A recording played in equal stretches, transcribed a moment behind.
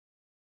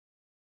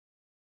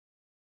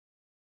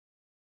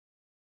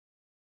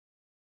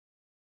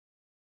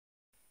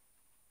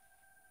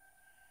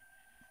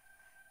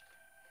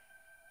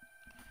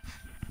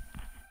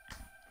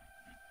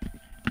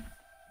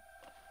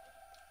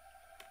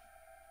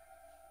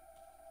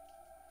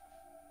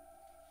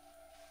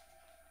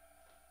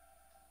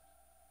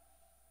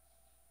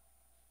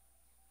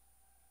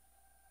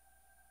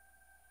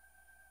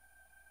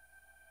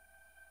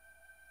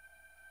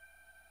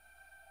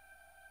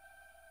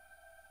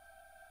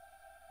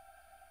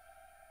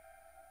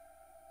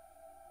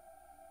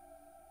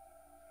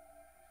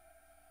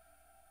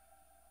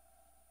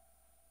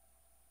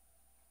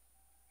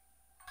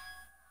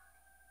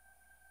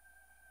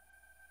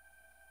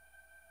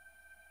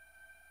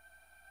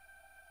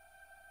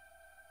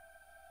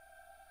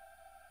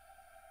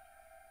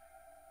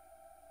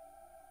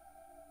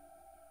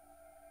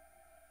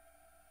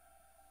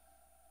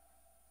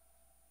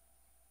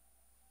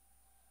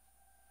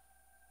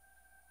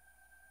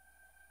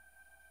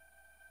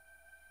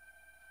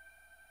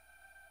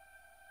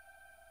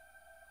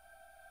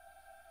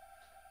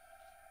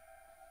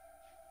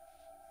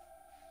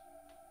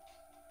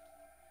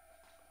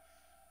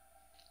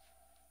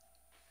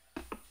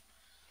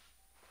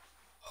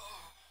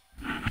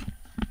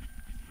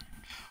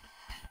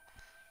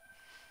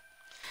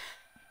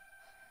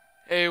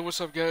Hey,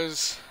 what's up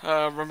guys?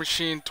 Red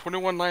Machine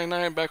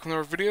 2199 back with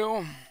another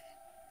video.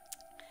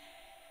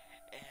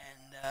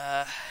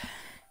 And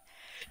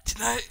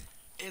tonight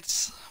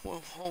it's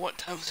well, what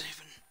time is it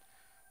even?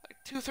 Like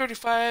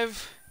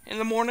 2:35 in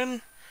the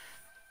morning,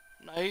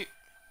 night,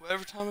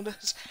 whatever time it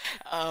is.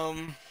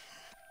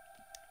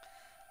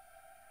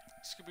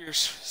 This could be your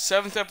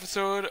 7th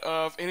episode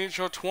of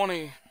NHL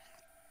 20.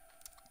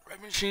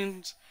 Red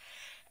Machine's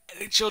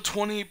NHL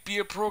 20 Be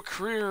a Pro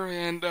career,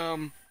 and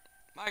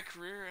my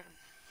career, and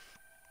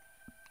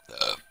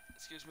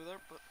excuse me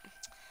there, but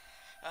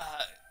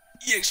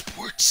EA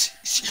Sports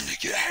is in the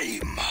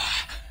game.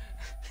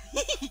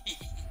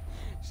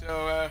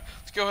 So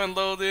let's go ahead and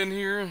load in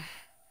here.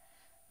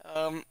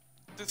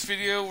 This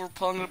video we're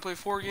probably gonna play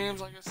 4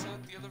 games, like I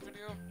said the other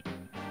video.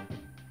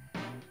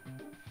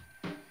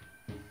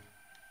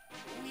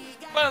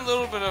 But a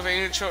little bit of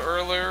NHL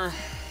earlier.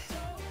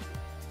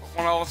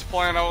 When I was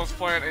playing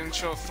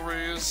NHL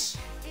 3s.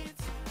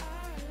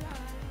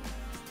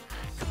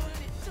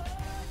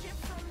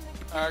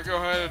 Go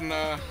ahead and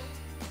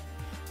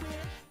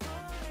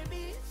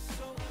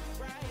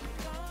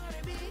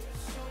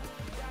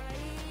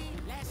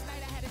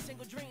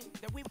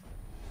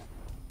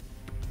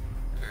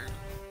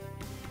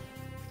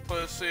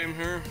play the same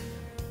here.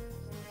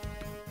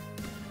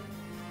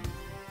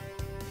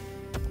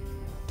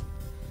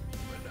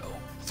 But no,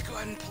 let's go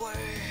ahead and play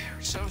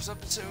our 7th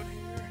episode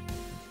here.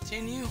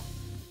 Continue.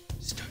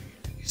 Start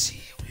your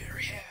legacy. We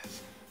already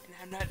have, and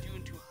I'm not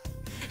doing too hot.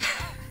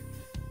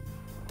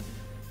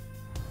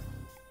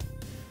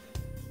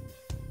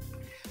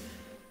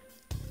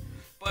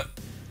 But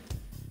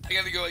I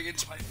gotta go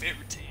against my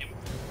favorite team,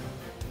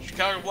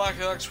 Chicago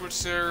Blackhawks,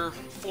 which they're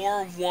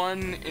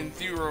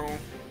 4-1-0,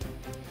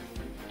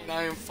 and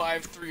I am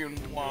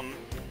 5-3-1.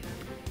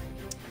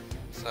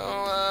 So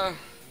I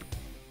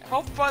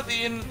hope by the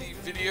end of the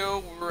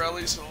video we're at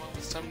least at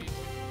level 70.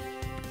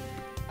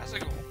 That's a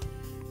goal.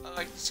 I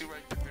like to see what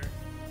I get there.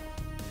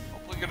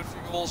 Hopefully get a few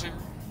goals here.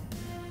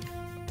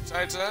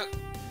 Besides that,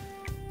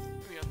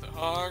 we got the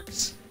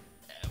Hawks.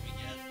 And we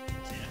got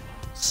the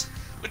Devils.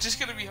 Which is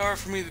gonna be hard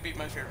for me to beat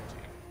my favorite team.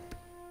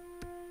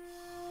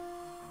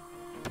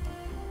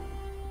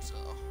 So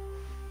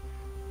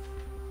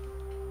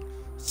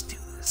let's do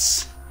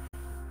this.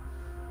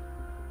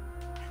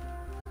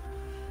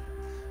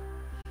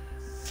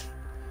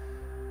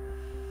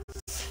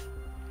 If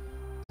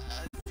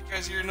you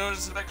guys here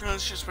notice the background,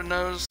 it's just my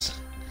nose.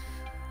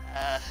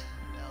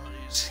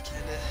 Melodies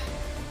kinda.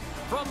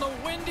 From the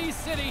Windy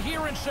City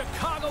here in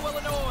Chicago,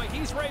 Illinois,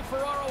 he's Ray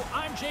Ferraro,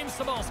 I'm James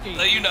Cebulski.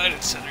 The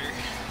United Center.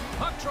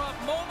 Puck drop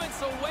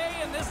moments away,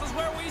 and this is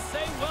where we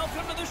say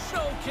welcome to the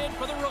show, kid,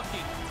 for the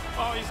rookie.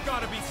 Oh, he's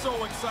got to be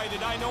so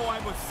excited. I know I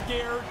was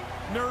scared,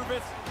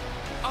 nervous,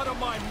 out of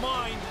my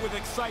mind with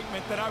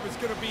excitement that I was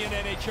going to be an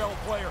NHL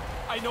player.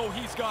 I know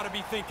he's got to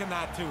be thinking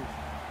that too.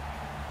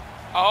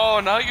 Oh,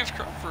 now he gets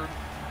Crawford.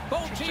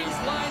 Both teams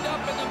lined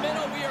up in the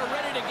middle. We are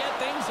ready to get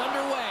things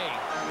underway.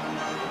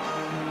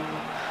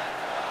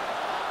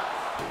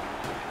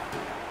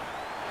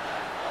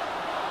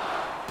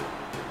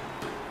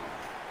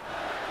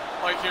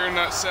 Like hearing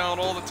that sound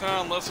all the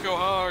time. Let's go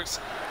Hogs.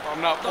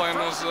 I'm not playing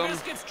as them,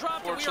 Biscuits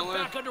dropped, and we are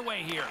back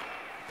underway here.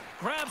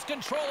 Grabs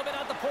control of it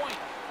at the point.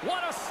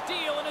 What a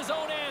steal in his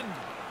own end.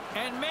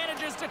 And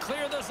manages to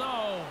clear the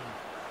zone.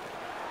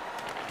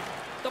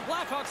 The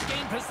Blackhawks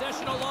gain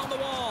possession along the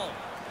wall.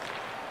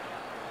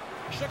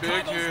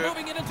 Chicago's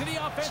moving it into the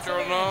offensive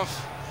Starting end.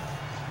 off.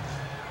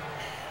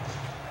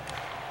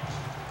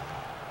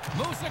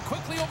 Moves it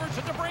quickly over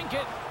to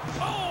DeBrincat.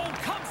 Oh,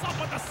 comes up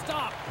with a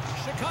stop.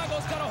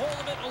 Chicago's got a hold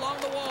of it along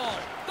the wall.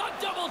 The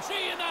double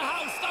G in the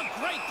house. The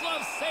great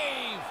glove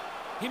save.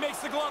 He makes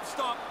the glove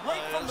stop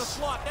right from the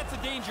slot. That's a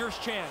dangerous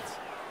chance.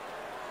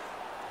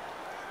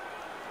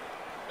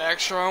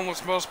 Backstrom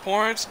with most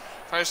points.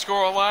 If I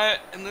score a lot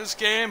in this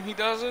game, he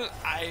doesn't,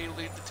 I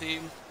lead the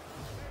team.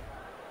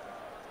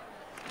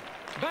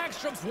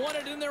 Backstrom's won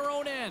it in their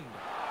own end.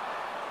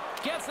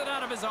 Gets it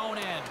out of his own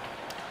end.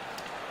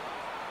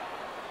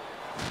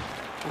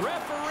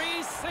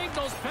 Referee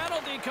signals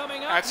penalty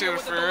coming up. That's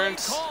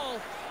interference.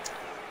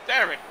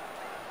 Damn it.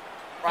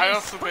 Right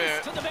off the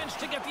bat. To the bench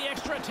to get the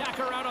extra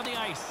attacker out on the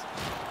ice.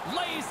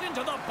 Lays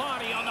into the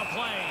body on the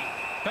play.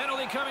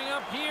 Penalty coming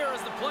up here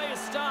as the play is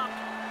stopped.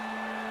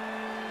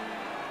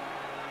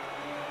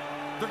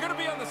 They're going to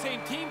be on the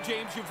same team,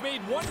 James. You've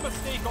made one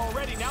mistake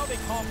already. Now they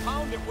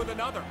compound it with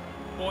another.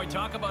 Boy,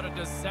 talk about a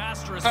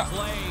disastrous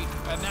play.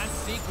 And that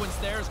sequence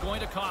there is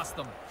going to cost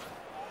them.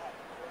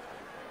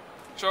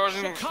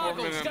 Charging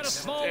Chicago's got a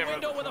small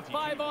window with a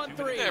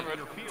 5-on-3.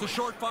 It's a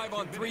short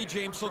 5-on-3,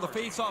 James, so the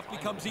face-off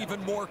becomes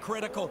even more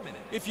critical.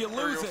 If you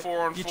lose it,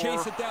 you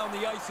chase it down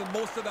the ice, and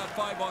most of that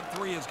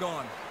 5-on-3 is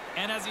gone.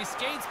 And as he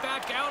skates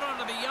back out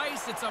onto the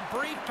ice, it's a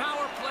brief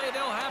power play.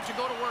 They'll have to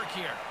go to work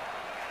here.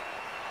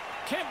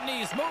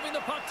 Kempney's moving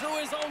the puck through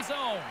his own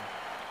zone.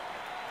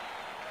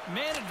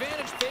 Man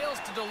advantage fails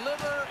to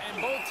deliver,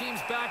 and both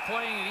teams back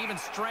playing at even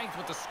strength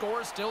with the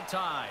score still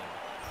tied.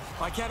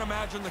 I can't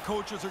imagine the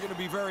coaches are going to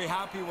be very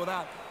happy with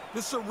that.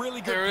 This is a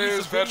really good There piece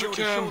is of video Patrick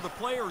to show Kim. the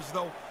players,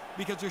 though,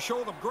 because you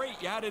show them,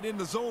 great, you had it in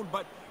the zone,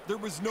 but there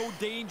was no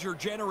danger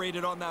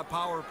generated on that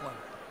power play.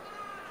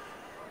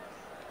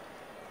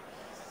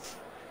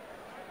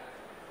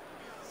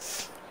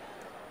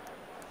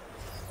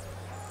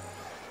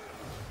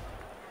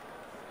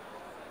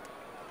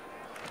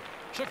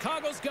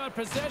 Chicago's got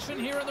possession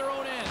here in their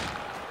own end.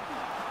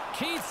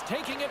 Keith's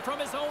taking it from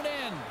his own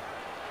end.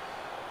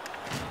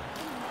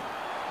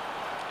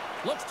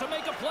 Looks to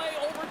make a play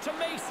over to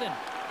Mason.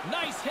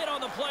 Nice hit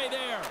on the play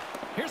there.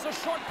 Here's a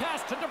short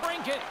pass to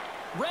DeBrincat.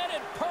 Read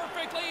it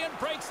perfectly and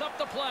breaks up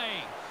the play.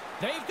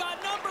 They've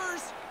got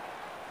numbers.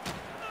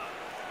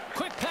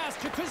 Quick pass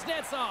to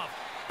Kuznetsov.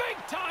 Big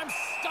time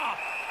stop.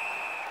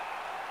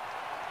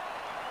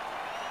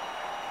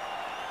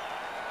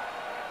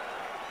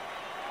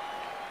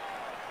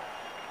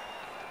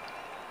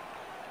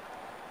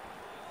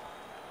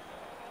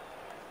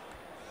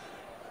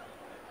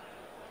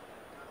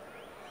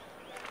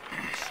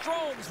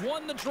 Strome's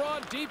won the draw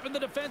deep in the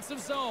defensive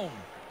zone.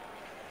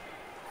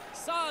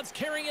 Saad's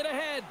carrying it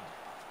ahead.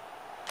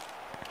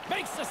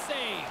 Makes the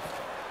save.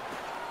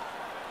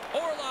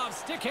 Orlov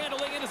stick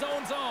handling in his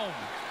own zone.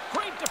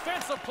 Great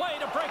defensive play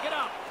to break it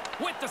up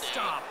with the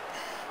stop.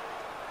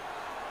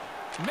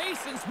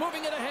 Mason's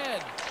moving it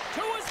ahead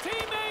to his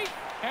teammate.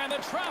 And the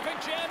traffic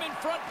jam in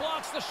front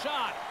blocks the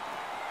shot.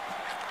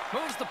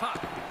 Moves the puck.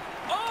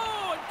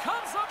 Oh, and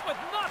comes up with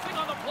nothing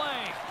on the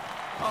play.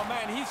 Oh,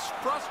 man, he's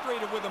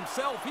frustrated with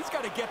himself. He's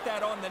got to get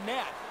that on the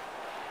net.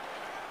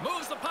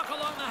 Moves the puck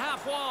along the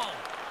half wall.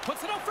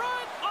 Puts it up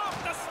front.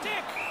 Off the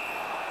stick.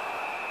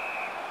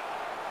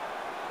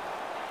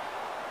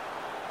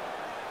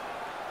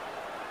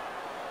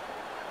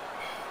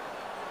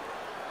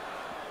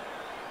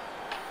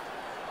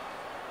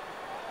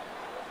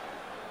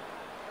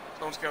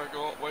 Someone's got to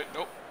go. Wait,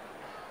 nope.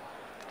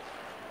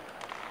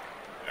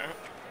 Yeah.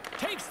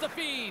 Takes the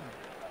feed.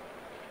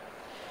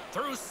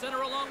 Through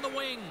center along the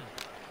wing.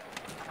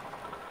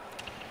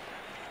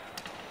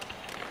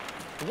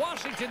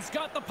 Washington's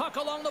got the puck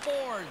along the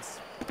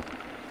boards.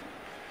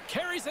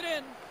 Carries it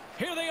in.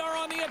 Here they are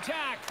on the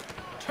attack.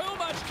 Too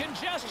much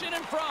congestion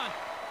in front.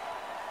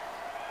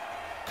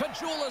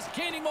 Kajula's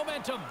gaining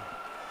momentum.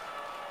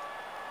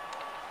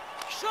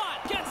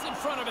 Shot gets in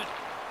front of it.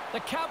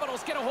 The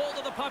Capitals get a hold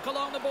of the puck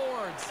along the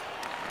boards.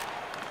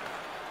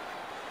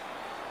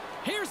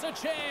 Here's a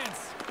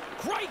chance.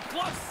 Great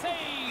glove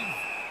save.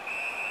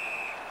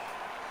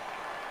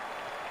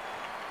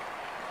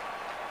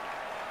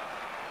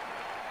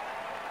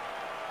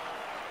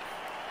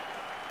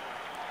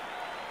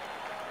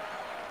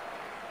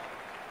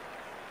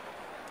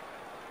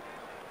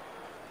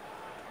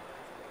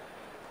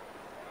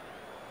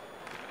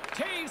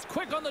 Taves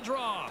quick on the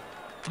draw.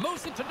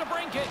 Moves it to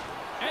DeBrincat.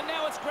 And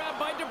now it's grabbed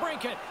by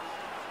DeBrincat.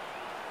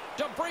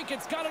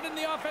 DeBrincat's got it in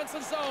the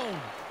offensive zone.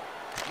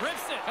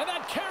 Rips it, and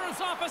that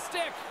carries off a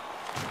stick.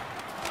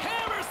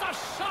 Hammers a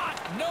shot.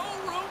 No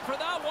room for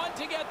that one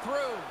to get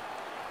through.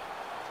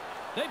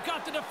 They've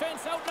got the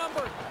defense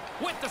outnumbered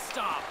with the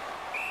stop.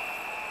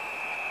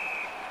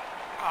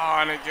 Oh,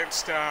 and it gets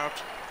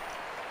stopped.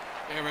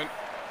 Damn it.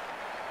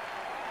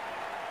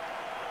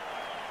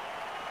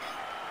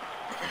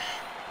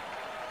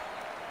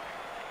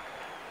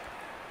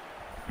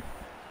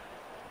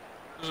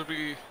 This will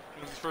be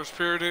the first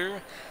period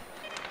here.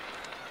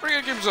 Pretty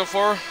good game so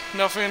far.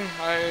 Nothing.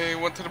 I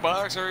went to the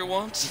box every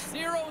once.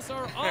 Zeros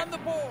are on the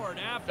board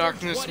after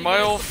Darkness, 20 my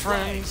minutes old of play.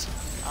 friends.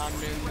 I'm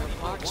in the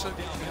box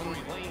again.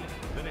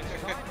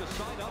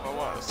 I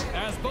was.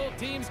 As both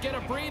teams get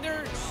a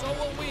breather, so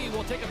will we.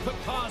 We'll take a quick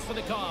pause for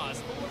the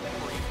cause.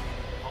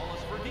 Call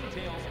us for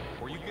details,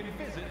 or you can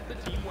visit the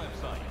team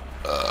website.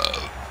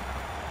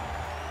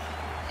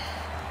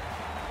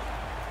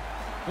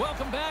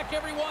 Welcome back,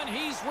 everyone.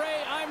 He's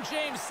Ray. I'm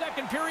James.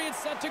 Second period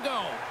set to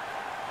go.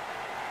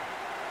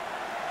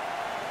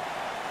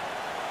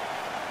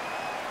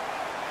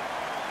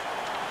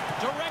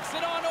 Directs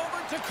it on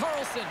over to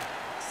Carlson.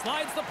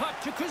 Slides the puck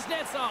to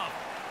Kuznetsov.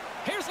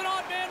 Here's an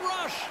odd man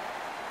rush.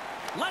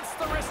 Lets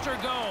the wrister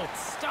go.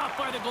 Stopped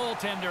by the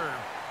goaltender.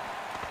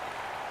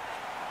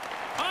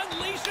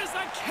 Unleashes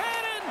a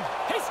cannon.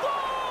 He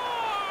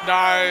scores!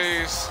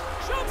 Nice.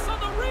 Jumps on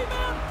the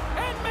rebound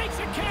and makes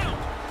it count.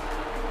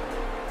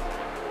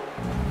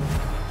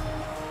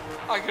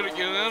 I couldn't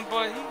get it in,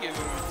 but he get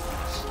it.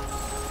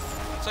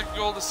 Second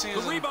goal of the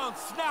season. The rebound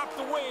snapped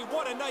away.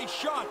 What a nice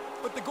shot.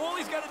 But the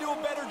goalie's got to do a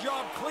better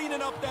job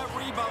cleaning up that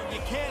rebound.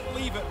 You can't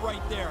leave it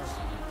right there.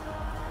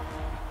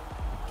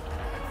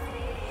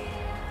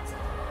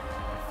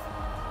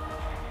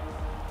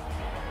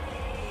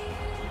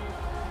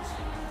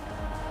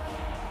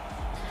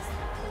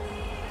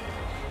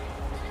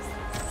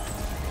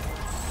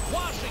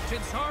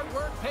 Washington's hard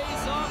work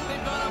pays off. They've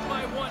gone up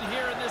by one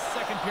here in this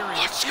second period.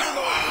 Let's go.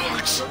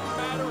 It doesn't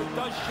matter. It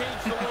does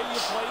change the way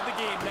you play the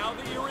game. Now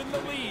that you're in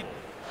the lead,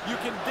 you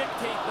can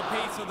dictate the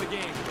pace of the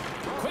game.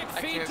 Quick I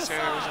feed can't to say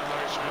there was a Saad.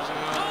 nice jersey.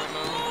 I don't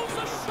know. Unloads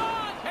a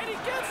shot, and he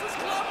gets his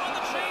glove on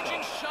the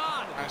changing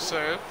shot. I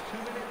say it. 2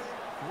 minutes,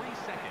 3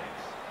 seconds.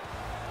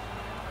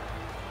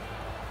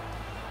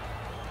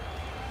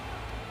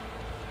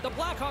 The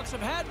Blackhawks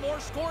have had more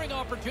scoring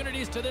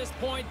opportunities to this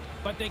point,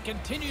 but they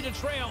continue to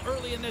trail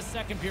early in this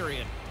second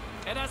period.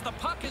 And as the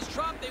puck is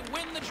dropped, they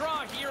win the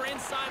draw here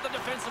inside the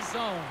defensive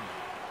zone.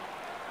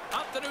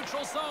 Up the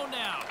neutral zone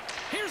now.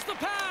 Here's the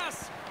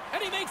pass,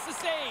 and he makes the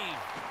save.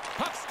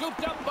 Puck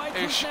scooped up by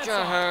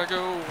Kuznetsov.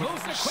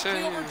 Moves it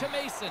quickly over to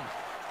Mason.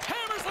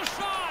 Hammers the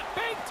shot.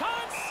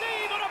 Big-time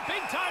save on a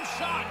big-time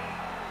shot.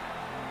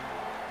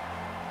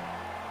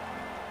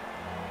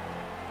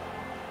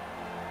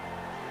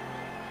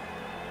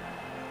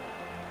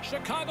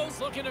 Chicago's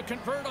looking to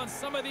convert on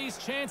some of these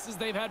chances.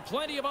 They've had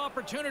plenty of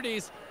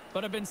opportunities,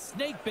 but have been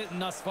snake-bitten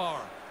thus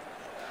far.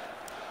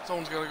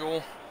 Someone's got a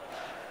goal.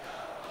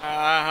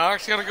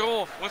 Hawks got a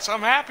goal, which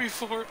I'm happy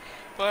for,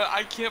 but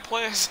I can't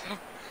play as him.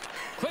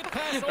 Quick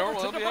pass over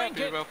Normally to I'll be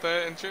happy DeBrincat. about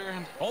that and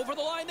cheering. Over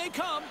the line they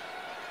come.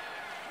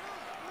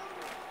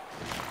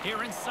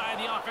 Here inside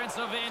the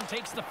offensive end,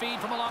 takes the feed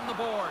from along the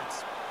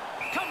boards.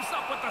 Comes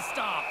up with the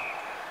stop.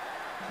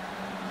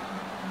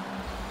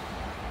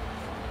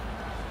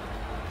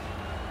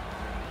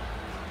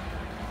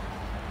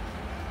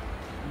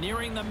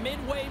 Nearing the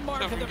midway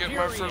mark of the period.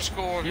 My first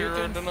goal here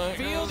tonight.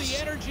 Feel the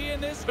energy in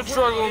this. Been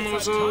struggling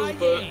with those,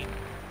 but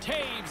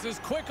Taves is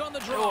quick on the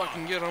oh, draw. I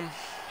can get him.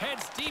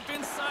 Heads deep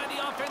inside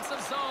the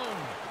offensive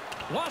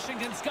zone.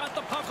 Washington's got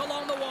the puck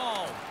along the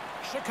wall.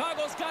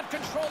 Chicago's got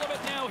control of it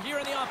now here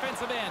in the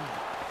offensive end.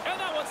 And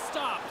that one's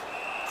stopped.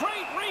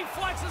 Great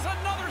reflexes,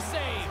 another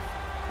save.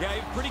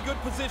 Yeah, pretty good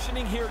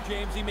positioning here,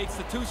 James. He makes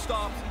the 2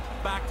 stops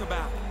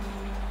back-to-back.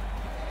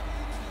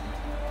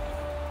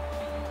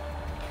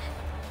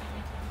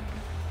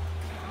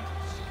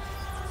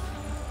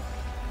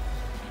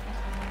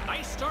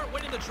 Nice start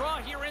winning the draw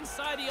here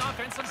inside the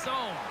offensive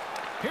zone.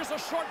 Here's a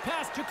short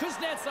pass to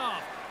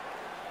Kuznetsov.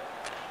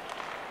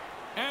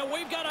 And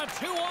we've got a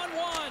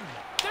 2-on-1.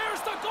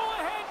 There's the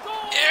go-ahead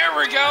goal. There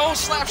we go.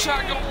 Slap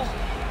shot goal.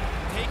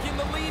 Taking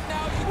the lead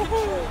now, you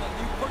control it.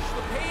 You push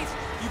the pace,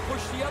 you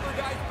push the other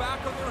guys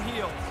back on their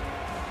heels.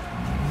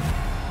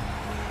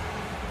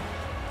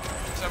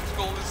 7th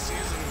goal this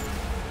season.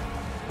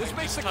 This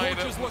makes the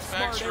coaches look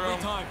smart every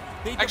time.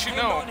 They Actually,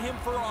 depend no. on him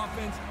for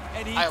offense,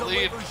 and he I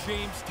lead. delivers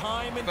James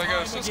time and I got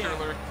time assist again.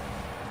 earlier.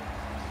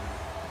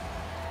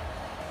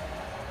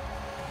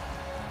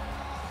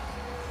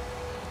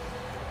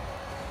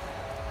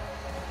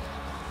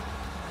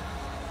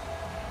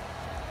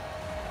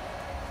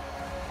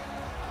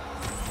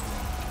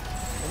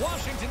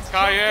 Washington's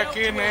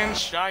Kayaking in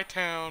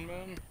Chi-Town,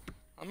 man.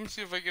 I'm gonna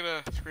see if I get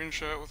a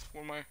screenshot with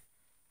one of my.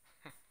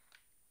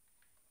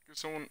 Give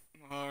someone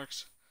the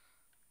Hawks.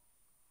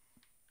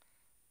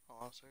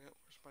 Hold on a second.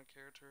 Where's my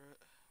character at?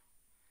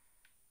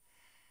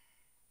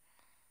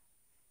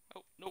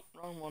 Oh, nope,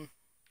 wrong one.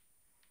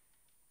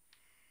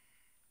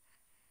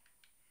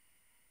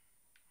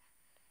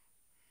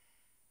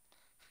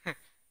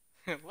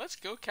 Let's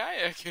go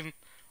kayaking.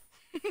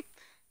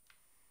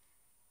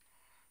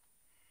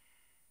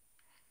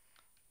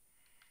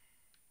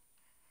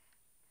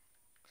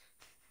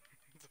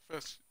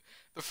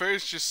 The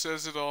face just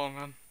says it all,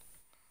 man.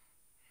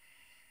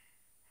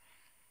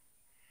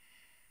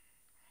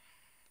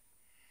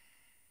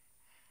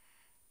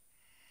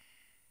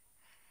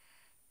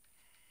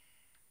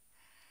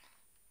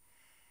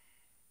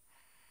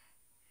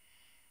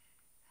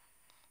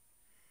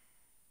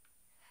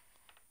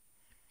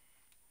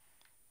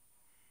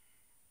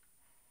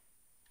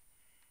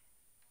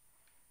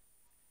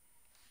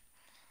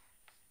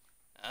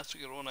 That's a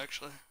good one,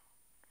 actually.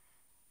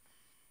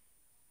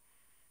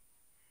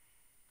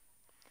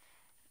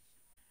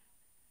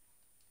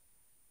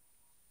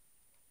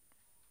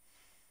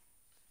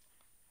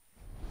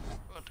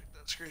 I'll take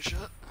that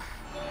screenshot.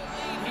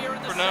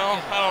 For now,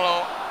 I don't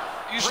know.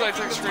 Usually I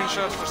take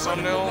screenshots for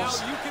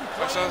thumbnails. If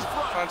I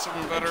find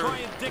something better. Try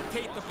and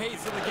dictate the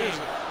pace of the game.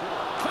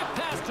 Quick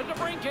pass to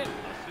DeBrincat.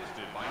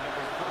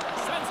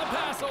 Sends a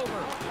pass over.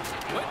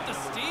 With the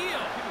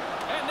steal.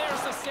 And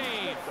there's the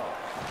save.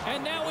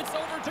 And now it's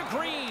over to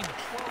Green.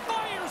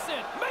 Fires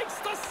it. Makes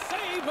the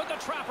save with the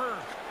trapper.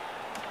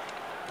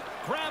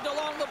 Grabbed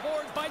along the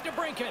boards by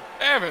DeBrincat.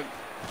 Damn it.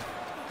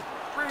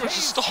 Pretty much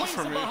a stall Swings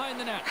for it me. behind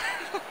the net.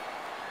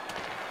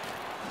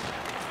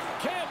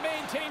 Can't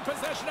maintain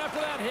possession after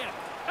that hit.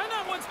 And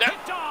that one's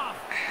picked off.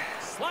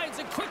 Slides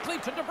it quickly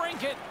to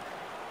DeBrincat.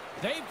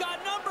 They've got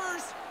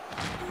numbers.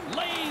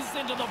 Lays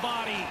into the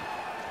body.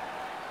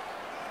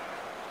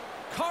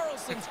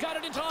 Carlson's got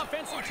it into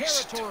offensive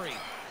territory.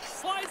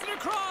 Slides it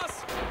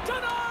across.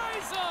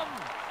 Denies him.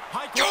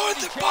 Go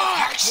in the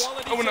box!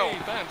 Oh no,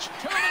 bench.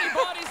 Too many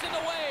bodies in the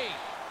way.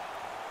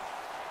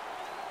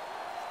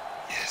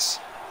 Yes.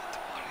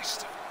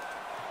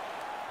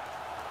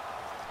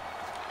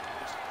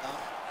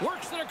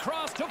 Works it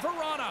across to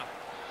Verona.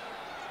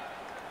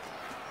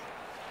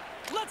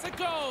 Lets it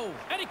go.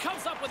 And he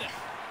comes up with it.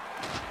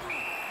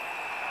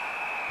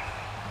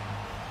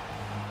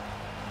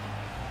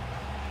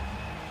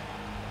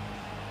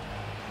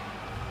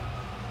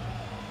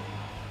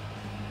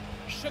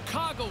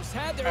 Chicago's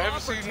had their I haven't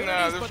seen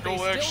this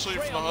goal actually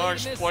for the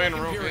Hawks playing a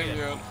real game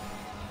yet.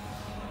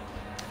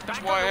 That's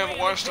why I haven't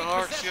watched the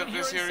Hawks yet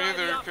this year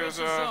either, because,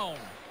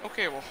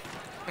 okay, well.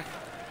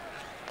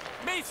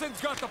 Mason's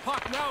got the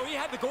puck now. He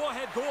had the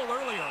go-ahead goal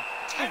earlier.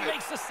 And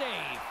makes the save.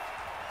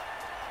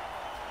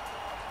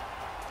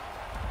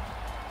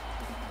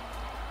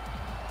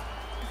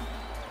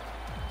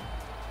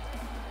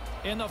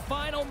 In the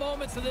final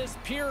moments of this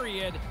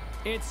period,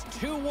 it's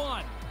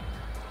 2-1.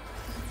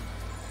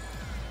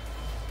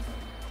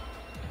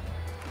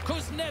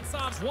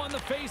 Kuznetsov's won the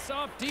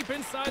face-off deep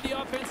inside the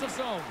offensive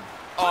zone.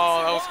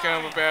 Oh, that was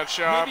kind of a bad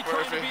shot,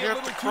 but if it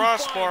hit the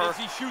crossbar, would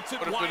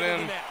have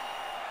been in.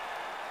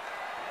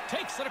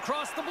 Takes it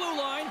across the blue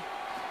line.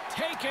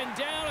 Taken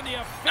down in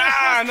the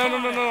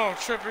official. No,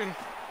 tripping.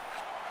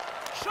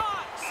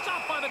 Shot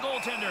stopped by the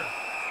goaltender.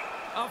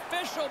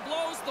 Official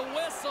blows the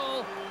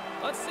whistle.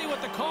 Let's see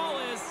what the call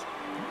is.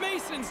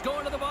 Mason's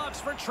going to the box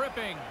for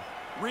tripping.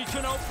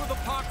 Reaching out for the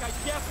puck. I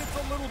guess it's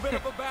a little bit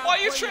of a bad Why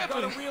are you play. tripping?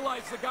 You got to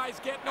realize the guy's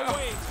getting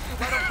away.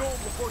 Let him go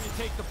before you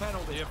take the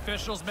penalty. The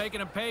official's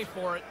making him pay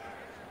for it.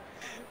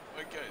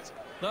 Okay.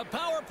 The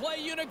power play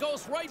unit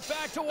goes right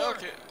back to work.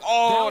 Okay.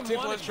 Oh, Down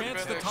one, a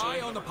chance to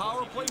tie on the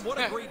power play. What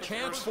a great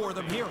chance for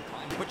them here.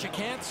 But you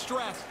can't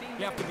stress.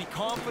 You have to be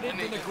confident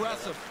and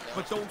aggressive,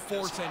 but don't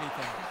force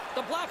anything.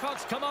 The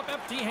Blackhawks come up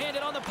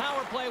empty-handed on the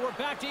power play. We're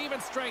back to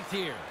even strength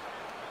here.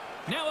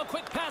 Now a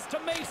quick pass to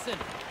Mason.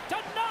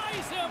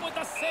 Denies him with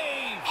a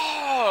save.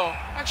 Oh,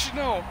 actually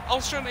no. I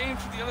was trying to aim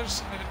for the other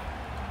side.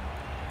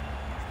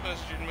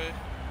 Messaging me.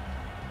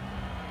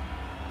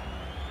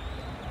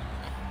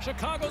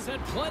 Chicago's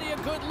had plenty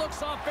of good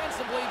looks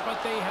offensively,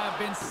 but they have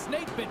been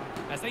snake-bitten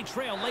as they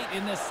trail late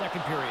in this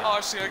second period. Oh,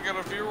 I see. I got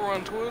a viewer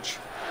on Twitch.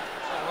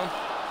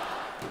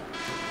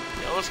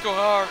 Yeah, let's go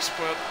Hawks,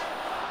 but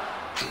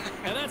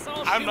and that's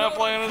all I'm not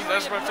playing this.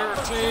 That's my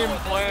favorite team.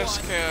 Playing as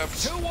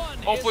Caps.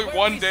 Hopefully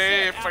one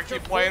day, if I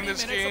keep playing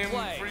this game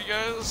for you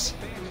guys.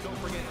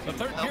 The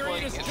third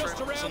period is just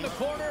around the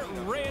corner.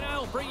 Ray and I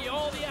will bring you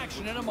all the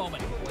action in a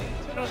moment.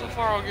 Who knows how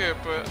far I'll get,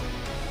 but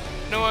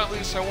no, at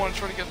least I want to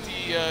try to get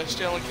the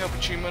Stanley Cup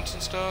achievements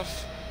and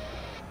stuff.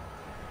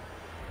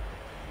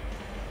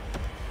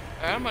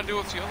 And I might do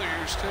it with the other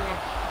years too.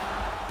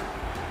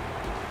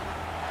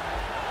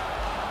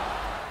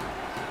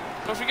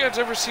 So if you guys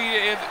ever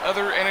see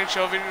other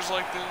NHL videos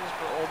like this,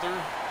 but older,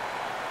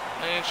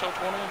 NHL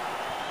 20,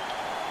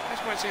 I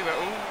just might say that,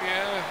 oh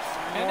yeah,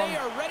 3-1. And they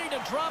are ready to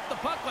drop the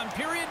puck on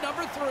period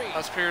number 3.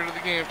 Last period of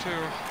the game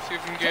too. See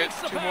if we can get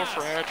 2 more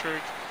for a hat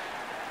trick.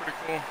 Pretty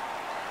cool.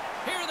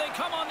 Here they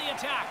come on the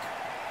attack.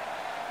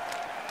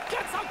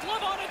 Gets a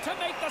glove on it to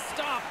make the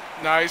stop.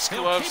 Nice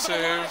glove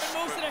save.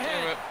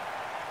 Damn it.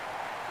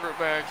 Threw it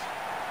back.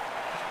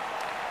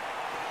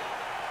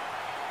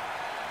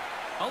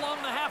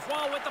 Along the half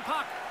wall with the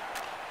puck.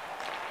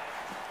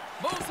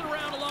 Moves it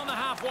around along the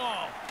half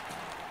wall.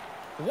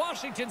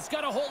 Washington's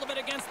got a hold of it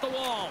against the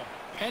wall.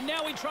 And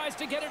now he tries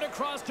to get it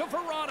across to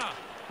Verona.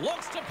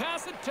 Looks to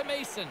pass it to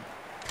Mason.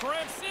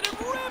 Grips it and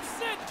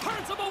rips it.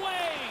 Turns him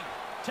away.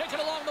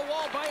 Taken along the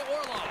wall by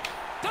Orlov.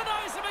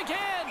 Denies him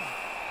again.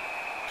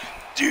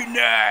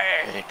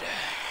 Denied.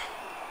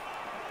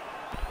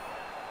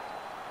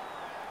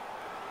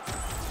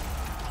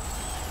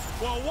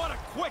 Well, what a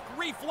quick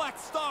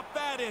reflex stop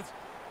that is.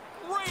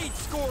 Great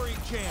scoring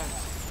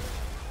chance.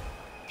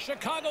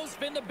 Chicago's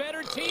been the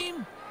better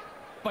team,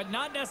 but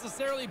not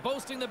necessarily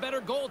boasting the better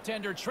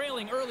goaltender,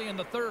 trailing early in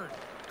the third.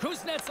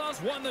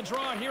 Kuznetsov's won the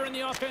draw here in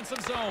the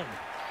offensive zone.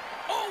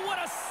 Oh, what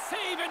a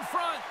save in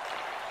front.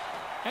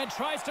 And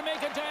tries to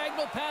make a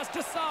diagonal pass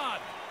to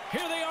Saad.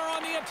 Here they are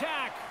on the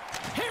attack.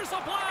 Here's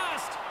a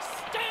blast.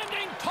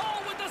 Standing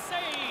tall with the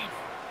save.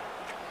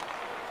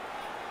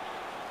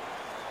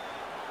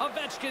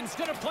 Ovechkin's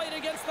going to play it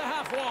against the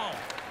half wall.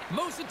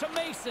 Moves it to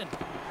Mason.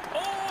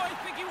 Oh, I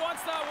think he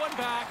wants that one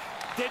back.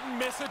 Didn't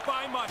miss it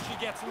by much. He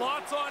gets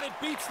lots on it,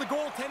 beats the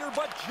goaltender,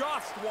 but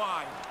just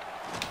wide.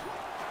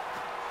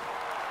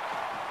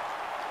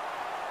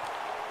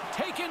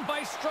 Taken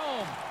by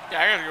Strome.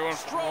 Yeah, I gotta go in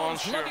for one.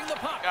 Strome's lugging the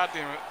puck. God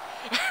damn it.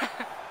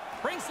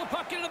 Brings the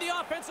puck into the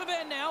offensive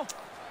end now.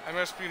 I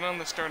must be on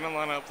the starting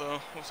lineup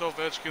though. With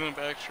Ovechkin and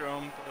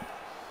Backstrom, but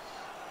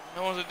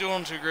no one's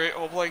doing too great.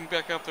 Oh, playing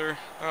back up there.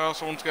 Oh,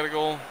 someone's got a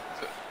goal.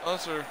 Is it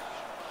us or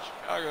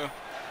Chicago?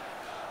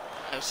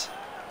 Yes.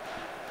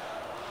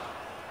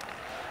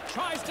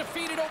 Tries to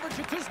feed it over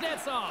to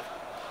Kuznetsov.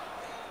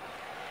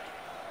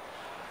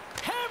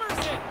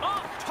 Hammers it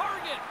off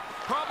target.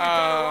 Probably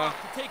better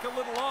off to take a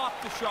little off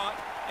the shot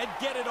and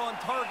get it on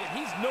target.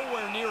 He's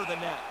nowhere near the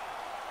net.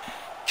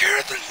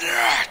 Get the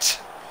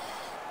net!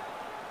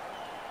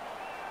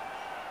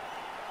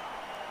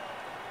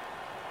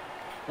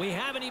 We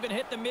haven't even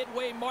hit the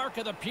midway mark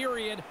of the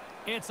period.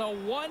 It's a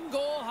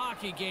one-goal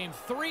hockey game.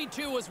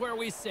 3-2 is where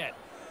we sit.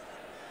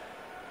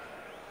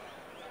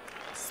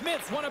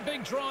 Smith's won a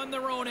big draw on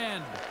their own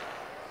end.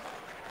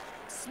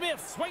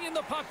 Smith swinging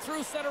the puck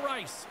through center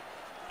ice.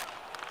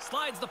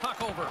 Slides the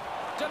puck over.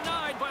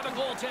 Denied by the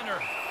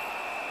goaltender.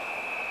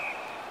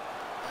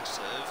 Nice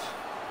save.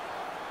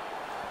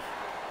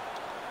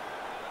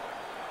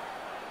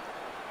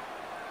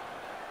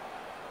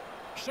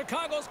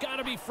 Chicago's got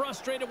to be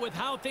frustrated with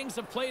how things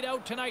have played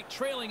out tonight,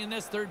 trailing in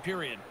this third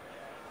period.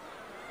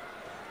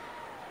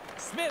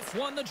 Smith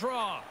won the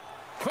draw.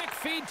 Quick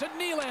feed to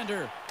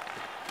Nylander.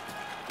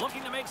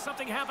 Looking to make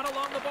something happen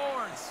along the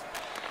boards.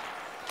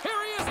 Here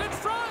he is in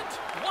front.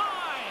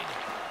 Wide.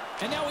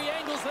 And now he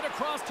angles it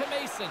across to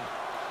Mason.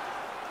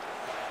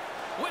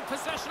 With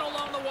possession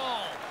along the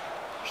wall.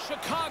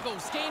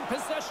 Chicago's gained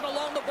possession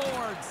along the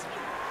boards.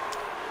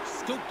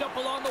 Scooped up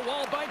along the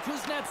wall by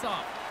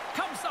Kuznetsov.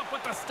 Comes up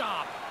with the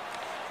stop.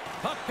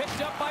 Puck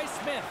picked up by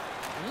Smith.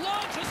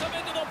 Launches him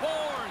into the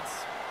boards.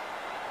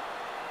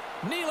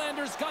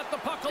 Nylander's got the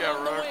puck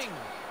along the wing.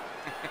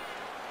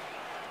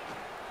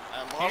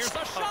 Here's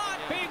a shot.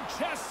 Big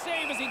chest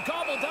save as he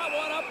gobbled that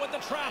one up with the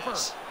trapper.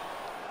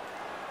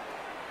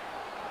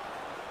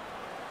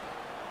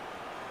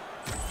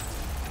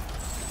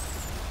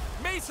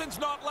 Mason's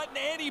not letting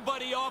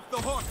anybody off the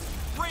hook.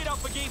 Right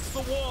up against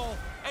the wall,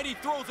 and he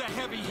throws a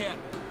heavy hit.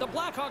 The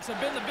Blackhawks have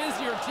been the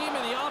busier team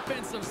in the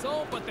offensive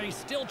zone, but they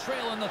still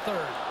trail in the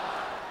third.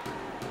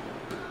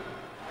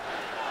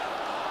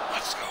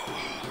 Let's go,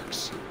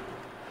 Hawks.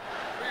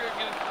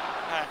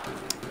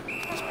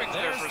 Let's break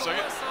there for a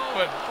second.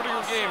 But pretty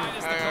good game,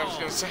 I was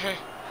gonna say.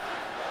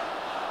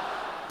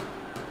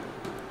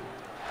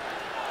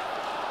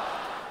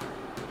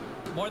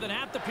 More than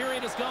half the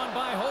period has gone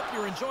by. Hope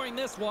you're enjoying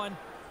this one.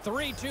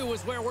 3-2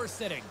 is where we're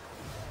sitting.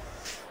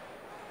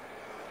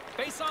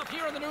 Face off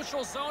here in the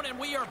neutral zone, and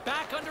we are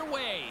back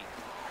underway.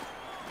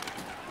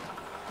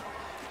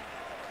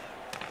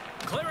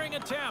 Clearing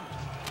attempt.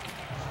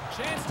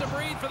 Chance to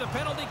breathe for the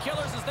penalty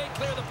killers as they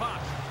clear the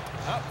puck.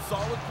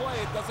 Solid play.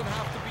 It doesn't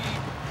have to be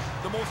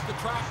the most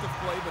attractive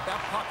play, but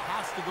that puck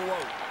has to go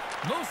out.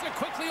 Moves it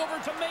quickly over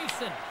to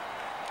Mason.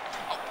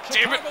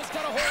 Damn it. Chicago's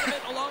got a hold of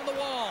it along the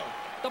wall.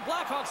 The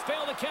Blackhawks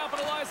fail to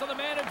capitalize on the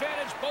man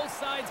advantage. Both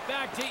sides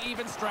back to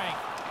even strength.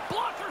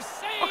 Blocker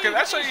save. Okay,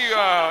 that's how you do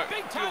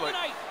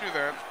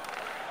that.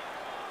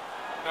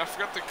 I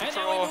forgot the And now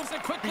control. he moves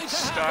it quickly to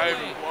Dive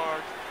halfway. and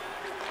block.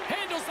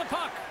 Handles the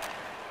puck.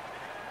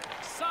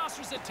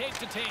 Saucers it tape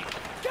to tape.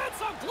 Gets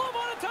a glove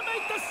on it to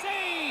make the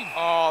save.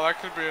 Oh, that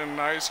could be a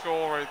nice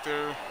goal right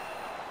there.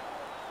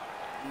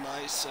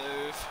 Nice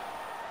save.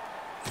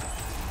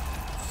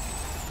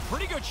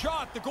 Pretty good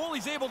shot. The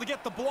goalie's able to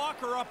get the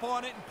blocker up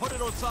on it and put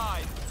it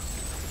outside.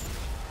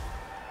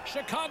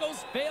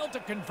 Chicago's failed to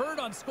convert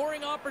on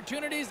scoring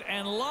opportunities,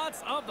 and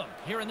lots of them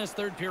here in this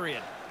third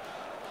period.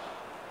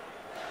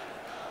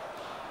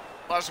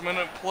 Last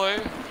minute play.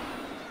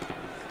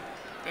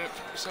 Minute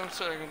 57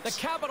 seconds. The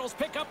Capitals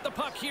pick up the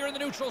puck here in the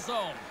neutral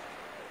zone.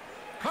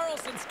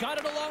 Carlson's got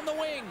it along the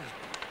wing.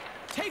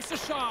 Takes a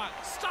shot.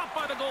 Stopped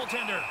by the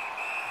goaltender.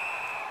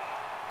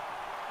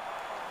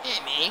 Hey,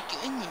 man,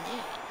 go in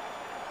there.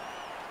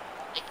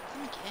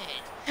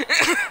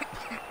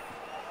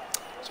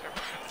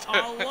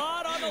 A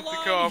lot on the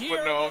line here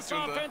in this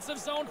offensive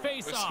zone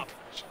face-off.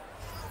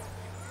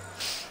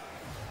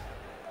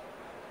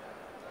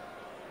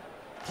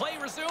 Play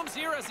resumes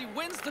here as he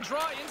wins the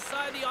draw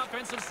inside the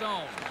offensive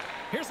zone.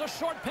 Here's a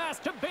short pass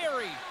to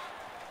Barry.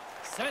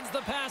 Sends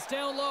the pass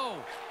down low.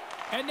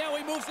 And now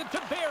he moves it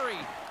to Barry.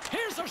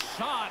 Here's a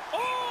shot.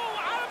 Oh,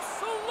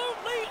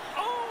 absolutely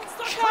owns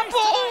the crease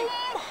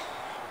tonight.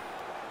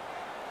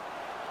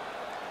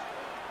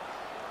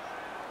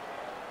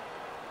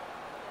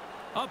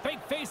 A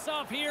big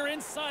face-off here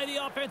inside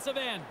the offensive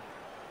end.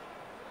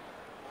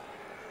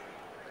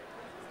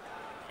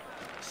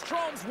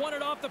 Strome's won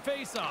it off the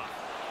face-off.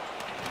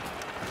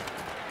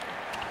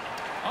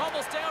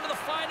 Almost down to the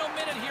final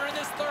minute here in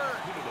this third.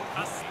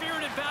 A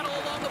spirited battle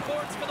along the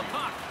boards for the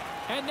puck.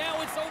 And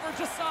now it's over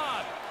to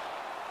Saad.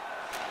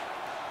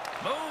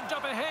 Moved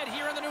up ahead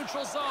here in the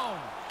neutral zone.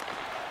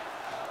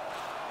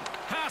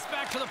 Pass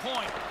back to the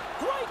point.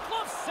 Great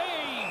glove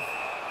save.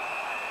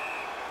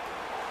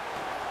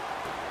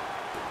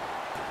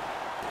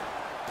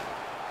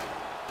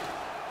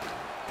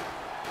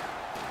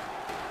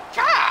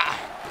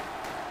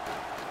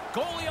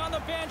 Goalie on the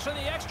bench, and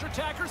the extra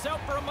attacker's out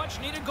for a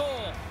much-needed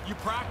goal. You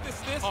practice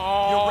this,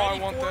 Oh, you're ready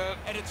I want for that. it,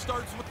 and it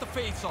starts with the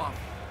face-off.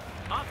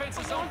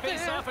 Offensive zone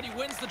face-off, and he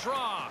wins the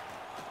draw.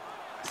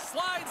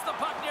 Slides the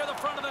puck near the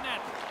front of the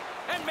net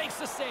and makes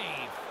the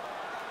save.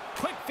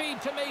 Quick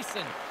feed to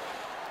Mason.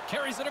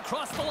 Carries it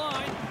across the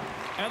line,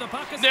 and the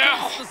puck is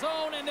against the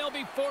zone, and they'll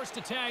be forced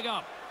to tag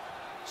up.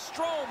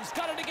 Strome's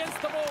got it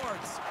against the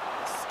boards.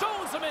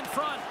 Stones him in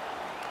front.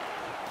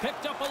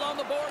 Picked up along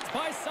the boards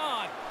by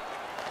Saad.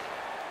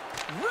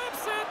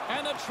 Rips it,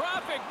 and the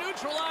traffic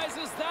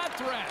neutralizes that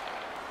threat.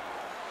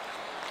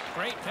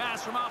 Great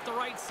pass from off the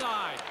right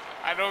side.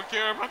 I don't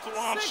care about the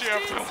launch 16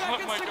 shift. I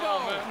want seconds my to goal,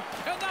 go. man.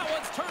 And that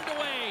one's turned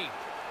away.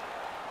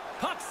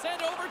 Puck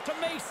sent over to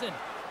Mason.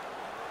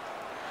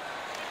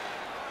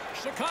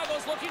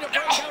 Chicago's looking to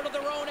break out of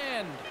their own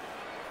end.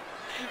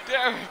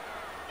 Damn it.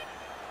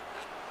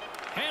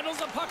 Handles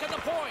the puck at the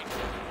point.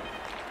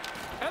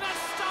 And that's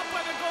stopped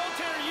by the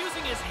goaltender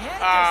using his head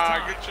this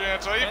time. Good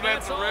chance. I even And had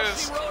that's the all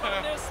wrist. she wrote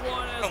on this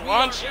one as A we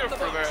launch are in shift the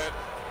for books. that.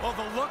 Well,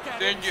 they'll look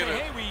at it Didn't and get say,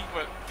 it, hey, we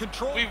but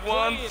controlled we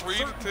won play at 3-2.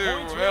 certain points. We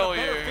had Hell a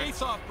better yeah.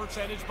 face-off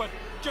percentage, but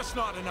just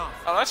not enough.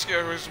 Oh, that's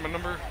good. Who's my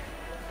number?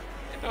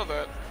 I know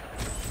that.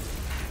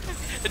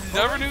 I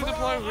never knew the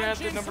player who had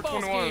the number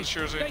 21 on his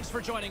jersey. Thanks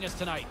for joining us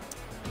tonight.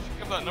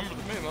 Give that number to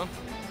me, man.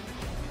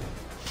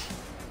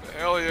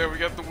 Hell yeah, we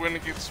got the win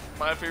against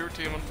my favorite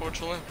team,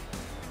 unfortunately.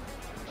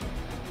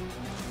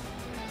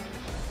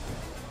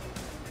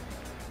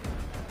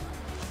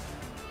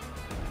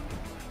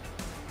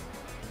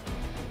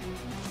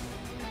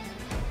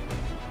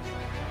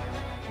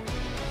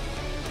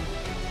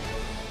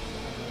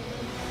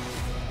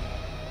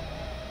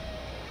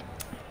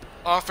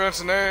 Offense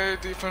and A,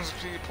 defense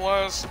and D+.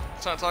 Let's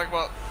not talk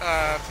about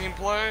team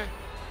play.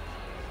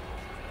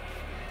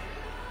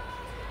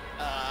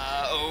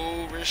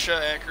 Wrist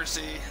shot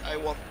accuracy. I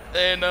want.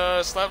 And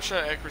slap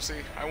shot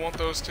accuracy. I want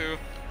those two.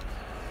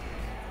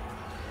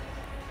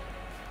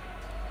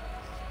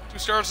 2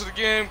 starts of the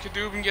game.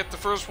 Kadubin get the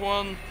first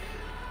one. He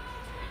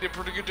did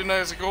pretty good tonight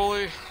as a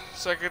goalie.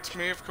 Second's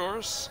me, of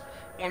course.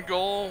 1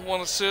 goal,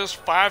 1 assist,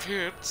 5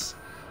 hits.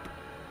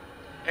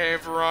 And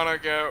Verona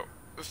got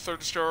the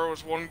third star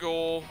was 1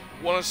 goal,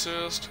 1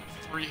 assist,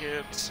 3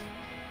 hits.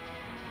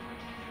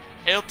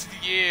 Hell to the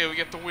yeah, we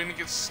got the win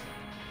against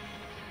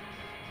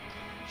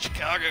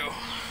Chicago.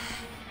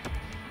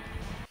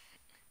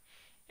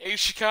 Hey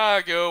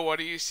Chicago, what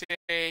do you say?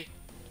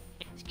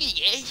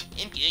 Yes,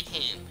 I'm good.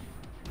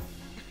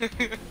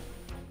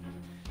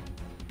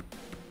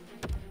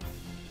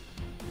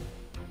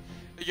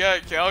 We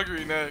got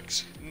Calgary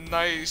next.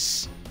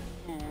 Nice.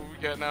 Ooh, what we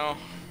got now?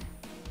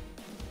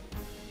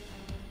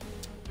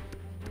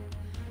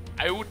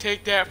 I would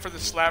take that for the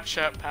slap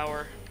shot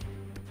power.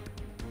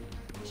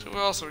 So what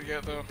else do we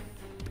got though?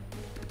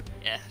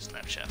 Yeah,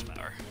 slap shot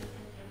power.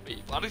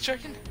 Wait, body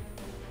checking?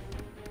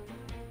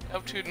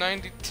 Up to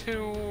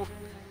 92.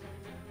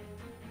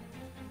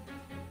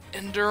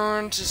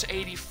 Endurance is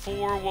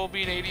 84,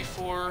 well-being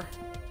 84.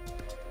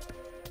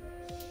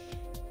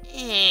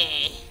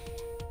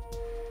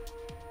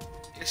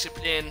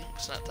 Discipline,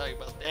 let's not talk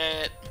about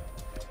that.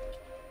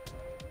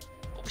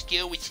 What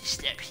skill was the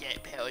slap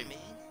shot power, man?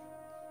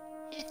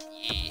 Heck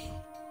yeah.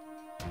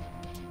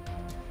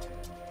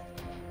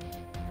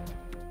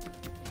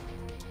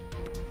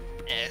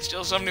 Yeah,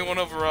 still 71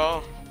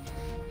 overall.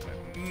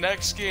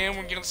 Next game,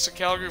 we're against the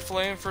Calgary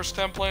Flame. First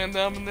time playing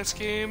them in this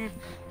game.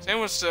 Same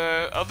with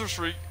other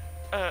 3.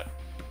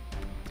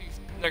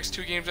 Next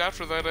 2 games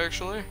after that,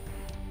 actually.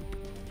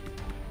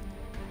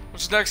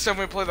 Which next time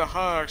we play the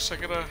Hawks. I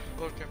gotta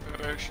look at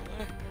that, actually.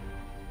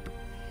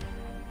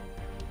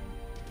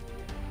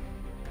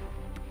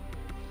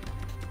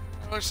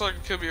 Looks like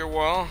it could be a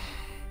while.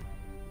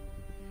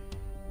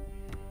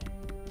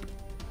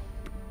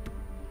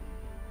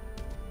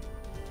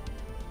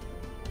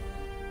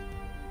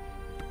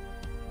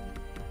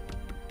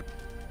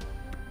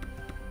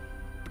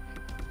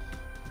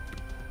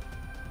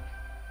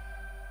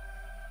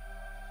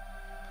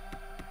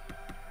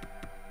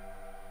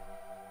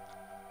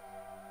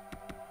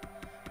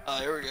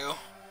 Here we go.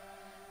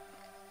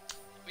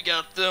 We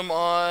got them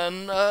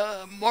on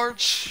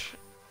March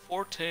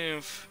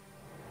 14th.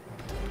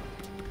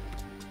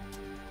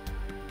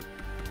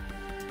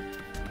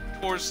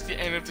 Towards the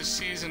end of the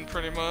season,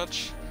 pretty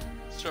much.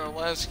 It's our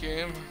last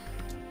game.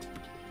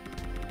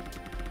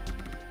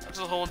 That's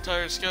the whole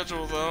entire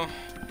schedule, though.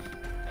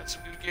 Got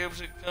some good games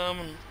to come,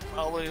 and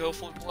probably,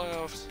 hopefully,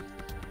 playoffs.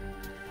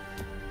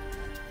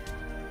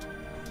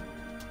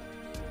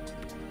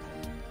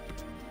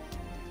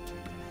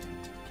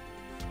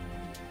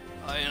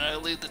 and I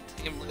lead the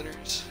team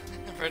leaders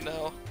right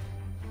now.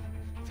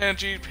 10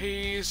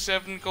 GP,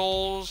 7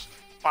 goals,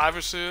 5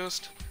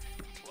 assists.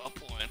 12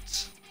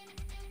 points.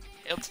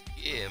 Healthy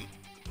game.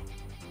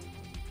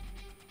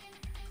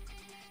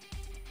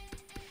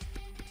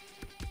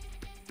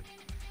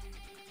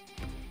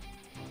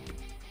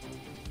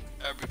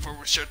 Alright, before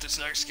we start this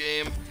next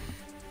game,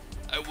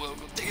 I will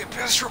go take a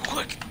piss real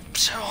quick.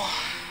 So...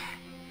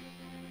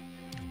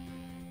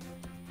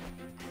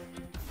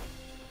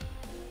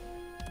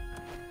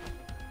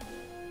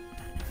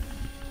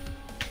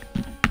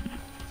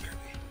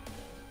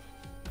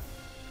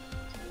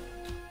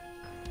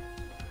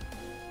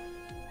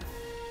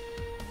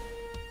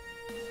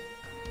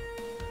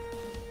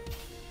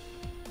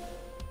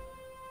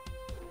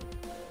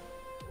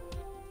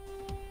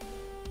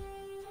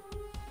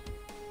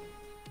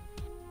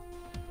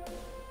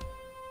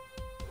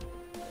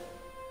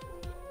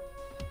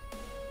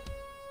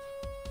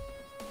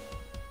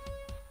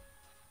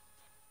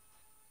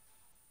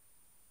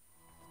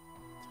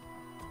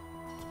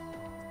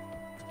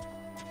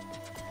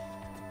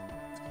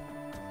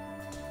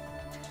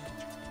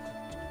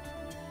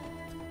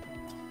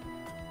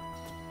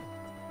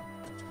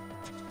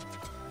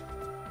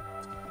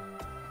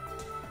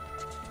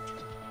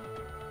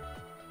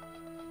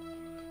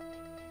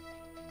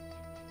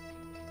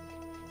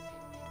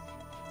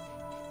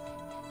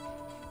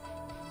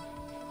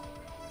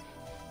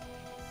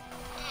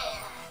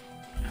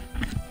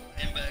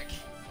 I'm back.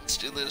 Let's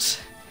do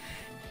this.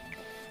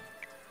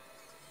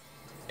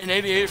 An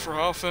 88 for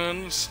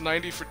offense,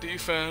 90 for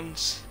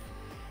defense,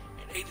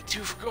 and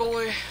 82 for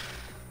goalie.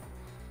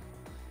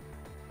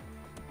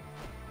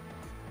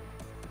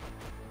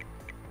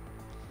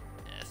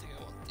 Yeah, I think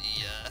I want the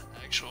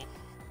actual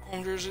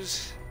home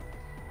jerseys.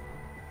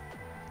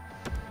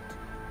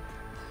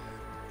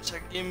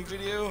 Second game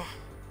video.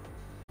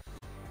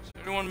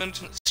 31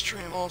 minutes in the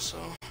stream also.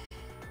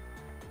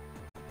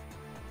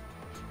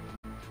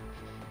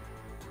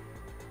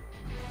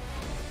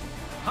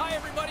 Hi,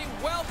 everybody.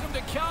 Welcome to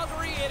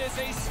Calgary. It is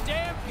a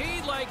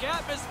stampede-like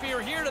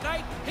atmosphere here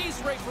tonight.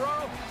 He's Ray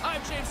Ferraro.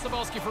 I'm James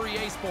Cebulski for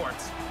EA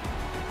Sports.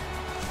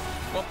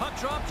 Well, puck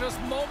drop just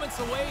moments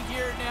away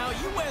here now.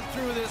 You went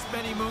through this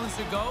many moons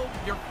ago.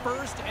 Your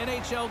first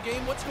NHL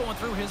game. What's going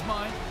through his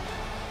mind?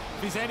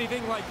 If he's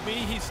anything like me,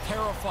 he's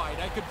terrified.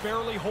 I could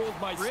barely hold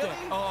my stick.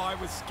 Oh, I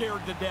was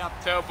scared to death.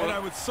 Terrible. And I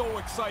was so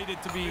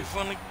excited to be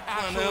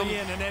actually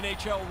in an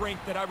NHL rink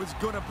that I was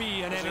going to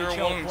be an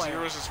NHL player.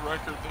 0-1-0 is his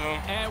record, though.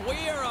 And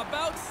we are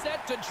about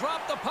set to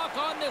drop the puck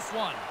on this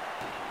one.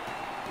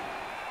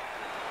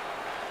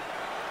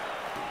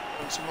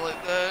 Something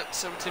like that,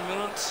 17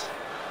 minutes.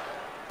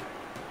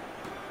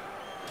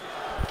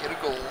 Get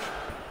a goal.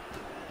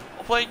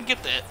 Hopefully I can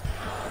get that.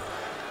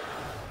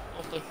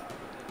 Hopefully.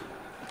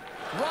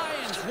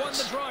 Ryans won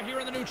the draw here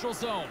in the neutral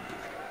zone.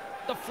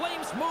 The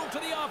Flames move to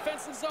the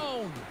offensive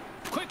zone.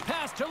 Quick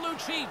pass to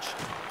Lucic.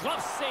 Glove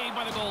saved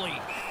by the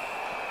goalie.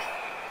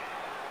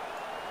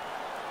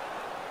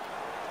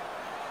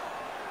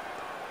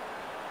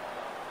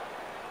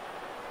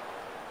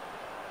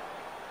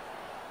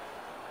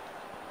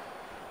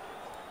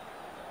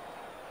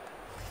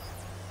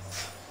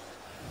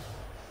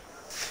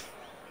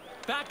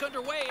 Back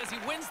underway as he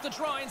wins the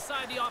draw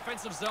inside the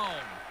offensive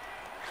zone.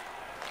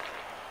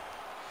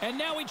 And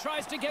now he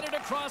tries to get it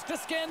across to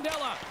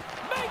Scandella.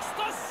 Makes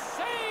the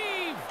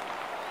save!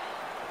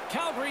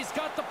 Calgary's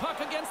got the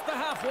puck against the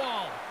half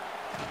wall.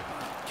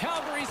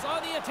 Calgary's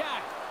on the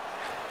attack.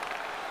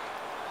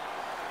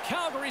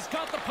 Calgary's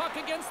got the puck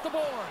against the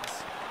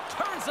boards.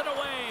 Turns it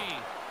away.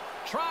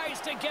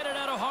 Tries to get it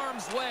out of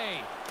harm's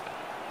way.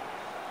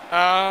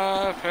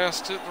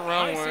 Passed it the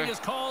wrong way. Icing is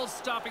called,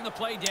 stopping the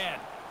play dead.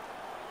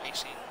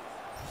 Icing.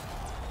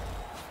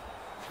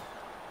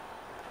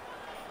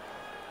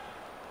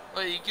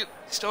 Well, you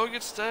still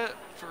gets that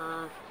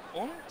for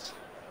points?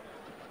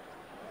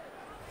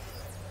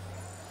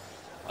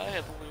 I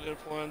had to lose their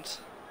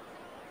points.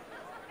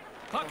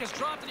 Puck is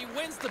dropped and he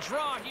wins the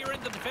draw here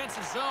in the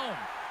defensive zone.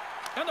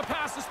 And the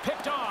pass is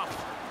picked off.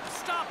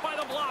 Stopped by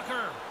the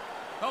blocker.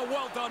 Oh,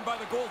 well done by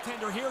the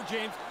goaltender here,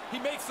 James. He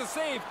makes the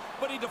save,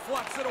 but he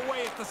deflects it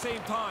away at the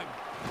same time.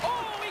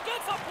 Oh, he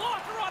gets a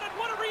blocker on it.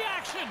 What a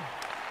reaction.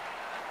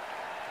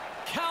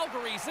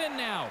 Calgary's in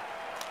now.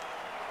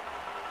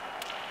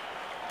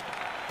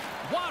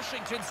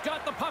 Washington's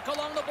got the puck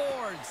along the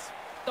boards.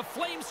 The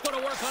Flames going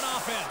to work on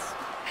offense.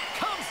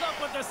 Comes up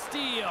with the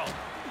steal.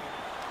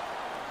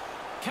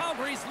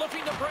 Calgary's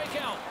looking to break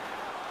out.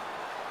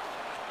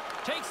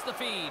 Takes the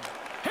feed.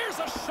 Here's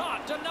a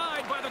shot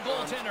denied by the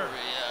goaltender.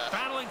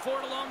 Battling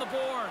for it along the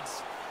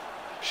boards.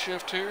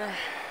 Shift here.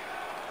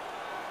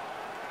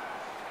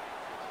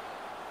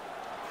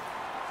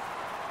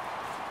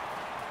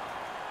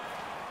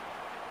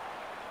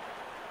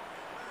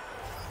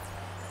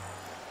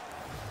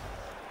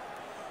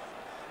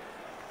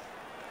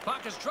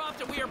 Puck is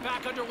dropped and we are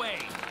back underway.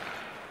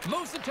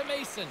 Moves it to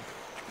Mason.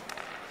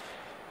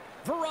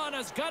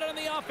 Verana's got it on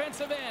the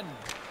offensive end.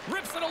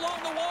 Rips it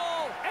along the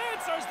wall.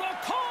 Answers the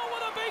call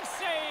with a big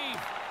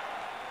save.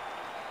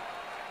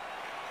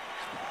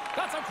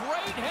 That's a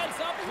great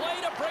heads-up play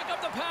to break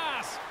up the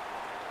pass.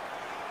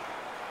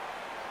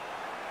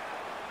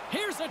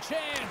 Here's a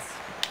chance.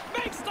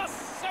 Makes the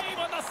save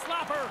on the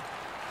slapper.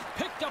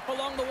 Picked up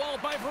along the wall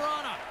by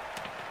Verana.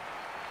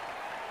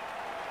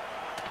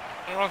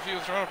 I don't know if he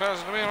was trying to pass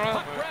it to me or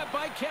not. Puck grabbed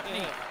by Kempney.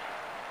 Yeah.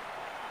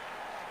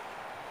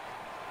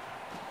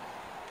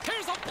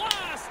 Here's a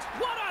blast!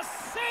 What a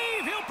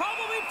save! He'll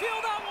probably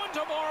feel that one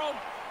tomorrow.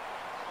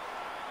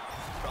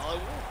 Probably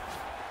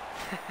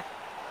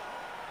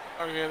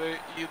will. Okay,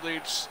 he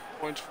leads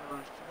points for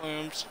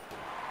Flames.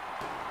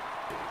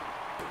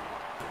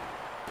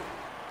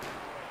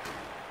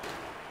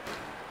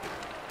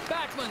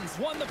 Backlund's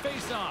won the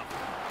faceoff.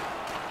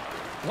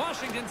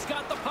 Washington's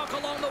got the puck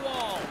along the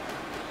wall.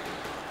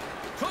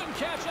 Couldn't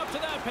catch up to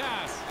that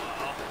pass.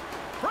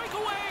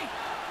 Breakaway!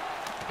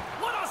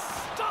 What a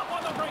stop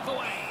on the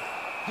breakaway!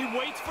 He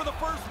waits for the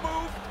first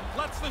move,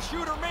 lets the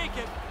shooter make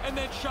it, and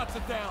then shuts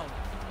it down.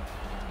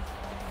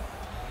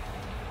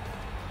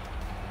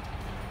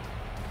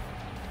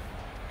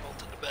 Roll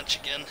to the bench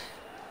again.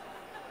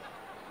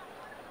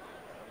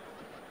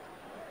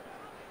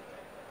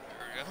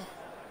 There we go.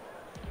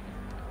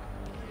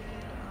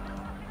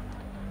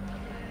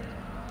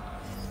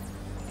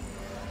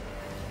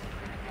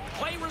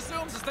 Play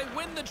resumes as they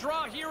win the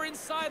draw here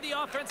inside the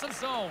offensive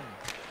zone.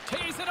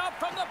 Tees it up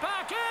from the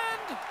back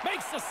end.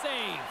 Makes the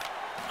save.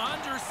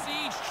 Under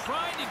siege,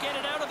 trying to get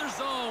it out of their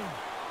zone.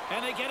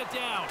 And they get it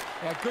down.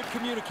 Yeah, good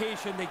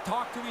communication. They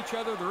talk to each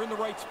other. They're in the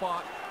right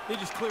spot. They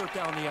just clear it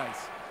down the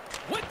ice.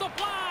 With the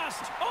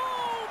blast!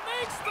 Oh,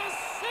 makes the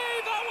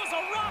save! That was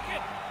a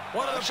rocket!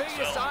 One of the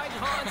biggest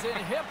icons in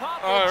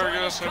hip-hop. Oh, will there we join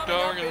go, us Snoop coming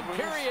Dogg up in in the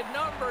booth. period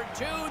number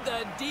 2,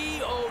 the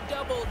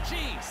D-O-double-G.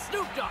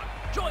 Snoop Dogg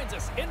joins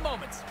us in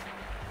moments.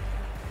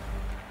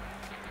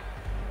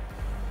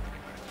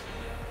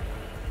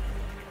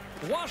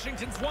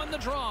 Washington's won the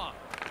draw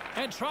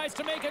and tries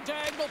to make a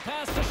diagonal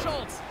pass to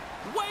Schultz.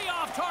 Way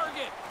off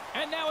target.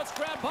 And now it's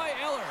grabbed by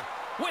Eller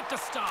with the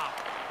stop.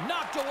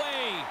 Knocked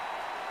away.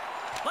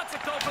 Lets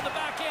it go from the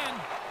back end.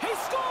 He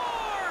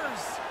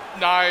scores!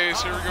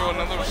 Nice. Here we go.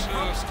 Another Play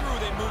comes assist. through.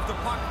 They move the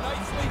puck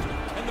nicely,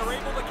 and they're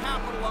able to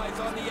capitalize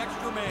on the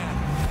extra man.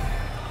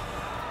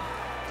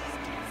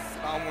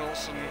 Tom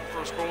Wilson,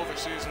 first goal of the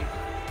season.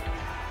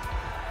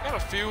 Got a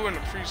few in the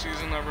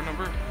preseason, I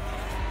remember.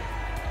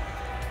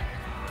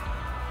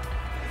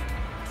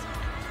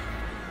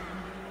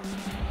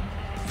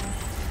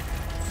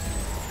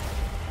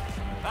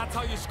 That's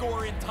how you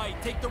score in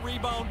tight. Take the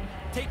rebound,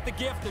 take the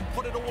gift, and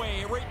put it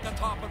away right in the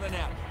top of the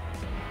net.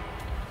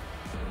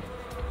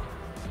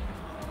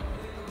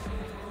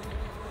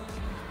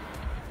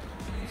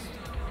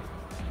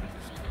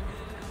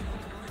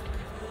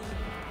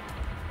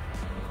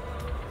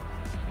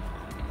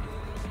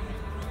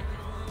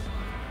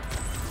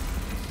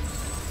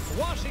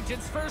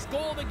 Washington's first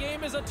goal of the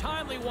game is a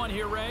timely one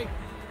here, Ray.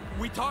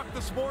 We talked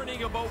this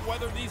morning about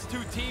whether these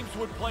two teams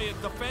would play a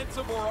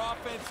defensive or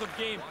offensive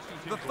game.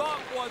 The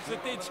thought was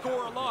that they'd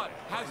score a lot.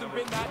 Hasn't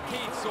been that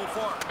case so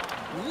far.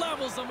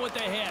 Levels them with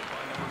the hit.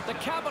 The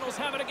Capitals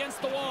have it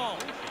against the wall.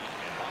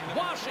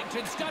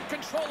 Washington's got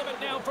control of it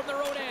now from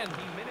their own end.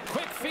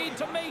 Quick feed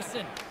to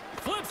Mason.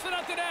 Flips it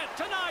at the net.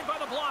 Denied by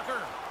the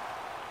blocker.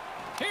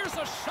 Here's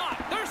a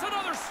shot. There's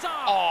another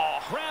stop.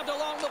 Oh. Grabbed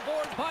along the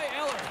board by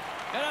Eller.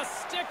 And a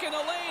stick in the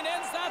lane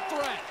ends that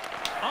threat.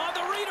 On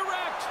the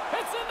redirect.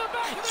 It's in the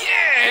back of the net.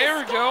 Yeah, here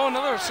we go.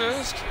 Another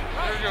assist.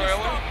 There we go, Just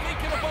Eller. stop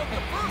thinking about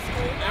the first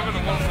goal. Now Evan,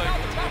 you one got thing.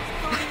 another. That's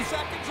 30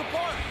 seconds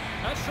apart.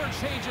 That sure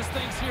changes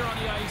things here on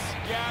the ice.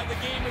 Yeah, the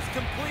game has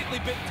completely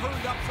been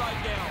turned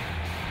upside down.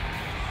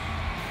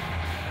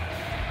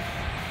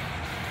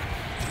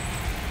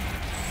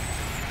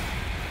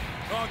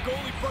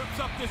 Goalie burps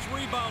up this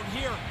rebound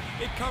here.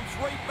 It comes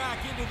right back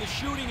into the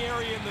shooting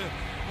area, and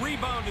the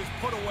rebound is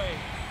put away.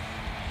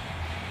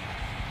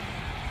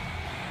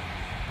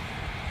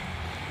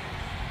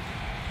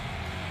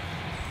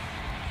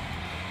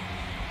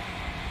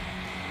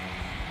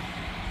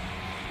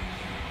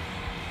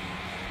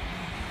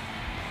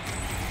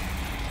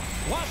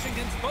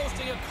 Washington's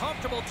boasting a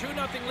comfortable 2-0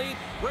 lead.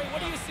 Ray,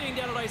 what are you seeing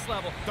down at ice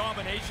level?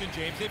 Domination,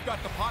 James. They've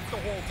got the puck the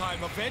whole time.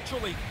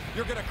 Eventually,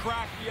 you're going to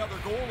crack the other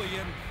goalie,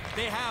 and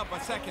they have a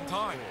second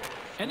time.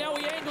 And now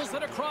he angles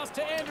it across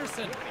to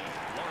Anderson.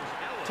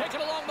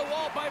 Taken along the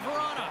wall by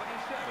Verana.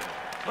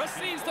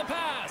 Receives the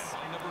pass.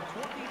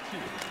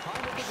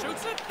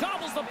 Shoots it.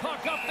 Gobbles the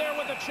puck up there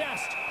with the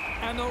chest.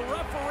 And the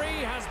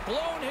referee has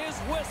blown his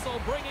whistle,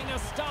 bringing a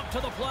stop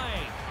to the play.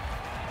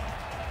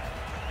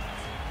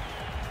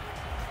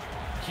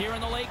 Here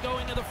in the late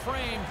going of the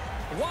frame,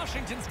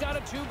 Washington's got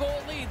a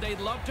 2-goal lead. They'd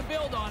love to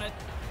build on it.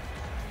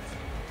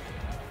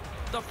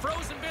 The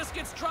frozen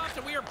biscuits dropped,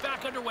 and we are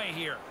back underway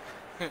here.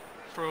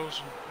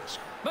 Frozen.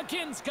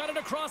 McKinn's got it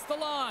across the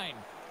line.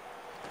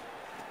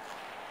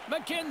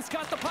 McKinn's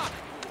got the puck.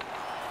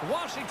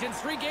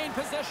 Washington's regained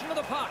possession of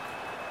the puck.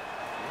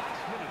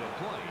 Last minute of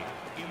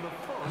play in the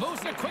first.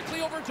 Moves it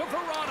quickly over to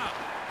Verana.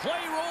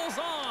 Play rolls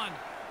on.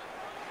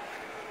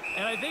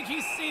 And I think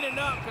he's seen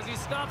enough because he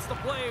stops the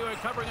play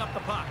covering up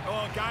the puck.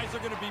 Oh, guys are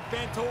going to be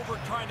bent over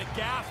trying to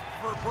gasp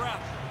for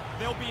breath.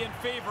 They'll be in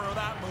favor of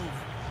that move.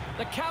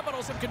 The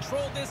Capitals have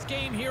controlled this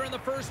game here in the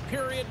first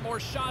period. More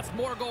shots,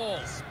 more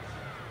goals.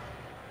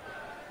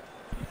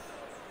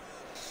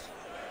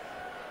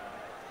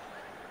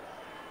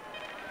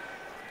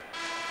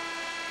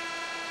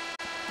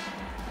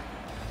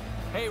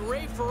 Hey,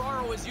 Ray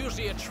Ferraro is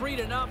usually a treat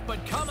enough,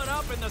 but coming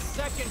up in the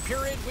second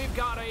period, we've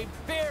got a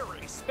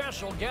very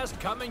special guest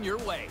coming your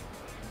way.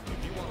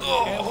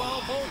 And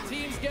while both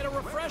teams get a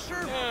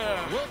refresher,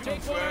 we'll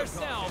take one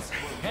ourselves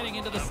heading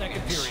into the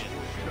second period.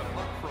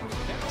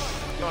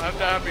 Don't have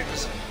to have me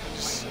just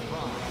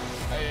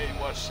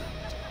I watched it.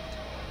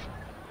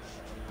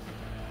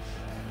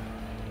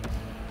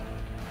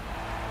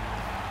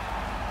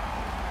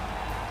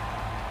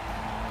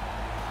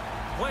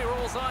 Play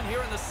rolls on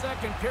here in the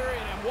second period,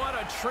 and what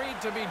a treat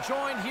to be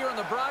joined here in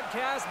the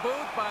broadcast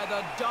booth by the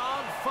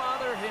Dog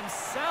Father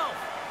himself.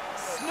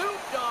 Snoop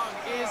Dogg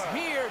is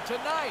here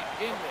tonight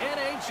in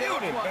NHL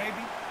Beauty, 20.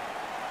 baby.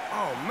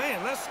 Oh,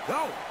 man, let's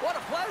go. What a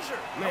pleasure.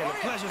 Man, How the are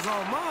you? pleasure's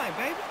all mine,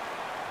 baby.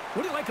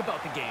 What do you like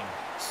about the game?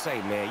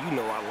 Say, man, you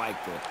know I like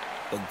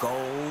the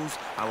goals,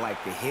 I like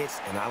the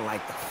hits, and I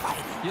like the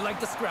fighting. You like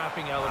the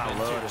scrapping I element,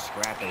 love too. the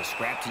scrapping.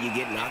 Scrap till you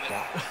get knocked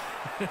out.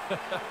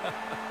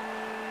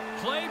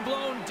 Play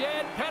blown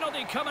dead.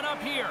 Penalty coming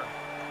up here.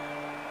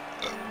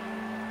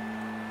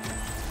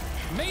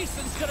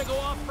 Mason's going to go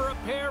off for a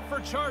pair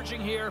for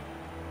charging here.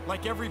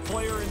 Like every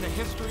player in the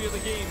history of the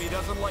game, he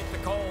doesn't like the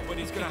call, but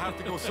he's going to have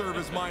to go serve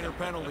his minor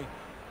penalty.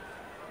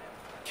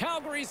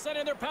 Calgary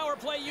sending their power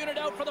play unit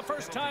out for the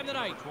first time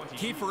tonight.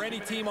 Key for any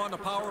team on the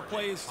power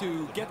play is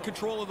to get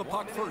control of the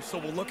puck first. So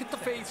we'll look at the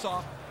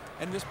face-off,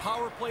 and this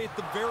power play at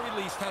the very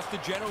least has to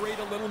generate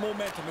a little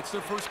momentum. It's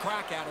their first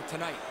crack at it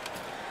tonight.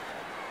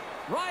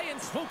 Ryan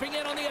swooping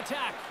in on the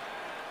attack.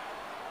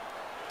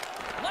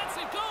 Lets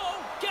it go.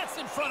 Gets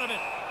in front of it.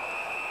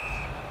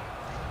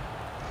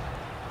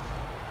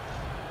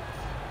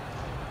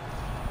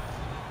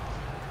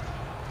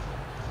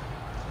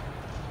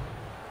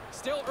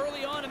 Still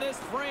early on in this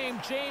frame,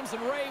 James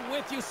and Ray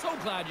with you. So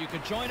glad you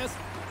could join us.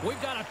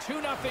 We've got a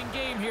 2-0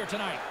 game here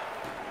tonight.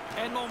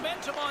 And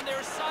momentum on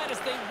their side as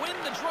they win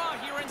the draw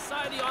here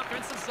inside the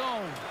offensive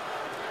zone.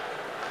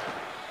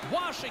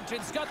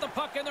 Washington's got the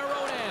puck in their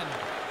own end.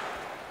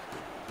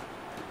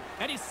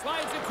 And he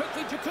slides it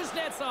quickly to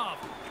Kuznetsov.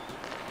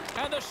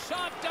 And the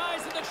shot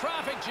dies in the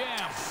traffic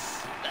jam.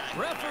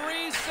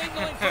 Referees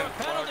signaling for a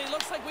penalty.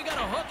 Looks like we got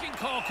a hooking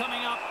call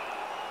coming up.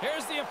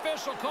 Here's the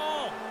official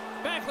call.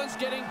 Backlund's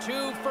getting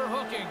 2 for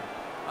hooking.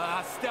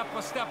 A step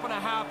and a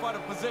half out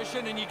of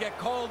position, and you get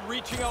called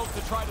reaching out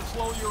to try to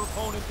slow your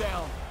opponent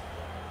down.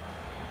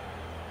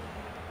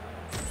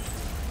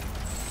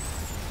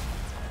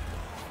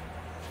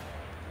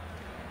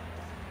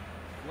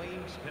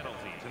 Flames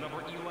penalty to number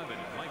 11,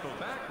 Michael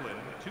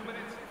Backlund. 2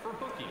 minutes for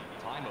hooking.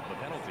 Time of the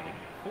penalty,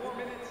 4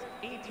 minutes,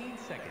 18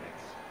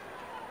 seconds.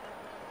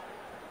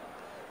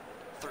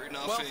 3-0.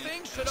 Well,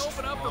 things should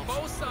open up for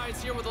both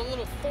sides here with a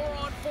little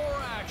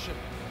 4-on-4 action.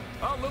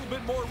 A little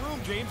bit more room,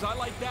 James. I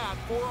like that.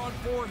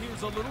 4-on-4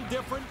 here's a little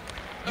different.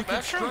 You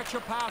can stretch a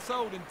pass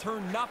out and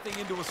turn nothing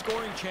into a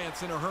scoring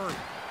chance in a hurry.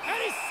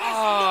 And he says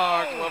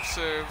no! Glove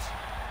save.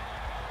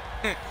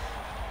 Denied.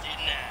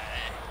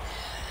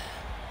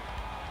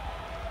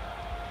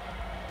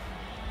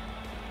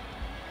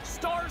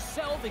 Stars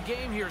sell the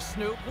game here,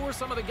 Snoop. Who are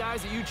some of the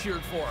guys that you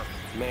cheered for?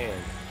 Man,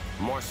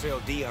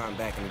 Marcel Dion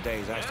back in the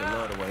days. I used to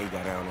love the way he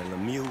got down in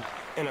Lemieux.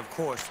 And, of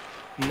course,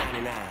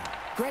 99.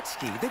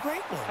 Gretzky, the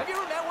great one. Have you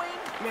ever met Wayne?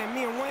 Man,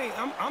 me and Wayne,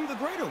 I'm the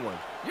greater one.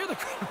 You're the...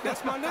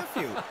 That's my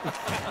nephew.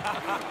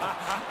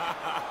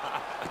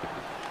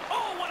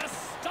 Oh, what a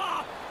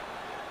stop!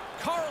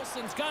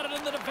 Carlson's got it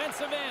in the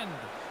defensive end.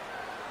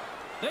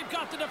 They've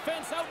got the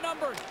defense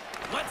outnumbered.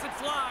 Lets it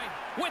fly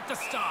with the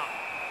stop.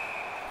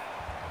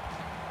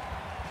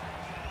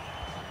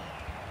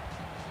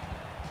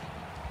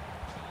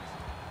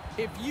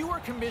 If you were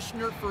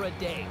commissioner for a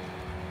day,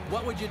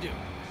 what would you do?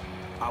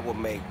 I would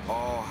make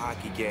all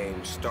hockey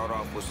games start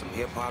off with some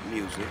hip-hop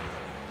music.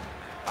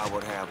 I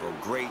would have a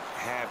great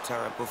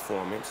halftime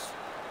performance.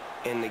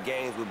 And the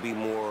games would be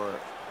more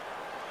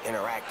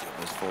interactive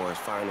as far as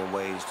finding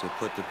ways to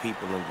put the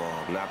people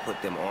involved. Not put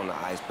them on the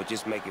ice, but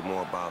just make it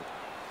more about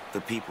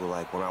the people.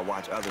 Like when I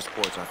watch other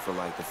sports, I feel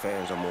like the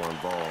fans are more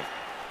involved.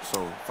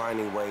 So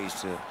finding ways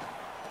to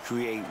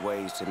create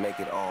ways to make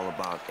it all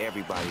about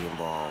everybody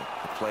involved.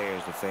 The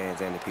players, the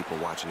fans, and the people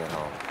watching at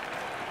home.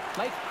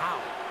 Like how?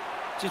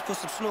 Just put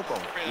some Snoop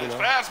on it, you know?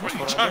 Fast when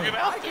you chug it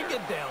out I can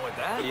get down with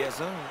that. Yes,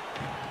 sir.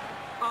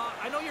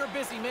 I know you're a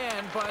busy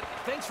man, but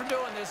thanks for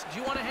doing this. Do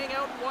you want to hang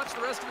out and watch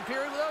the rest of the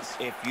period with us?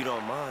 If you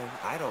don't mind,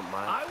 I don't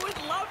mind. I would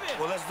love it.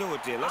 Well, let's do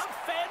it then. I'm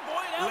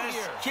fanboying out Let's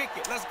here. kick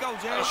it. Let's go, No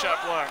James.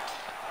 shot blocked.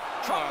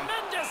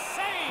 Tremendous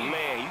save.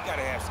 Man, you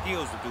gotta have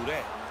skills to do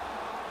that.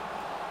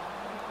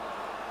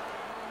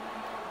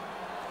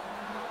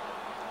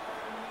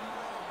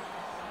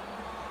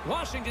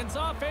 Washington's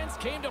offense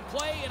came to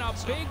play in a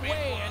big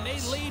way, and they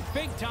lead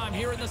big time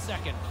here in the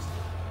second.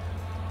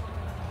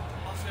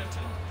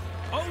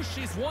 Oh,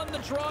 she's won the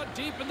draw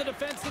deep in the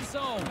defensive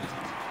zone.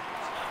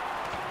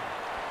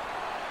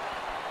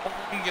 Hope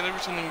we can get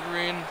everything in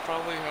green,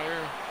 probably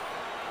higher.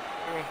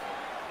 Yeah.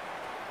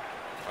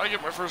 I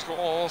get my first goal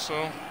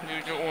also. Need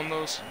to get one of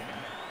those.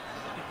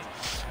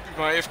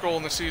 My 8th goal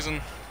in the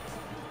season.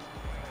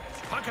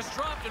 Puck is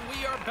dropped, and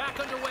we are back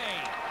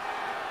underway.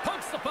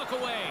 Pumps the puck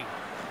away.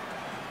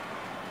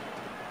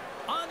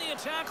 On the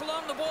attack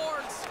along the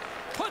boards.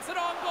 Puts it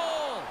on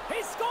goal.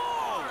 He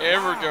scores! There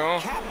we go.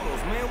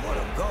 Capitals, man, what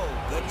a goal.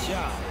 Good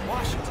job.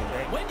 Washington,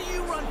 man. When do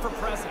you run for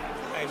president?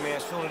 Hey,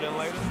 man, sooner than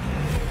later.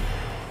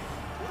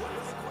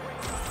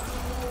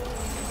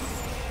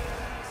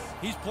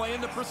 He's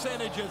playing the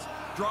percentages.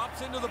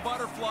 Drops into the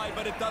butterfly,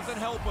 but it doesn't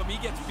help him. He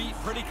gets beat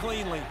pretty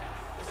cleanly.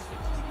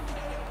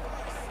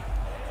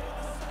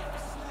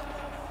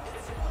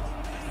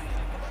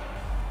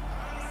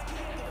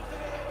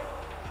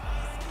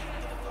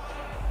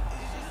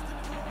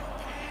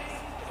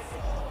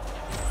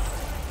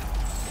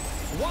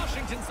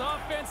 Washington's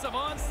offensive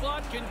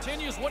onslaught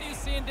continues. What are you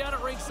seeing down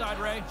at ringside,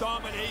 Ray?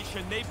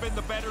 Domination. They've been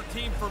the better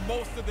team for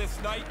most of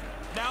this night.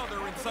 Now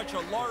they're in such a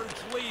large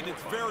lead,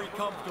 it's very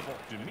comfortable.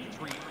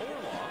 Dmitry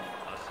Orlov,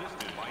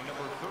 assisted by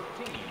number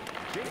 13,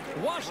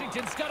 Ejected.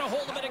 Washington's got a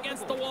hold of it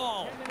against the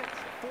wall. 10 minutes,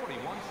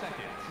 41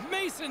 seconds.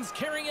 Mason's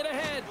carrying it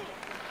ahead.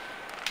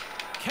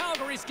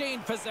 Calgary's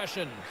gained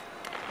possession.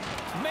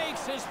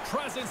 Makes his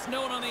presence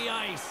known on the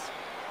ice.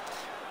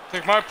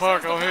 Take my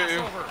puck, I'll hit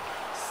you.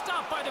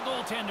 Stopped by the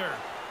goaltender.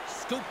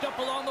 Scooped up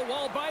along the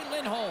wall by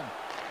Lindholm.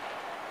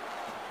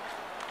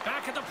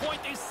 Back at the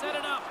point, they set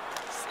it up.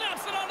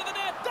 Snaps it onto the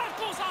net. That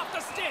goes off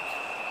the stick.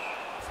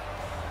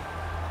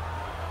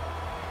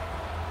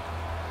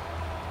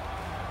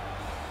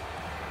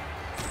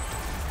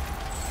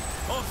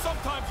 Oh,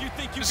 sometimes you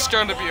think you It's got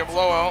starting to be a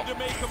blowout. to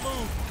make a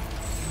move.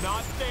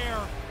 Not there.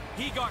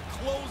 He got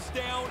closed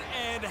down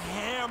and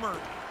hammered.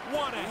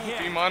 What a hit.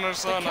 B-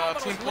 minus on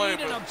team play,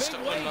 lead in a but big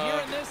still way in,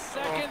 here in this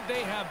second.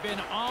 They have been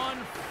on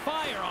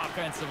fire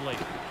offensively.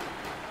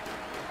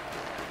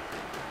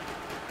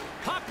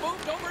 Puck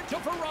moved over to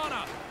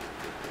Verona.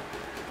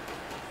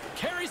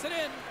 Carries it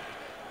in.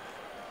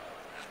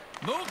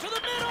 Move to the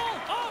middle.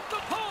 Off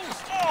the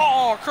post.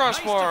 Oh, Nice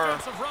crossbar.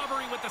 defensive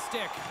robbery with the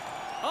stick.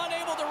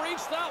 Unable to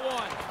reach that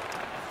one.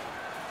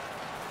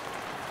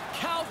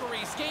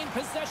 Calgary's gained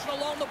possession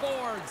along the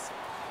boards.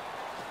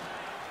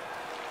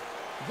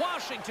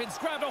 Washington's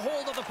grabbed a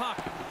hold of the puck.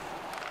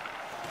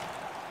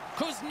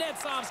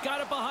 Kuznetsov's got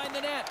it behind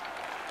the net.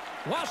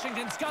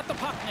 Washington's got the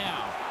puck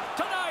now.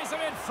 Denies him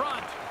in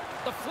front.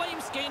 The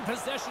Flames gain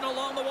possession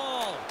along the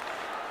wall.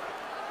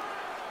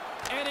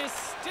 And his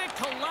stick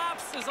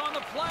collapses on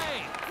the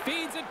play.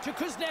 Feeds it to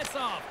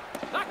Kuznetsov.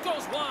 That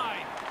goes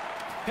wide.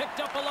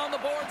 Picked up along the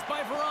boards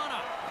by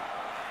Verona.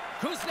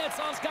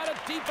 Kuznetsov's got it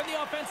deep in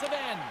the offensive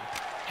end.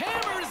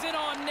 Hammers it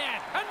on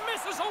net and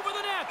misses over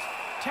the net.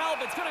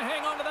 Talbot's going to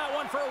hang on to that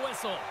one for a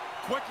whistle.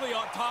 Quickly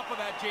on top of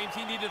that, James,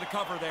 he needed a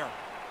cover there.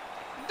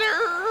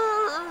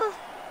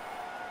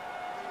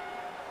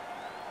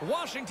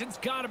 Washington's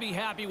got to be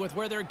happy with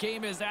where their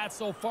game is at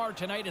so far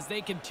tonight as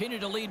they continue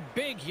to lead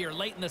big here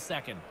late in the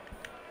second.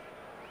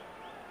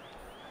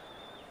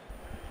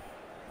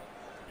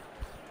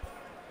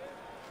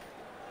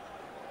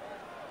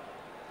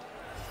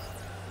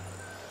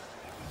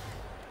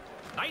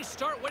 Nice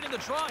start winning the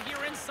draw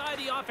here inside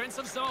the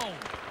offensive zone.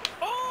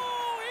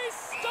 Oh, he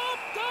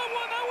stopped that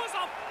one. That was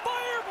a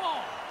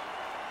fireball.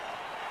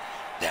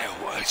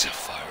 That was a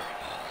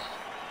fireball.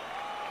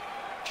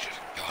 Should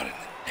have got in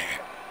the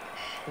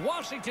net.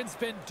 Washington's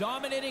been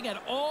dominating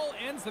at all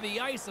ends of the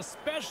ice,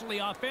 especially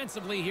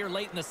offensively here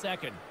late in the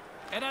second.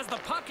 And as the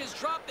puck is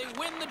dropped, they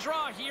win the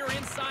draw here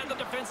inside the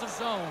defensive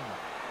zone.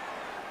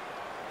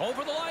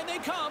 Over the line they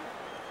come.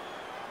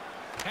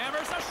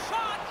 Hammers a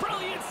shot.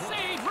 Brilliant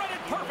save. Read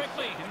it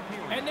perfectly.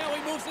 And now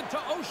he moves it to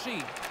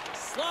Oshie.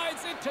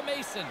 Slides it to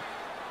Mason.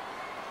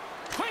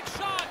 Quick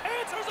shot.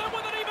 Answers it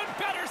with an even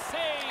better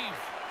save.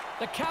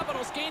 The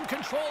Capitals gain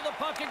control of the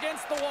puck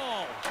against the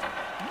wall.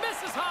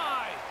 Misses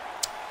high.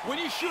 When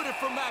you shoot it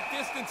from that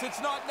distance,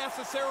 it's not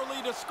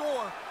necessarily to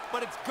score,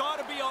 but it's got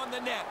to be on the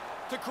net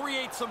to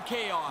create some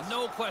chaos.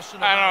 No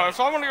question I about don't know. it. If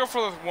I want to go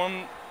for the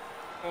one,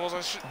 well, I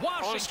should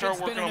probably start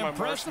Washington's working been on an my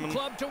impressive marksman.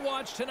 club to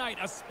watch tonight,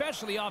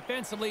 especially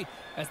offensively,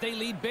 as they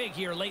lead big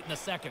here late in the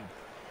second.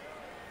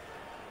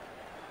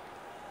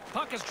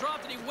 Puck is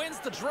dropped and he wins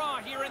the draw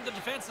here in the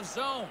defensive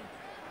zone.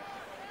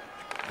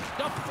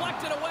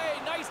 Deflected away.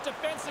 Nice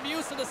defensive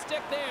use of the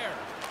stick there.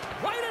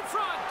 Right in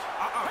front.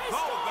 They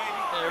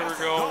score! There we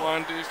go.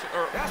 Line defense.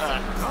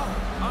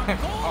 A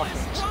goal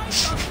is right.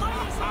 The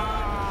light is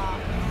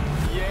on.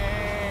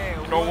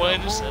 Yeah. No way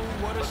to send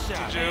What a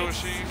shot. to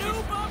Oshie.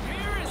 Snoop up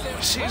here is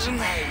in Season.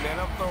 Hey, man,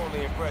 I'm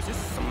thoroughly impressed. This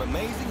is some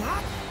amazing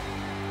hockey.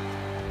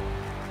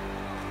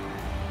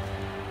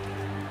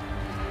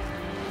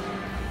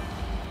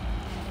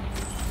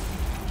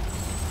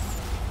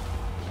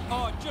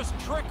 Oh, it just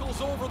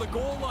trickles over the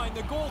goal line.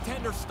 The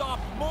goaltender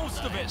stopped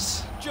most of it,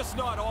 just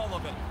not all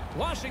of it.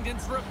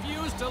 Washington's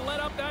refused to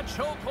let up that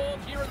chokehold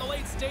here in the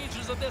late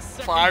stages of this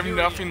second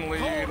 5-0 lead.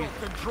 Total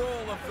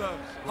control of the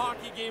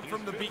hockey game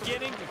from the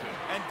beginning,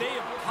 and they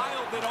have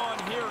piled it on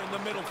here in the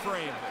middle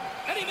frame.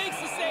 And he makes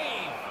the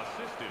save.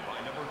 Assisted by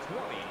number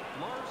 20,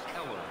 Lars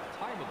Eller.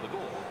 Time of the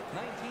goal,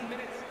 19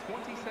 minutes,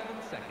 27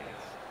 seconds.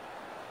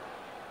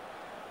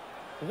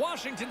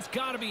 Washington's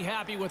got to be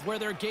happy with where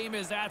their game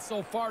is at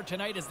so far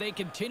tonight as they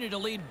continue to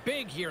lead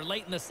big here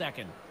late in the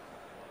second.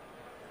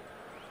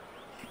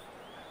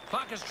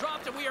 Puck is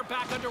dropped and we are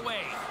back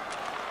underway.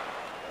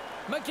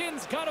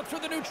 McGinn's got it through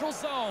the neutral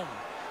zone.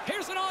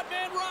 Here's an odd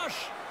man rush.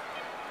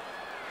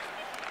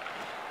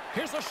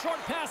 Here's a short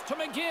pass to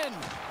McGinn.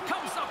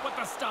 Comes up with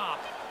the stop.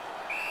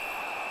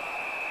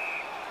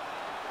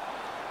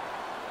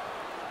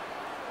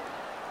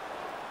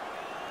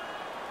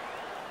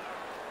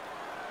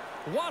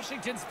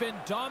 Washington's been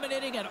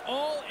dominating at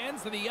all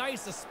ends of the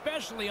ice,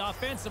 especially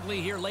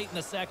offensively here late in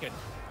the second.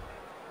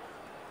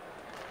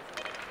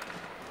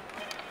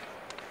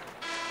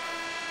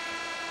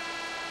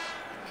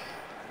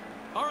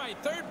 All right,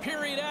 third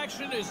period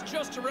action is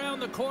just around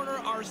the corner.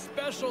 Our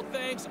special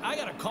thanks. I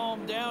got to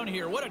calm down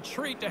here. What a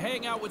treat to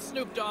hang out with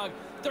Snoop Dogg.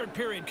 Third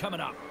period coming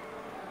up.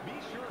 Be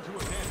sure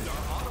to attend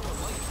our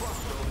Ottawa Light Truck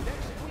Show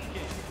next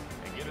weekend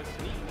and get a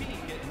sneak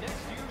peek at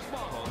next year's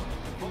models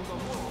from the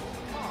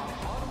world's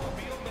top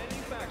automobile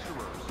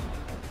manufacturers.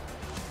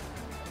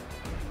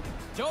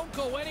 Don't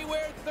go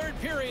anywhere. Third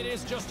period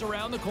is just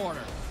around the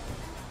corner.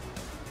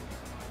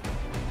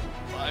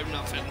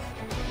 5-0.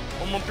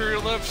 One more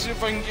period left. See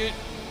if I can get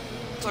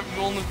 7th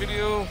goal in the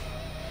video.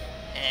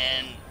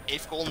 And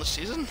 8th goal in the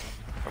season?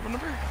 Cover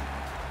number.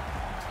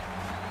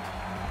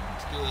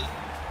 Good.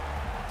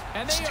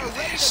 And they are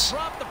ready to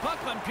drop the puck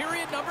on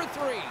period number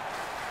 3.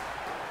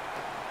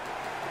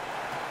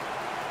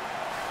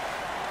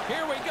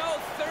 Here we go.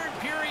 3rd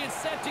period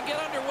set to get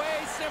underway.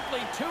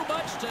 Simply too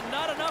much to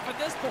not enough at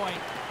this point.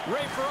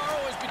 Ray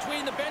Ferraro is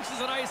between the benches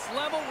at ice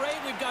level. Ray,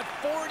 we've got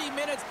 40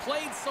 minutes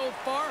played so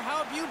far.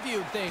 How have you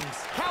viewed things?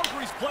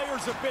 Calgary's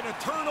players have been a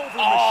turnover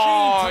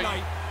machine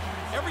tonight.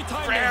 Every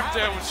time they have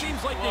it, it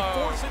seems like they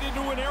force it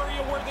into an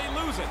area where they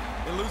lose it.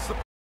 They lose the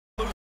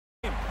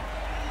game.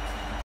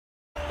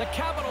 The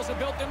Capitals have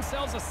built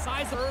themselves a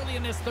size early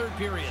in this 3rd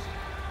period.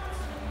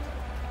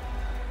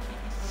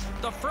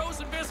 The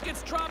frozen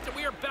biscuits dropped, and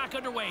we are back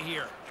underway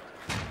here.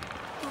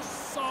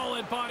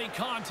 Solid body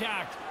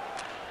contact.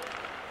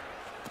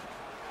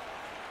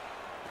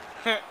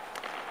 A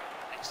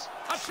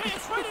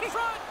chance right in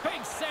front.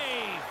 Big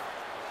save.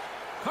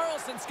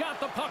 Carlson's got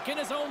the puck in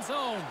his own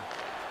zone.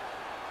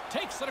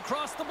 Takes it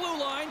across the blue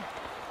line.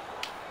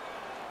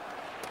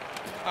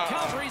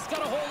 Calgary's got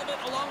a hold of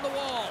it along the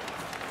wall.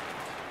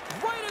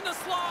 Right in the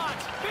slot.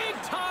 Big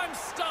time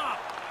stop.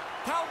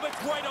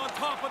 Talbot's right on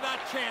top of that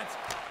chance.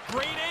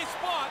 Great A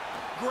spot,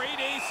 great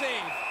A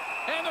save.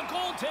 And the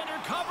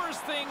goaltender covers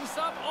things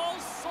up. All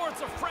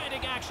sorts of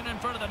frantic action in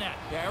front of the net.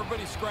 Yeah,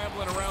 everybody's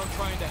scrambling around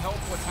trying to help.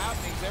 What's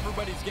happening is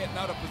everybody's getting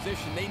out of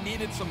position. They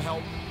needed some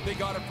help. They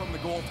got it from the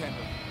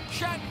goaltender.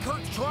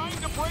 Shattenkirk's trying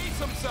to brace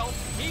himself.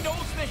 He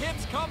knows the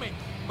hit's coming,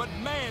 but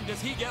man,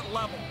 does he get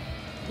level.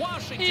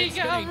 Washington's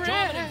been a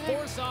dominant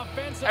force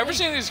offensively.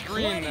 Everything is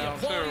green now,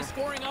 quality too.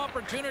 scoring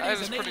opportunities, That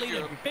is and they pretty lead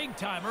good. it big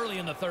time early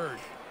in the 3rd.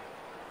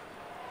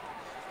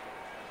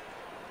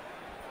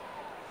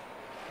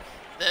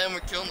 Then we're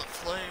killing the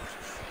Flames.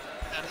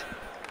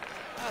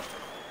 Got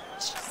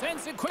it.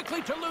 Sends it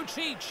quickly to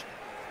Lucic.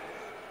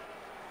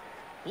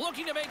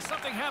 Looking to make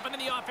something happen in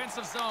the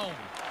offensive zone.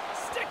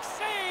 Stick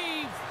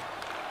save.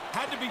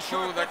 Had to be Oh,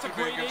 sure. that That's a could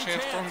be a great good A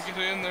chance for him to get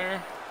it in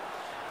there.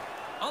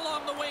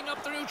 Along the wing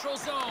up the neutral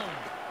zone.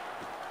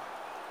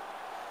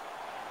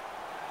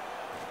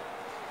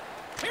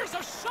 Here's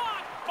a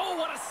shot. Oh,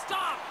 what a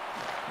stop.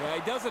 Yeah,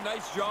 he does a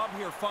nice job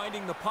here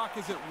finding the puck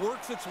as it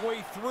works its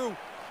way through.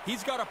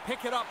 He's got to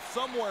pick it up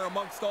somewhere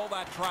amongst all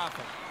that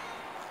traffic.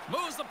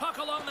 Moves the puck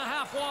along the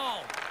half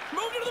wall.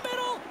 Moved into the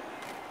middle.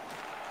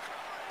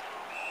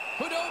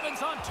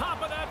 Hudobin's on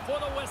top of that for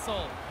the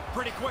whistle.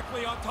 Pretty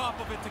quickly on top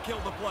of it to kill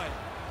the play.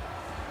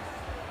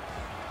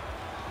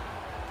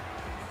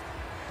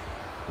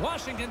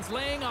 Washington's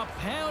laying a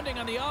pounding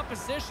on the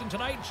opposition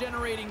tonight,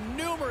 generating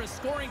numerous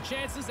scoring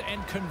chances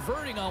and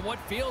converting on what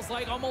feels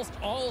like almost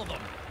all of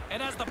them.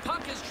 And as the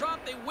puck is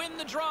dropped, they win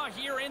the draw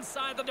here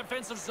inside the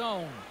defensive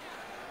zone.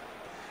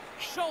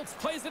 Schultz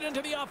plays it into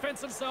the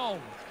offensive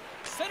zone.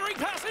 Centering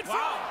pass in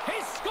front.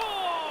 He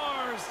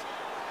scores!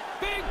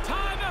 Big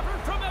time effort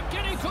from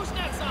Evgeny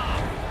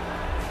Kuznetsov.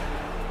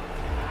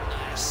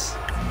 Nice.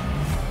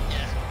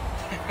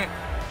 Yeah.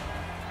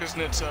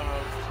 Kuznetsov,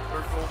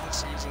 3rd goal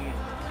this season.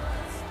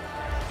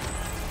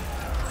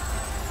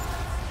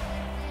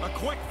 A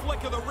quick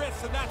flick of the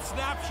wrist, and that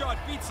snapshot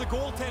beats the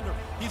goaltender.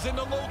 He's in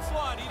the low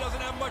slot. He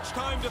doesn't have much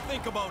time to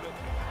think about it.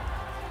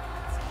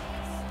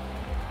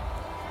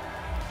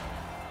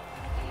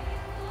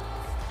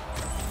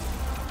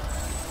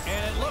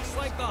 And it looks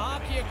like the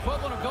hockey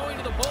equivalent of going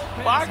to the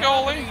bullpen Bye, is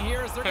goalie. happening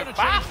here as they're going to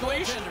Bye, change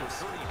please.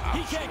 goaltenders.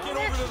 He can't get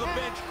over to the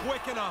bench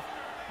quick enough.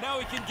 Now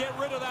he can get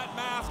rid of that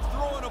mask,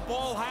 throw in a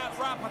ball hat,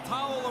 wrap a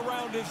towel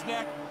around his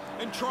neck,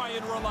 and try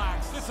and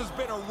relax. This has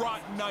been a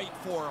rotten night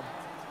for him.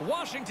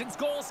 Washington's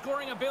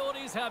goal-scoring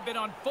abilities have been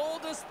on full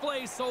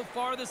display so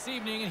far this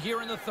evening and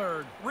here in the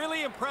 3rd.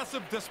 Really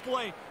impressive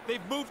display.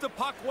 They've moved the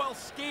puck well,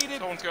 skated,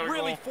 Someone's gotta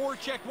really go.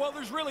 forechecked. Well,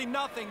 there's really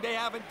nothing they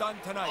haven't done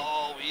tonight.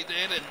 Oh, we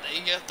did, and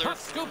they get their Puck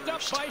scooped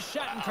up by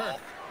Shattenkirk.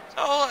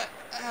 So,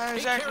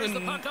 He carries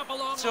the puck up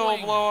along the still a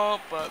wing.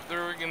 blowout, but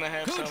they're going to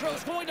have Goudreau's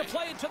something. going to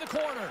play it to the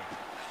corner.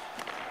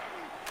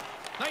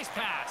 Nice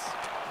pass.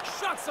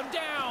 Shuts him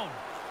down.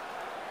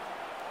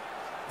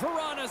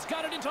 Verana's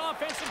got it into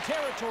offensive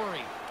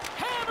territory.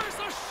 Hammers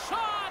a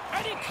shot,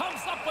 and he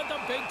comes up with a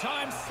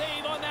big-time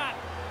save on that.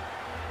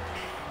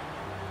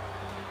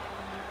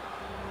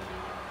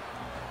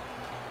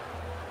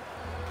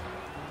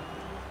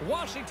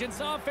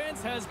 Washington's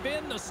offense has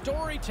been the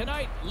story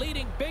tonight,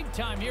 leading big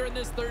time here in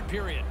this 3rd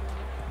period.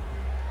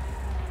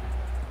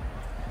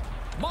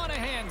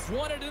 Monahan's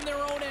won it in their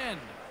own end.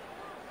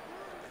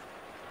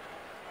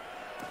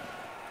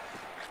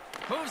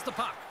 Moves the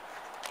puck.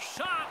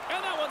 Shot,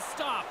 and that one's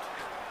stopped.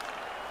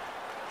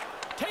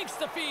 Takes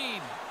the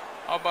feed.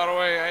 Oh, by the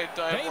way, I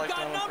They've like got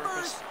that on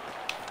numbers.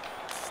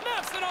 purpose.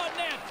 Snaps it on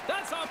net.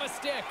 That's off a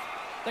stick.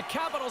 The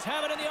Capitals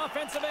have it in the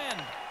offensive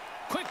end.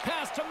 Quick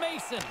pass to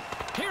Mason.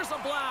 Here's a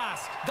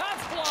blast.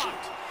 That's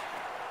blocked.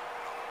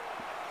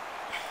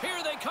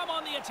 Here they come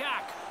on the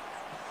attack.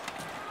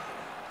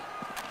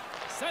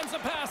 Sends a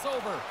pass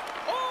over.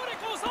 Oh, and it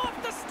goes off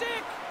the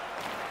stick.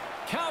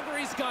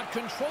 Calgary's got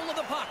control of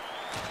the puck.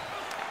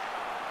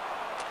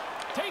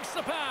 Takes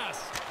the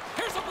pass.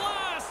 Here's a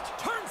blast.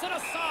 Turns it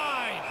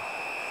aside.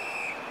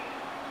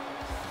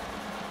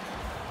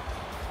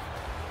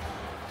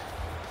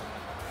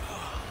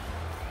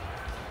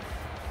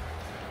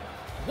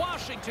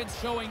 Washington's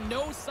showing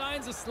no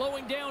signs of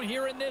slowing down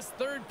here in this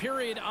third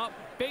period, up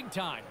big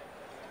time.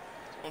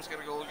 Someone's got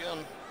to go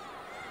again.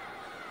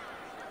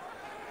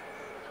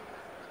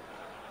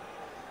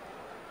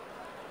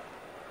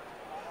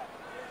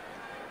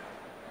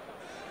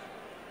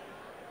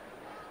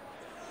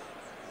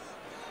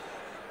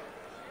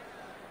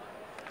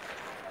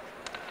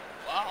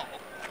 Wow.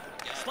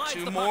 Slides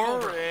Two the more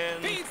puck over.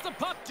 and Feeds the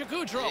puck to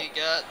Goudreau. they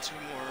got 2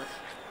 more.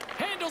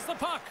 Handles the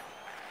puck.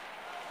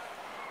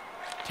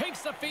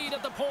 Takes the feed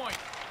at the point.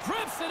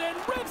 Grips it and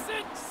rips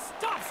it.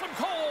 Stops him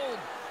cold.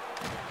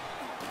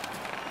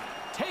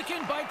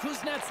 Taken by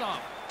Kuznetsov.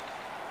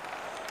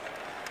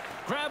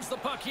 Grabs the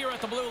puck here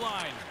at the blue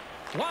line.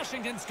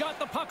 Washington's got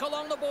the puck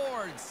along the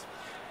boards.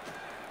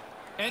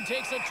 And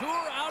takes a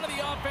tour out of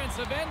the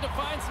offensive end to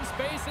find some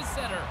space at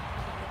center.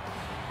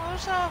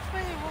 Was off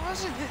me,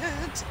 wasn't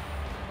it?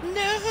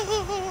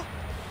 No!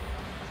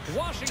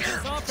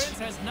 Washington's offense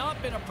has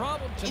not been a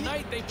problem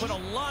tonight. They put a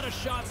lot of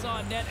shots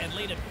on net and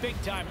lead it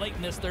big time late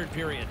in this third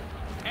period.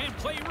 And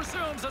play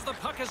resumes as the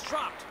puck is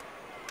dropped.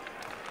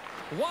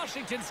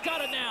 Washington's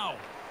got it now.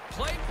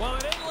 Play. Well,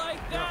 it ain't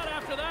like that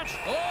after that.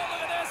 Oh,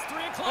 look at this.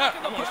 3 o'clock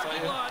in the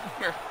parking lot.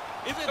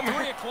 Is it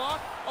 3 o'clock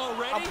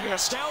already?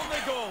 Down they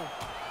go.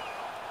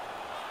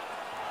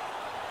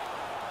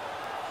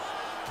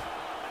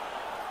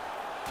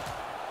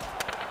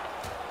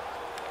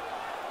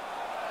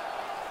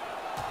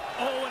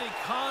 Oh, and he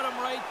caught him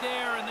right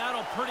there, and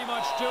that'll pretty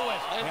much do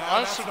it.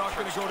 Yeah, that's not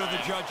going to go to the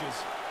judges.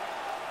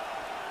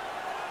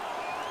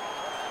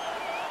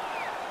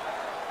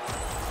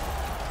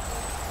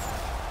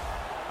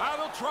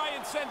 They'll try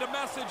and send a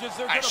message as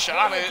they're going to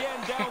play again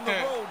down the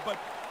road, but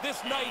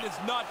this night has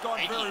not gone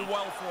very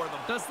well for them.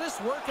 Does this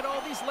work at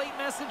all, these late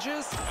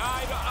messages?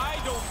 I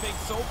don't think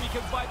so,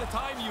 because by the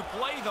time you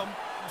play them,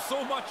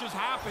 so much has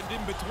happened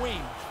in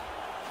between.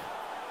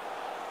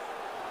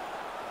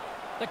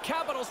 The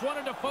Capitals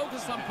wanted to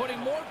focus on putting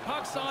more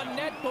pucks on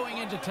net going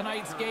into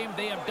tonight's game.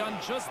 They have done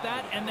just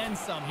that and then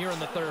some here in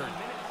the third.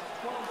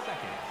 12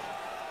 seconds.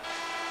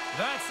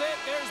 That's it.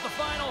 There's the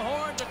final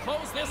horn to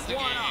close this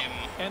one up.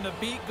 And the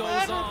beat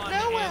goes on.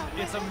 And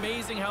it's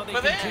amazing how they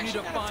continue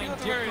to find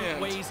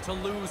different ways to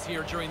lose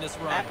here during this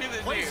run.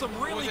 Play some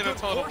really good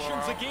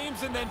portions of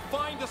games and then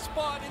find a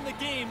spot in the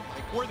game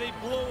where they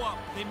blow up.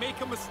 They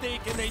make a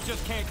mistake and they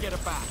just can't get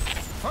it back.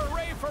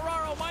 Hooray,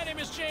 Ferraro. My name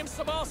is James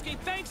Cybulski.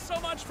 Thanks so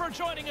much for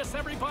joining us,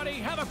 everybody.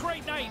 Have a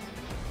great night.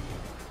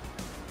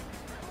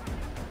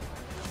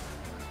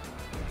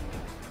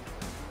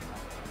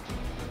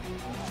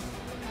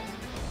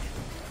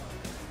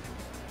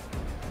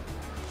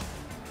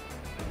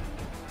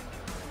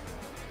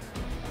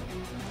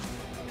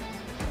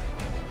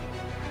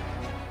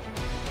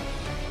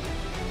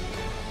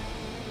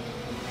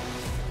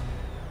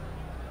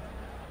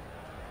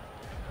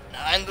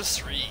 And the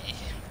 3.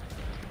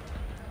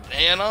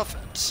 A on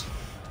offense.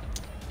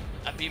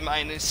 A B-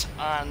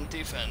 on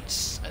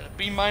defense. And a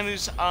B-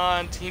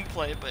 on team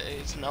play, but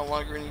it's no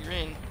longer in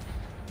green.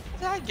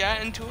 I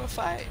got into a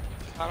fight.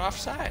 Got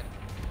offside.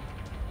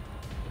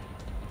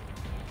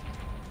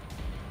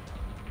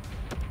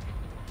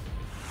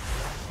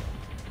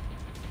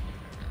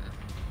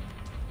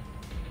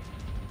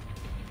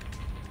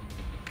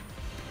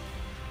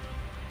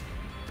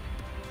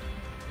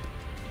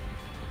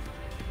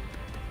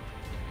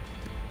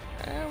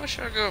 What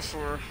should I go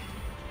for?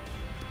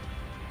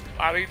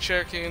 Body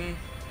checking.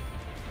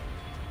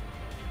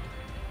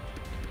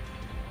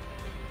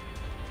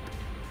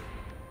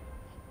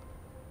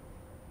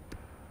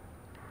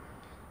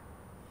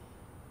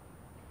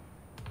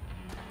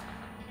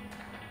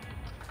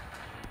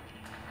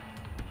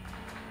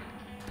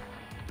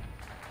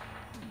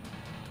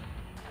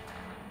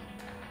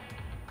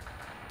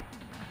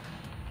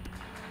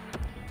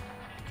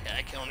 Yeah,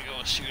 I can only go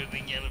with shooting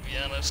again, to be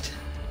honest.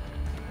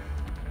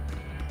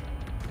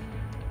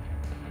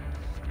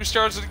 2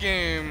 stars of the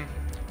game.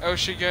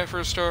 Oshie get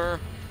for a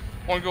star.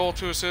 1 goal,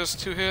 2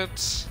 assists, 2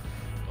 hits.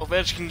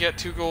 Ovechkin get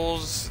 2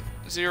 goals,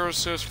 0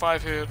 assists,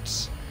 5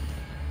 hits.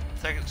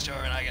 2nd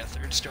star, and I got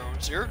 3rd star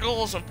with 0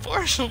 goals,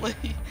 unfortunately.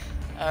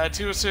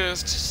 2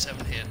 assists,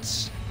 7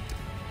 hits.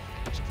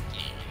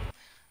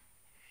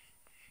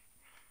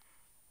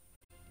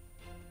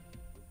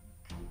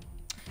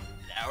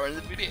 Now we're in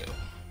the video.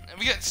 And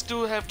we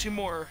still have 2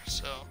 more,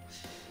 so...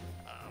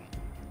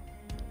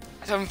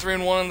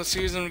 7-3-1 in the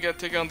season. We got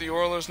to take on the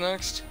Oilers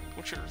next,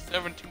 which are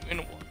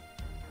 7-2-1.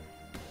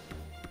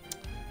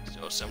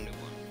 So 71.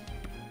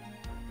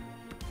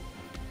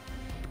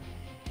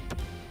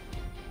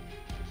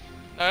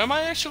 Now, am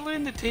I actually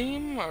in the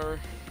team, or?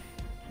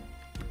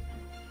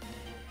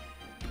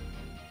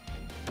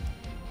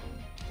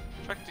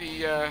 Check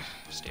the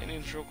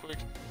standings real quick.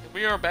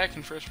 We are back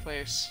in first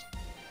place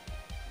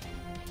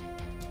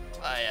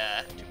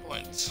by 2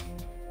 points.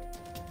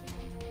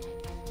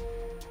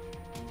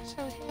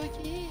 Oh, hell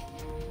yeah.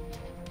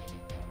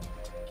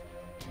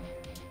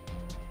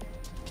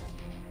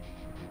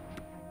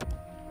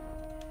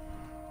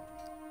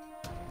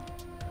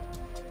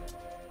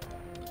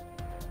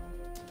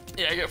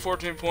 Yeah, I got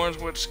 14 points,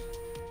 which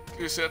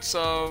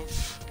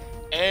Kuznetsov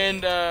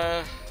and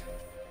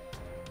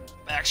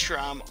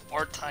Backstrom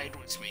are tied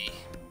with me.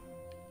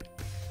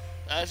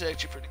 That's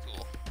actually pretty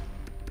cool.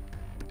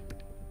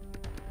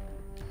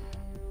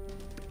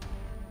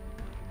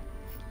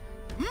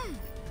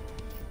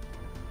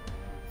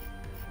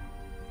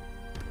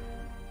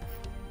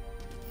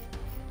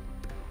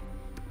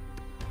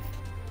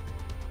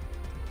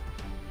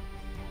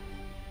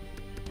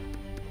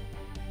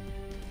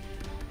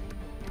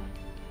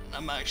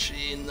 I'm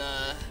actually in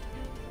the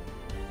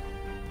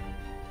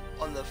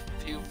on the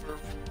few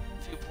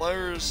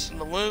players in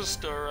the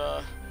list are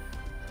a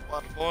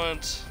lot of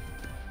points.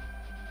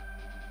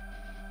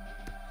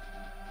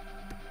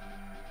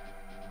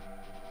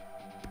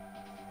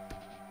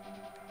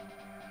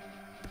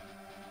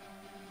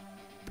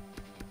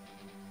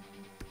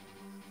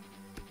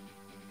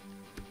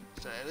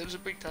 So there's a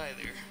big tie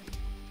there.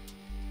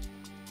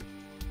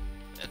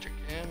 Patrick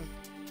again.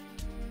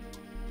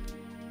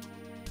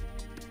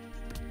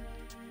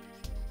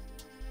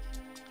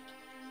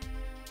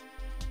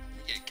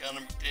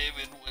 Connor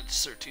McDavid with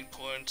 13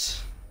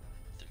 points,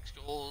 6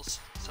 goals,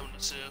 7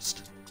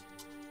 assists.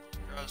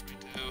 Crosby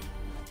too.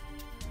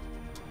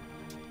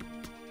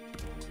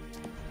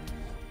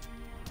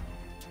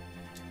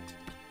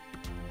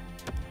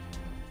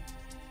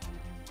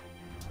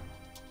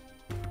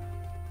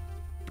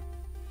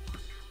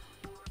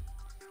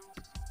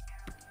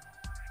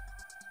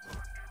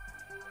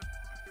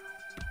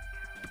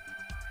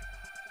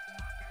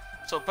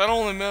 So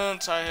penalty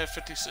minutes, I have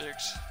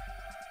 56.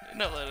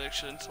 Not that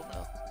actually until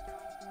now.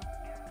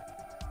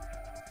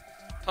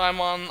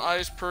 Time on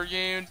ice per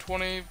game,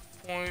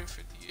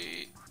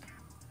 20.58.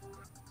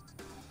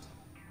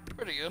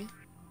 Pretty good.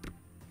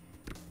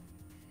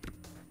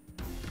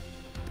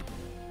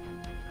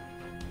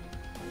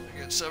 I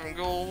got 7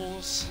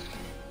 goals.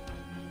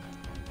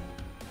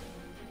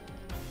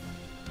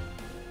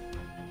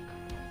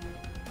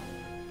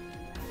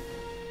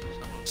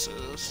 7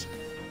 assists.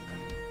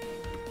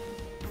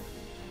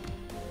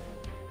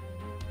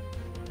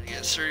 I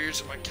got 3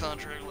 years of my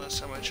contract last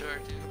time I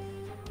checked, yeah.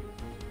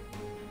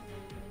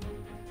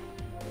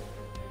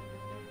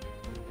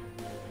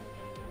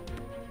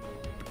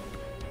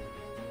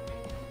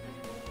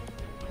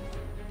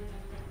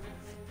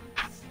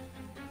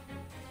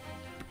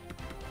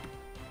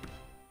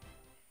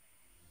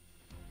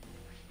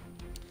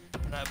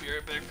 And I'll be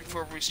right back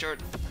before we start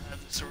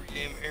this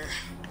game here.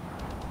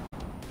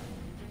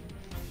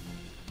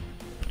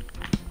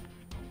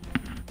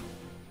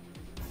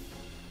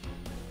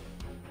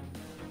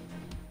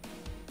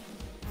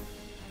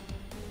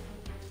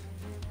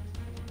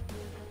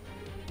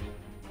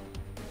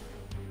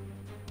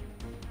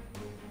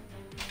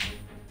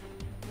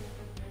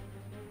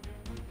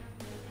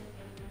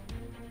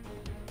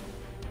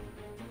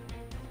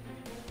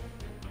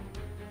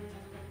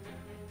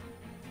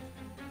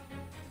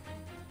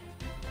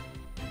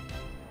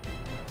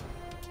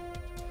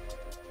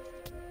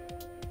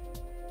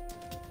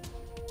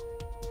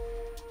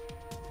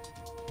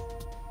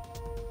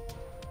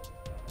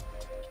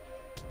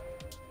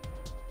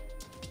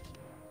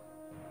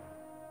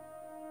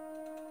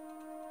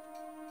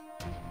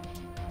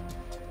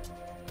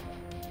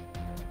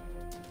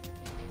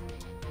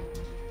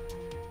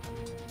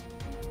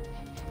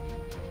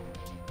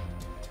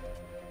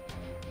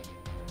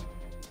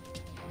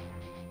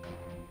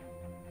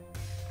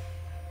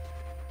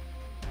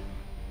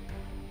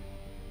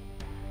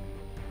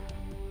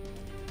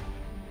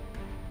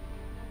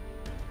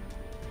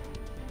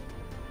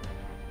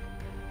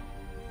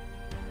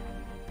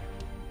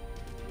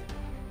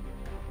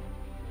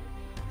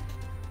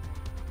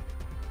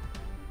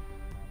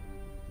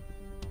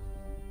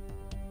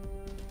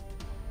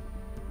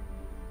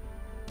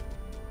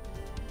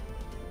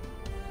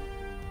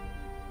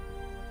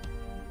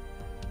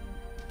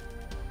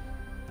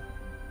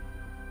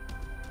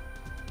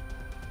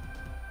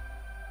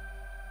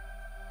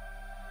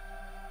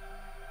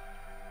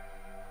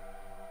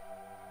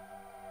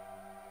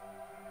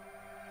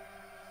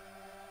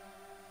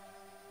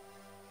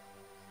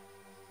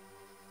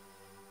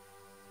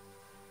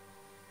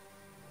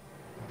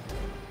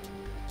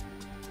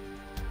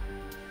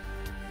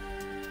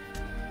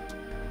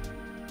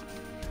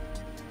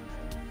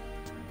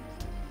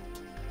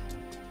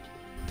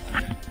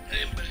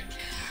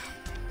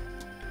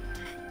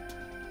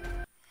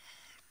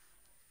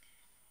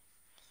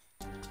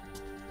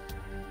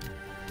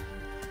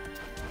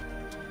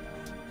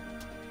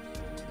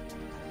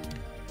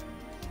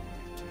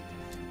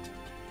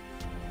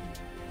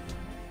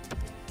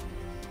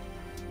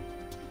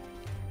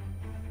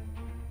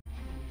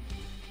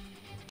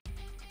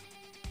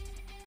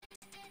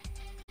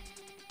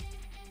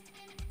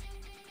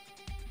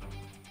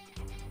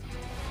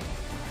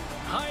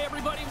 Hi,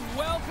 everybody.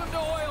 Welcome to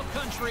Oil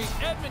Country,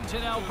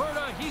 Edmonton,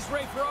 Alberta. He's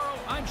Ray Ferraro.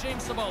 I'm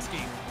James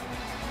Cebulski.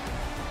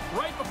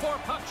 right before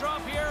puck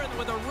drop here, and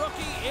with a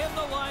rookie in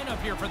the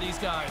lineup here for these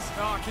guys.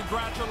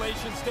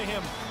 Congratulations to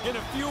him. In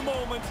a few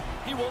moments,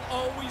 he will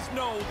always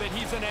know that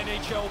he's an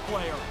NHL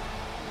player.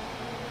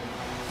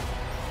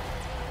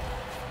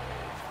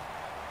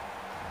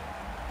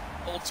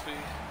 Old speed.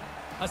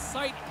 A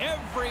sight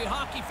every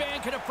hockey fan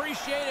can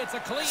appreciate. It's a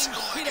clean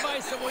sheet of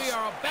ice, and we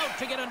are about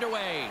to get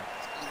underway.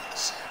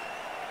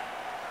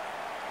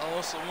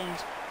 Oh, someone.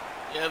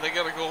 Yeah, they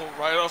gotta go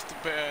right off the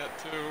bat,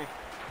 too.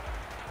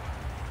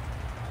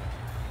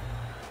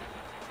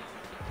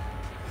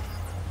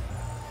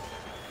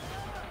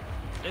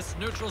 This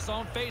neutral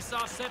zone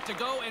face-off set to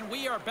go, and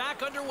we are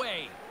back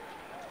underway.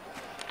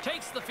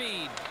 Takes the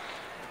feed.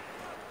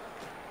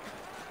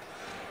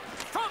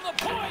 From the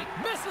point,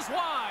 misses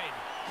wide.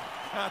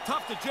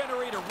 Tough to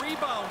generate a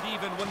rebound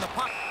even when the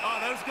puck... Oh,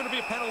 there's going to be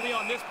a penalty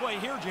on this play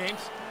here,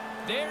 James.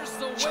 There's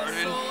the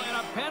whistle, and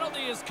a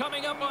penalty is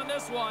coming up on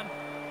this one.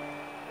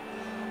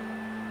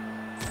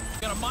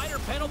 Got a minor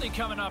penalty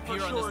coming up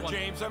here on this one. For sure,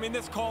 James. I mean,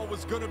 this call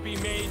was going to be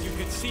made. You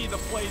could see the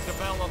play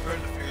develop.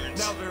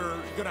 Now they're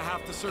going to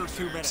have to serve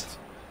 2 minutes.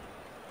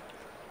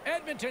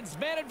 Edmonton's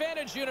man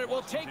advantage unit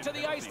will take to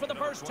the ice for the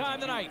first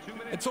time tonight.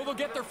 And so they'll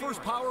get their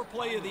first power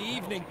play of the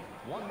evening.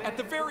 At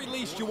the very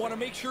least, you want to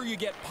make sure you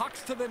get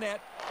pucks to the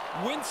net,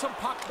 win some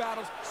puck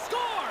battles.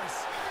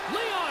 Scores!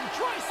 Leon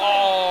Draisaitl!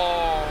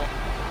 Oh!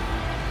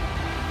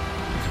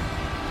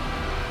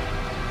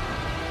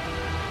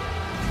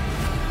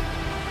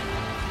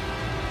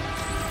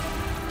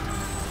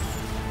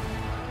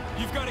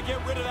 You've got to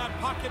get rid of that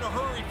puck in a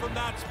hurry from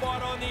that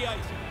spot on the ice.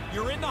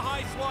 You're in the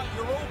high slot,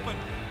 you're open,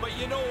 but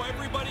you know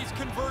everybody's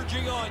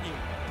converging on you.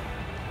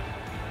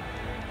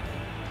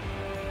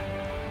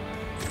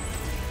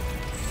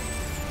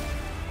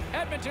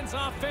 Edmonton's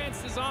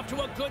offense is off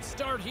to a good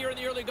start here in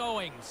the early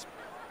goings.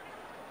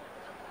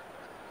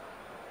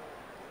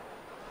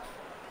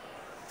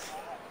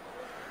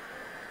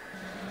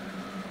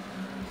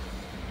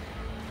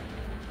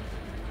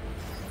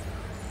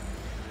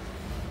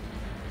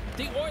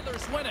 The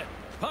Oilers win it.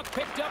 Puck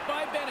picked up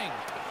by Benning.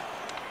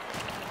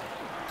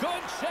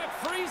 Good check,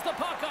 frees the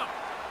puck up.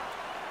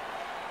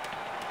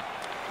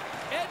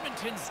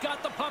 Edmonton's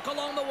got the puck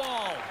along the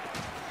wall.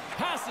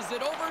 Passes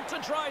it over to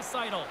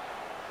Draisaitl.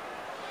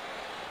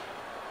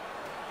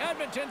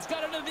 Edmonton's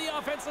got it into the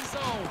offensive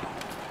zone.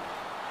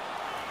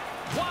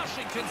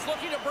 Washington's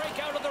looking to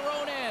break out of their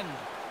own end.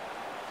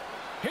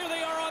 Here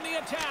they are on the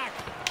attack.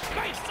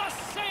 Makes the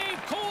save,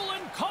 cool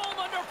and calm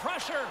under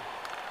pressure.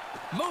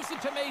 Moves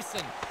it to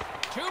Mason.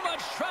 Too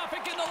much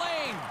traffic in the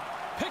lane.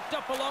 Picked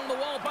up along the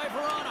wall by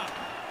Verana.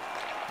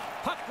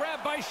 Puck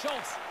grab by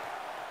Schultz.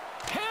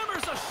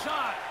 Hammers a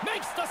shot.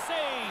 Makes the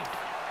save.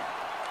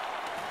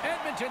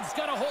 Edmonton's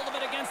got a hold of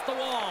it against the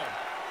wall.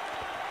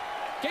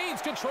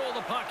 Gains control of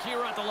the puck here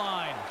at the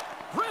line.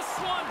 Wrists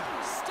one.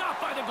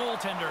 Stopped by the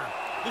goaltender.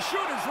 The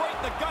shooter's right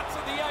in the guts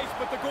of the ice,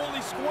 but the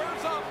goalie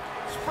squares up,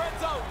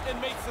 spreads out, and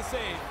makes the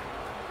save.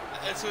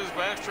 That's his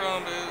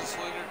background is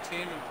leader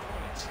team in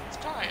points. It's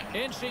time.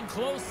 Inching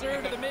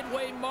closer to the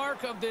midway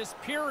mark of this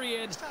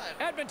period.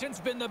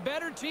 Edmonton's been the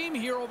better team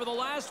here over the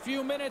last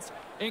few minutes,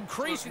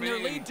 increasing their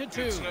lead to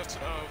 2. Let's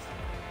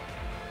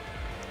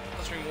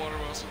drink water,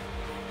 Wilson.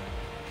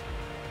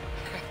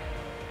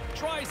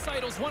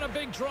 Draisaitl's won a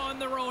big draw in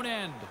their own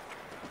end.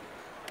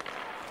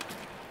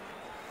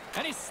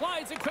 And he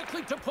slides it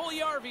quickly to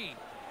Puljujarvi.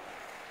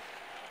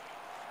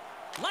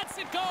 Lets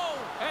it go,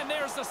 and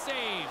there's the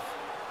save.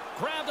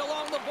 Grabbed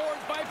along the boards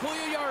by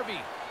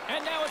Puljujarvi.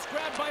 And now it's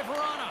grabbed by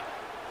Verana.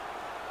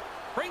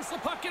 Brings the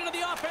puck into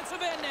the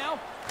offensive end now.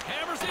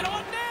 Hammers it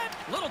on net.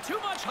 A little too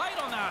much height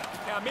on that.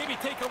 Yeah, maybe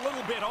take a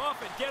little bit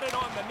off and get it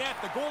on the net.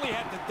 The goalie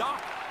had to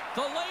duck.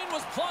 The lane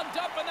was plugged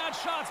up and that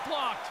shot's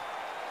blocked.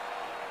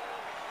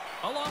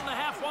 Along the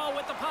half wall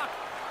with the puck.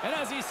 And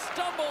as he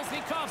stumbles,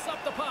 he coughs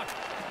up the puck.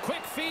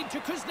 Quick feed to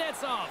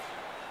Kuznetsov.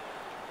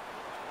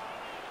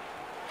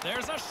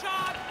 There's a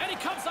shot, and he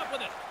comes up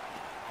with it.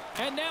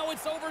 And now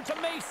it's over to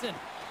Mason.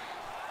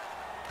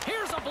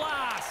 Here's a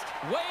blast.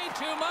 Way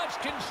too much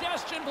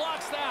congestion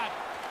blocks that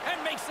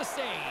and makes the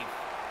save.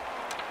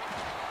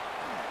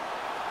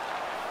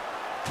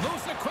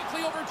 Moves it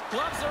quickly over.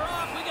 Gloves are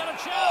off. We got a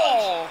challenge.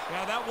 Oh.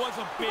 Yeah, that was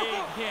a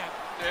big hit.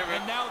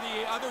 And now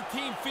the other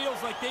team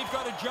feels like they've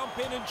got to jump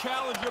in and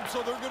challenge them,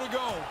 so they're going to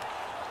go.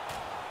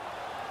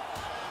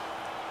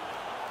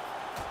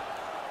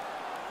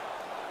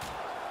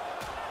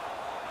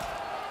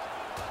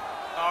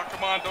 Oh,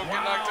 come on, don't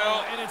get knocked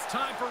out. And it's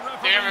time for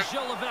referee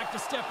Gilles Levesque to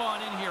step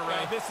on in here,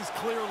 Ray. Yeah, this is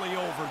clearly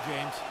over,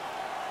 James.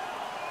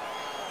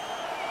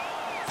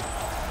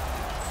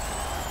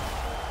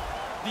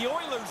 The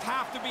Oilers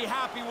have to be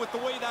happy with the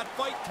way that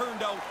fight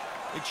turned out.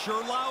 It's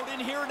sure loud in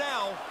here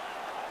now.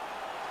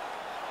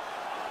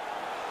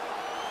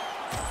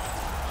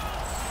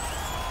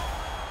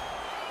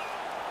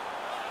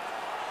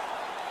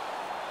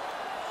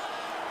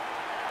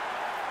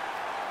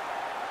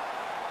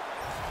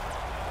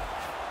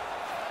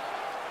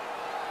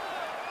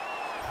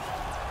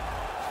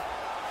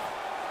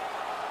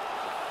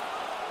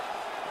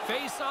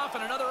 face-off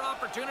and another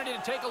opportunity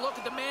to take a look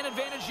at the man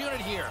advantage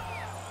unit here.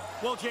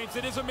 Well, James,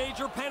 it is a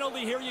major penalty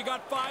here. You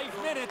got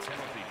 5 minutes.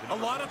 A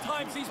lot of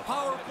times these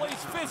power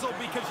plays fizzle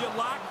because you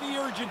lack the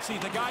urgency.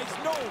 The guys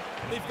know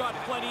they've got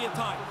plenty of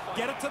time.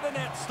 Get it to the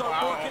net.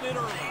 Start working it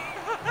early.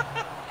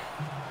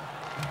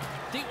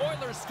 The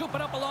Oilers scoop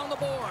it up along the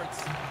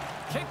boards.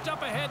 Kicked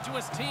up ahead to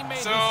his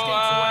teammate So, who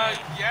skates away.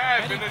 yeah,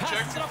 I've And been he passes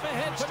ejected it up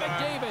ahead to first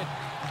time. McDavid.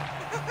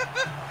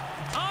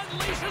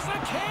 Unleashes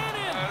a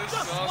cannon. This is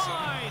Just awesome.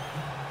 wide.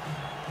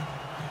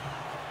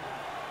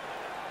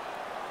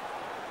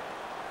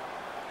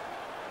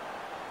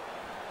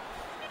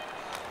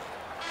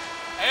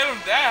 I hit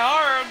him that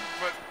hard,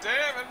 but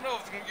damn, I don't know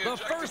if I'm gonna get The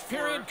ejected first for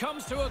period it.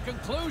 comes to a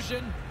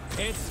conclusion.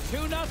 It's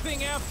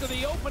 2-0 after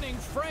the opening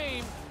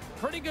frame.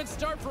 Pretty good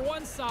start for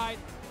one side,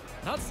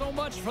 not so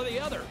much for the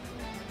other.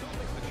 Don't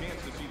miss the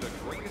chance to see the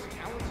greatest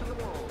talents in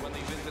the world when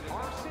they visit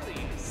our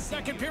city.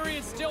 Second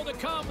period still to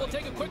come. We'll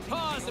take a quick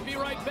pause and be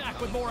right back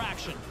with more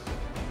action.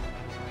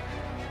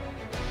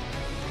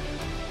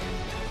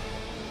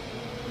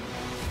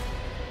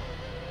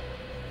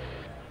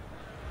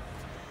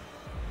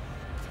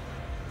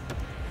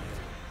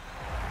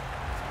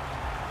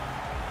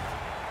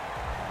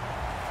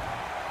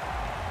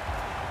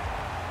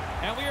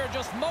 And we are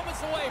just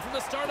moments away from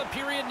the start of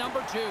period number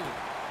 2.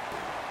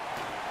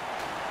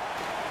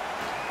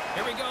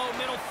 Here we go,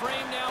 middle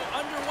frame now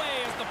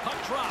underway as the puck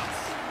drops.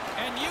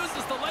 And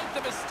uses the length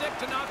of his stick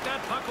to knock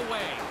that puck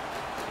away.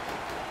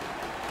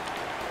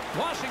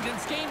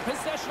 Washington's gained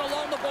possession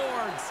along the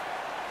boards.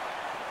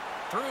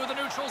 Through the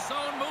neutral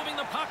zone, moving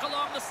the puck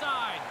along the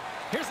side.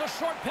 Here's a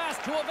short pass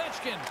to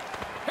Ovechkin.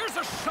 Here's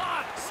a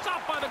shot,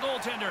 stopped by the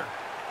goaltender.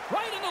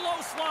 Right in the low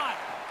slot.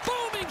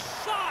 Booming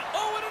shot.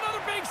 Oh, and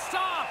another big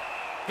stop.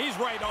 He's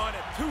right on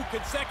it. 2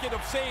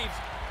 consecutive saves.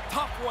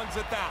 Tough ones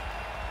at that.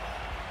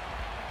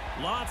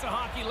 Lots of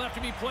hockey left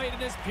to be played in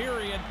this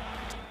period.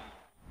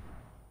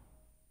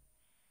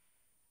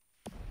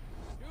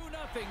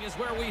 2-0 is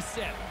where we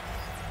sit.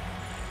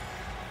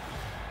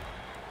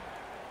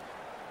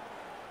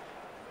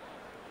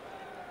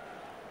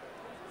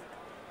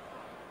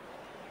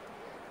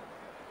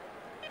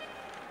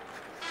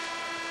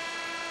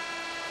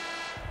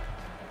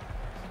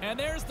 And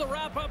there's the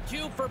wrap-up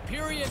cue for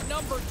period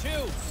number 2.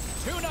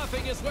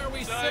 2-0 is where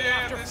we sit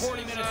after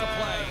 40 minutes of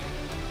play.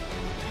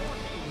 Your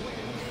team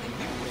wins, and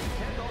you win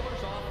 $10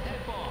 off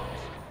at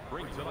Bob's.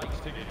 Bring tonight's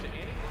ticket to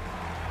any...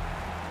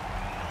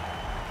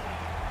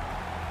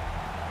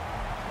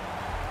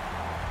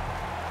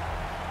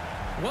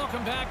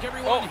 Welcome back,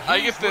 everyone. Oh, I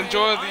get to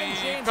enjoy the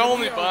James, penalty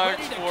and we are box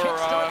ready to for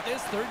kickstart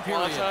this third a lot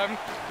period. of time.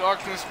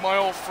 Darkness, my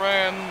old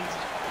friend.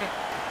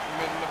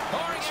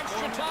 Barring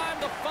extra time,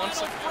 the final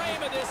second.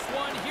 frame of this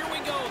one. Here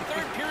we go.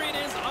 Third period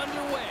is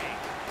underway.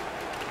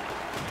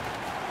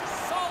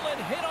 Solid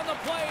hit on the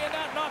play, and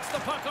that knocks the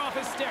puck off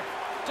his stick.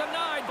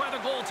 Denied by the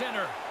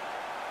goaltender.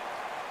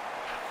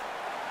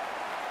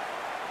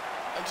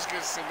 I'm just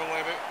gonna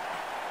simulate it.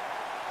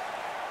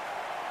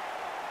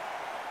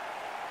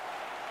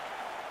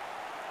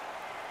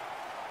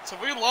 So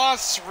we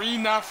lost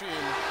 3-0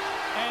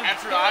 And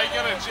after I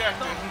got there's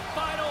ejected. the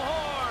final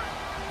horn.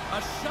 A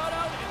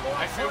shutout and more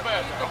I feel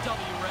bad importantly, the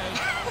W, Ray.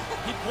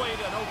 He played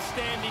an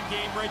outstanding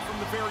game right from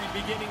the very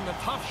beginning. The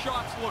tough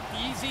shots looked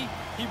easy.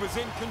 He was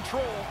in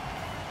control,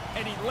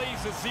 and he lays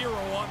a 0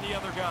 on the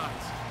other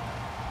guys.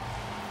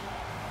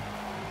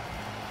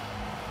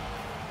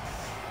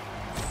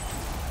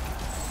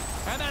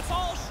 And that's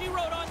all she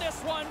wrote on this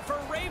one for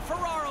Ray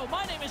Ferraro.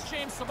 My name is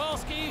James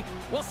Cebulski.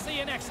 We'll see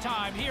you next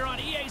time here on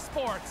EA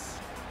Sports.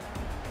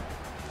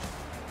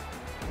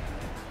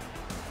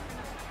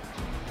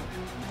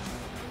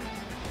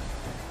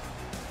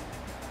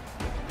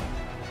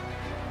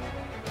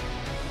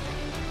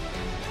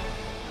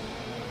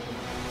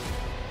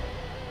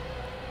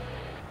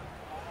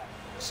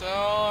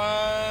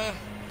 So,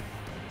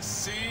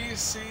 C,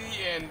 C,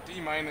 and D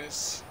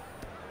minus.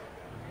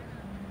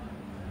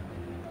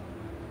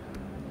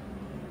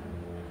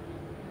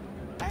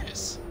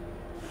 Nice.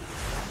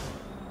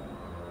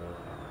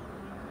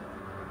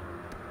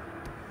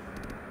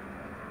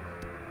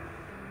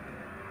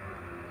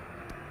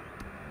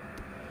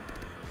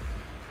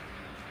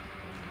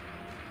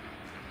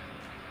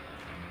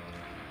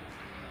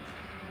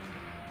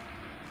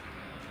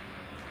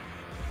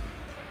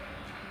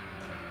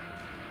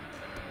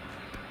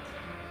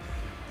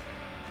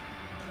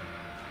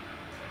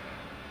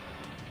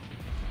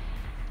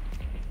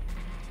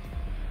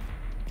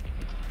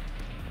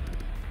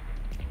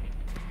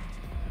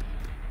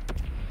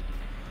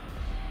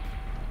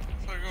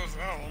 So it goes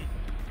down.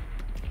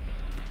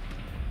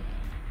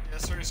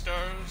 Yes, 3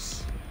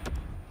 stars.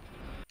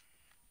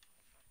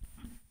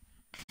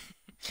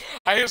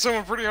 I hit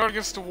someone pretty hard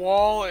against the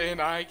wall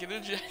and I get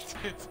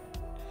ejected.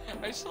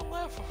 I still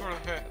laugh over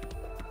that.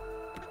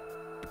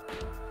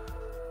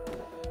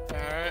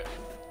 Alright.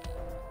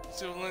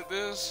 Something like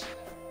this.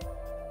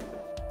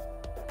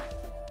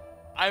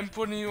 I'm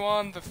putting you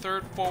on the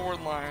 3rd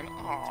forward line.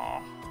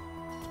 Aww.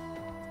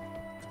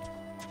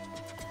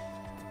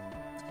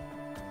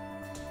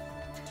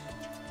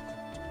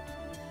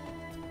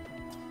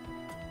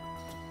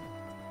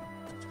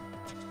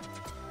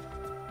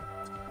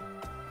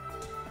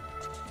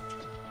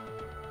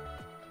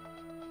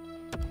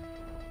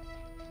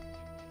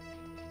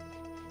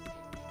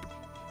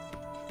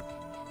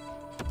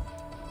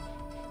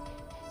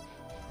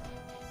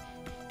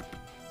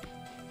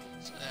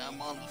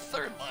 I'm on the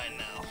third line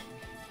now.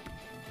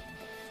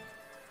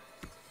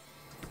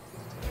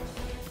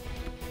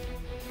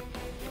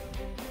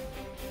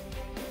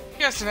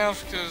 Yes,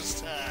 enough,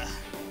 because,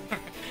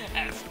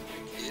 After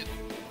the kid.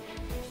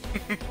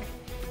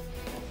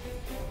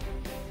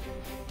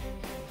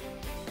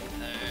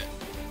 Alright.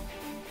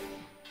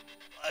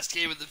 Last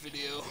game of the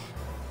video.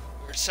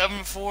 We're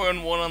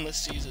 7-4-1 on the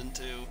season,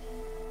 too.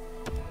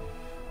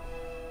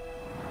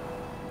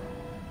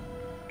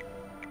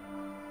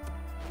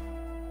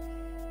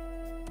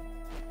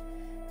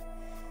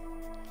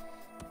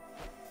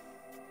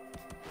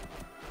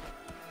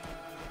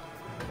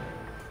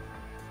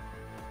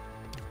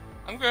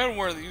 I'm going to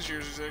wear these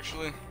jerseys,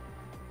 actually.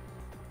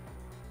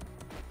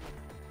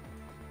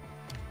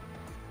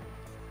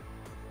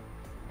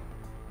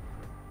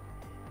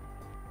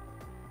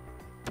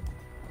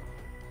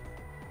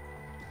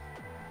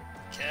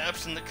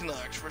 Caps and the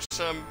Canucks. First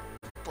time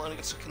playing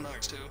against the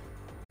Canucks, too.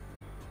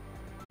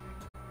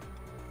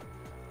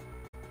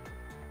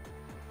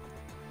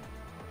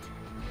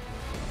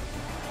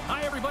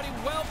 Hi, everybody.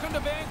 Welcome to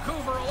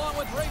Vancouver. Along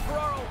with Ray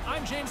Ferraro,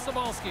 I'm James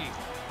Cebulski.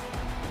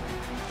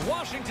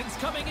 Washington's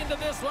coming into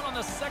this one on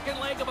the second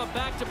leg of a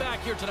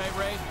back-to-back here tonight,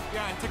 Ray.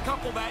 Yeah, and to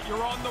couple that,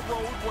 you're on the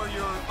road where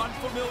you're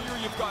unfamiliar,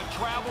 you've got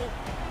travel.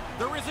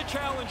 There is a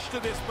challenge to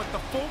this, but the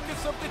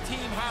focus of the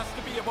team has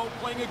to be about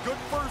playing a good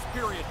first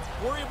period.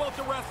 Worry about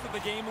the rest of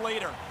the game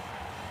later.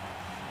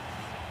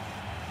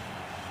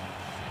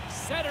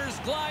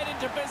 Setters glide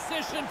into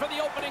position for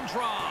the opening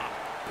draw.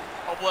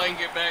 I'll play and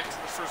get back to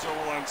the first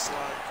overline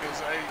slot,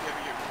 because I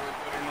gotta get really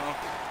better now.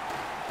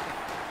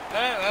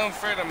 I'm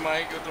afraid I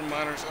might go to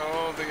minors.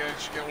 Oh, they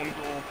actually got one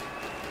goal.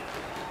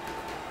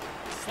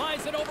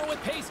 Slides it over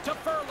with pace to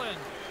Ferland.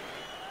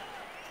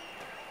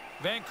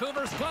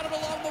 Vancouver's got it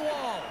along the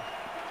wall.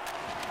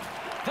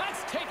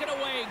 That's taken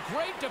away.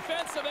 Great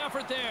defensive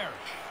effort there.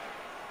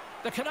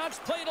 The Canucks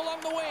played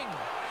along the wing.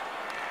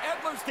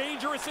 Edler's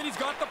dangerous, and he's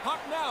got the puck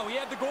now. He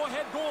had the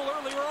go-ahead goal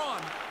earlier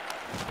on.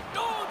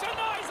 Oh,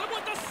 denies him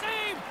with the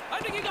save. I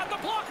think he got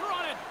the blocker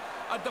on it.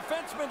 A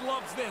defenseman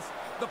loves this.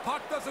 The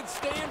puck doesn't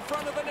stay in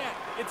front of the net.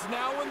 It's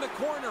now in the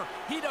corner.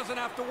 He doesn't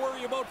have to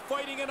worry about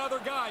fighting another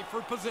guy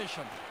for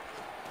position.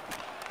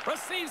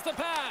 Receives the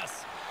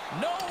pass.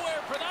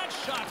 Nowhere for that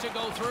shot to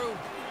go through.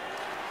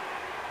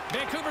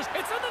 Vancouver's,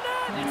 it's in the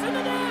net. It's in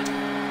the net.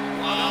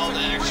 Wow,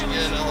 they actually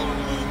get another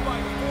one. Move by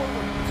the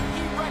forward.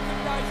 He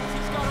recognizes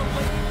he's got a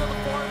lane to the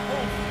far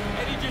post,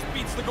 and he just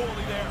beats the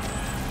goalie there.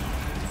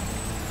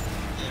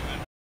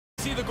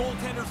 See the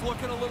goaltender's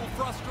looking a little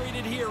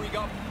frustrated here. He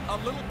got a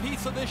little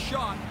piece of this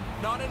shot.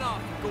 Not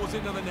enough. Goes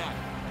into the net.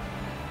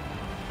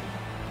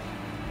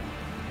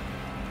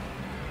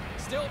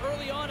 Still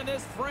early on in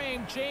this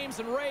frame, James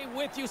and Ray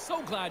with you.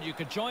 So glad you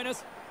could join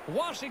us.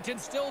 Washington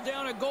still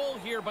down a goal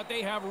here, but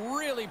they have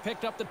really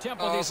picked up the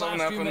tempo these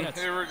last few minutes.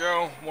 Here we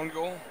go. One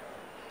goal.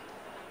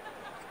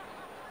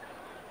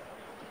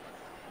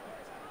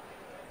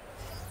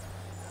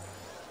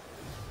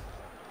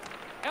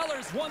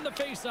 Ehlers won the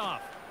faceoff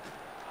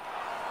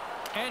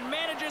and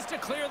manages to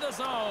clear the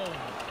zone.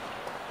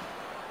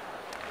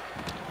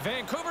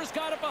 Vancouver's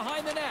got it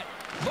behind the net.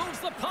 Moves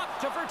the puck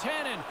to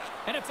Virtanen.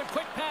 And it's a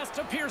quick pass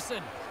to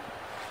Pearson.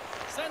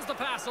 Sends the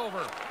pass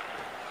over.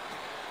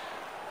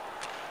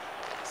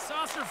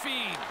 Saucer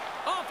feed.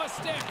 Off a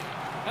stick.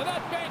 And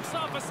that banks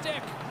off a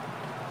stick.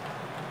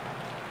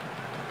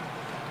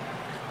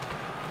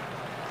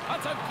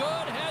 That's a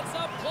good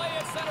heads-up play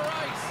at center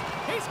ice.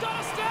 He's got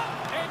a step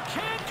and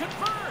can't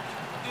convert.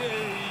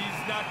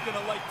 He's not going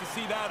to like to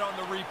see that on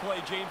the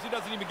replay, James. He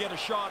doesn't even get a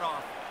shot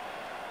off.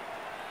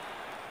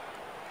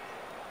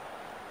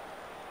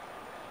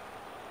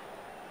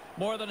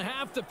 More than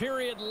half the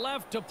period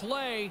left to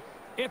play.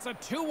 It's a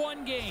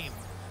 2-1 game.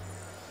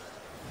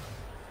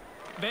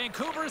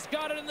 Vancouver's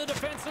got it in the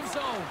defensive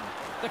zone.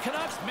 The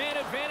Canucks' man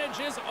advantage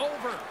is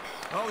over.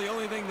 Well, the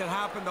only thing that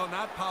happened on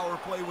that power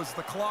play was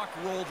the clock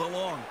rolled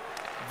along.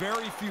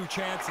 Very few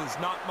chances,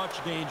 not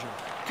much danger.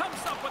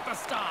 Comes up with the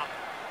stop.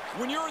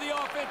 When you're the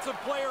offensive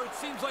player, it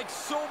seems like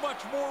so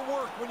much more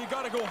work when you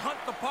got to go hunt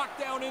the puck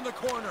down in the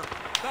corner.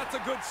 That's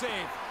a good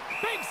save.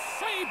 Big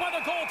save by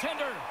the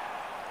goaltender.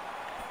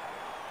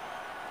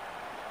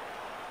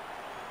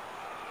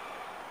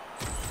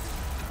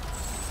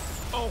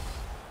 Oh,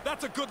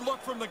 that's a good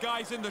look from the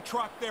guys in the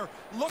truck there.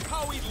 Look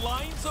how he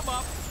lines them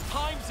up,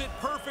 times it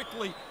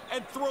perfectly,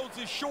 and throws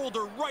his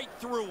shoulder right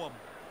through him.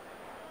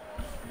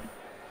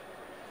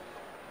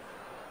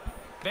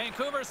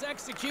 Vancouver's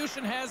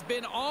execution has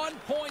been on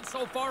point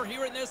so far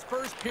here in this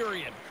first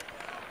period.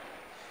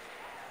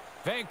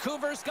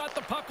 Vancouver's got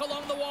the puck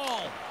along the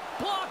wall.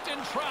 Blocked in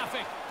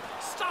traffic.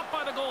 Stopped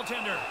by the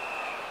goaltender.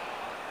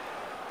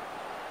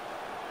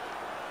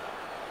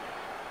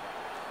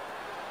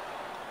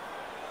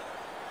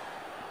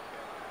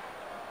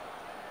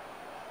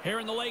 Here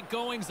in the late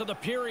goings of the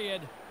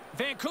period,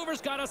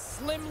 Vancouver's got a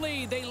slim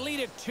lead. They lead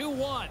it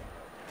 2-1.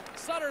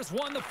 Sutter's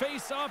won the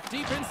face-off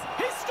deep in.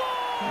 He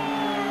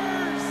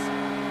scores!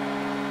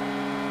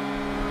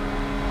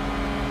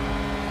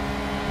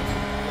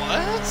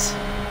 What?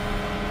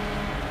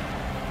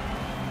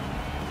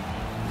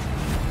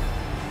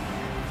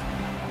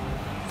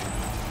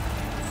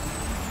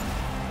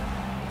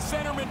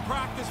 Centermen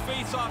practice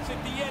face-offs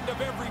at the end of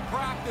every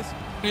practice.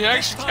 He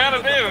actually kind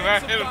of did, and I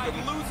hit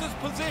him. Loses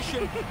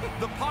position.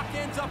 The puck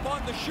ends up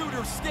on the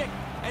shooter's stick,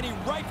 and he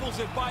rifles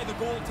it by the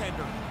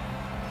goaltender.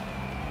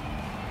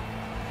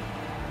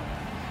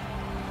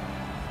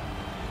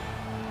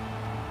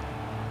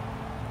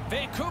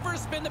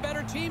 Vancouver's been the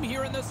better team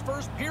here in this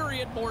first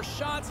period. More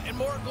shots and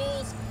more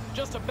goals.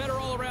 Just a better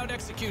all-around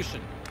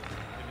execution.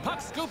 Puck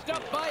scooped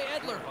up by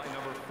Edler.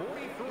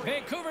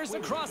 Vancouver's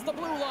across the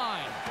blue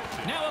line.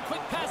 Now a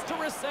quick pass to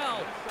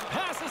Roussel.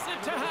 Passes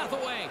it to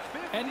Hathaway.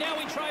 And now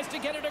he tries to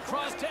get it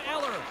across to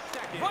Eller.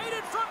 Right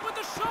in front with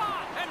the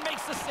shot and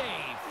makes the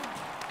save.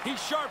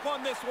 He's sharp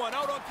on this one.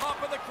 Out on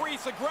top of the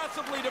crease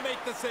aggressively to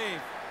make the save.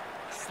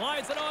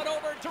 Slides it on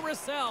over to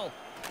Roussel.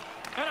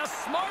 And a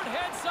smart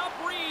heads-up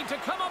read to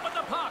come up with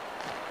the puck.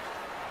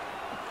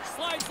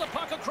 Slides the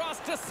puck across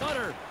to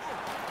Sutter.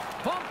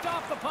 Bumped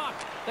off the puck.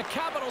 The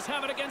Capitals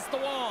have it against the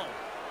wall.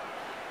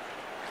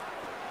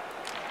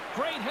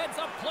 Great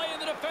heads-up play in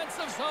the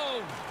defensive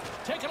zone.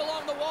 Taken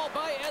along the wall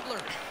by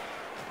Edler.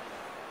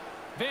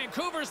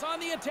 Vancouver's on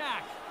the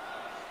attack.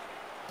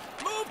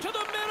 Move to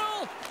the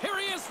middle. Here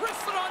he is,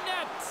 wristed on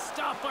net.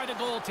 Stopped by the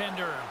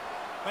goaltender.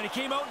 And he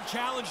came out and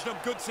challenged him.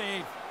 Good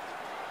save.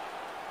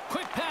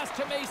 Quick pass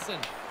to Mason.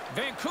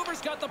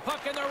 Vancouver's got the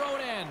puck in their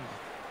own end.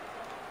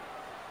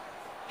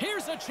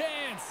 Here's a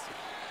chance.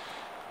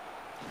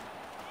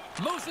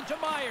 Moves it to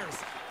Myers.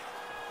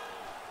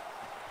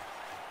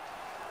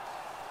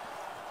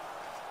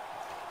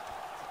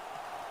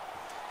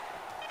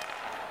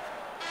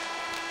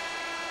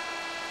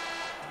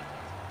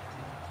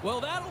 Well,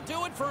 that'll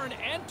do it for an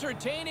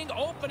entertaining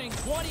opening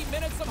 20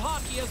 minutes of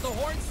hockey as the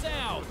horn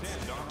sounds.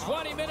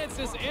 20 minutes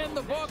is in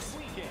the books.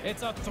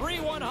 It's a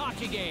 3-1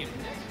 hockey game.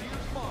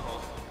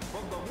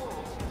 From the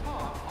world's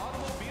top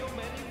automobile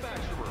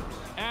manufacturers.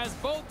 As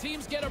both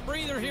teams get a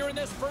breather here in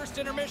this first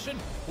intermission,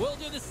 we'll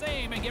do the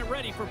same and get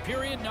ready for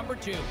period number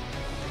 2.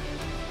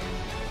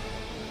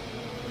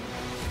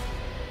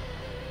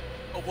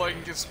 Hope I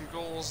can get some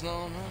goals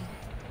now, man.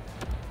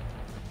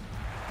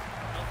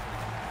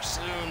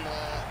 Soon,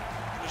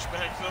 push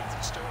back up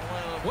and start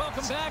winning.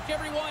 Welcome back,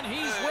 everyone.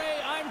 He's Ray.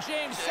 I'm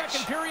James.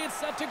 Second period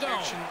set to go.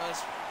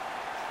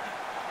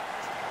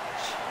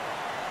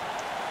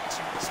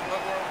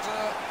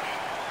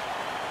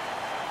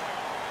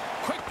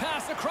 Quick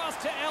pass across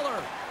to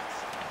Eller.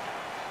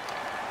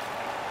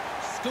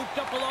 Scooped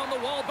up along the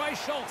wall by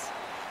Schultz.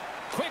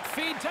 Quick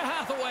feed to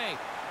Hathaway.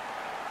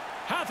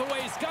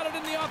 Hathaway's got it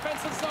in the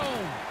offensive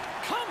zone.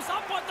 Comes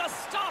up with the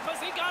stop as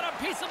he got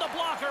a piece of the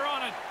blocker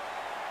on it.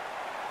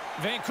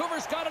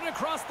 Vancouver's got it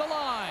across the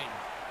line.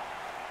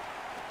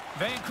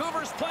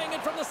 Vancouver's playing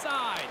it from the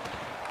side.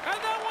 And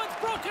that one's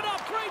broken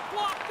up. Great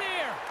block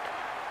there.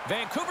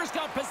 Vancouver's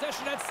got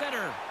possession at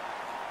center.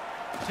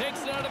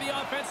 Takes it out of the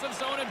offensive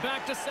zone and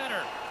back to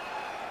center.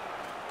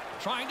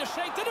 Trying to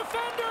shake the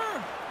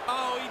defender.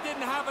 Oh, he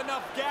didn't have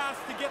enough gas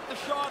to get the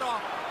shot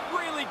off.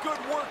 Really good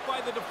work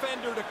by the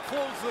defender to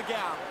close the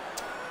gap.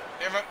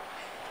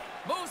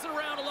 Moves it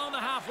around along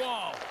the half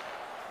wall.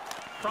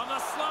 From the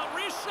slot,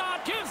 wrist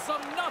shot gives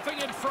them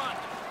nothing in front.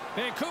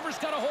 Vancouver's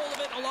got a hold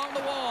of it along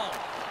the wall.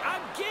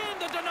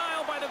 Again, the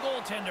denial by the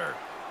goaltender.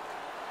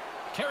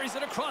 Carries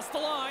it across the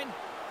line.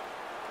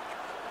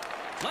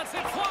 Lets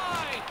it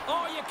fly.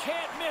 Oh, you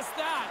can't miss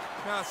that.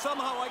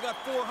 Somehow I got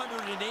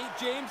 408,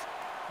 James.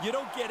 You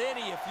don't get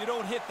any if you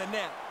don't hit the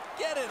net.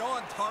 Get it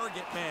on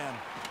target, man.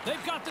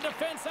 They've got the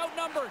defense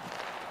outnumbered.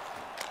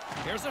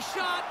 Here's a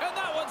shot, and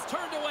that one's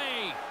turned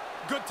away.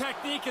 Good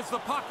technique as the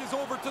puck is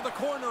over to the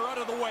corner out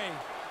of the way.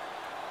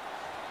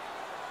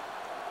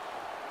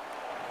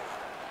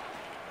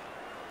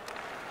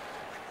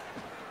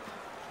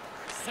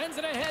 Sends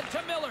it ahead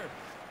to Miller.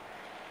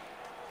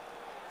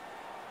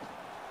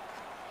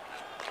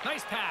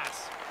 Nice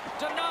pass.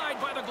 Denied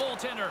by the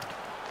goaltender.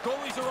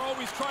 Goalies are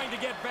always trying to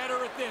get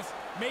better at this.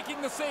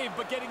 Making the save,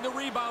 but getting the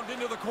rebound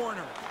into the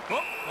corner.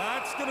 Oh,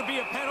 that's going to be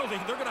a penalty.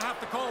 They're going to have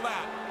to call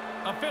that.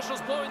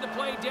 Officials blowing the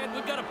play dead.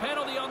 We've got a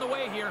penalty on the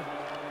way here.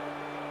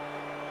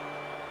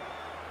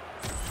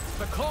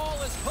 The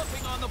call is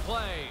hoofing on the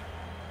play.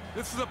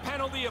 This is a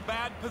penalty of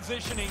bad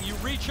positioning. You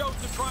reach out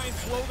to try and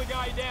slow the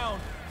guy down.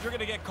 You're going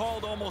to get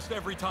called almost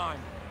every time.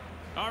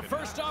 Our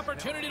first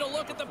opportunity to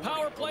look at the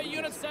power play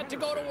unit set to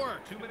go to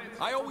work.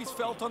 I always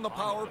felt on the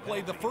power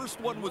play, the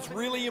first one was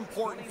really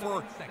important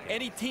for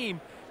any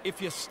team.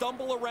 If you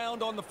stumble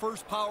around on the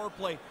first power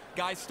play,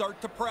 guys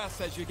start to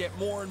press as you get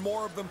more and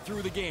more of them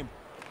through the game.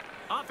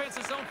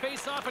 Offensive zone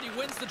face-off, and he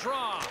wins the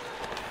draw.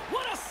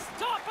 What a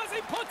stop as he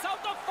puts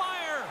out the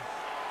fire!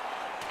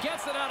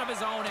 Gets it out of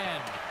his own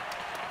end.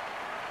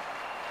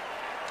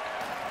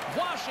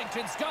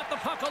 Washington's got the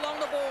puck along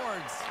the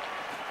boards.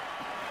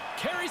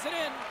 Carries it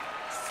in.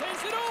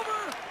 Sends it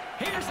over.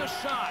 Here's a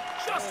shot.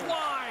 Just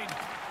wide.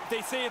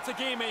 They say it's a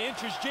game of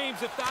inches,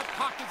 James. If that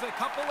puck is a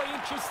couple of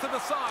inches to the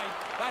side,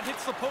 that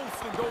hits the post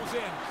and goes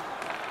in.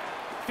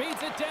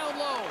 Feeds it down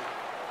low.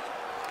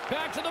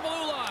 Back to the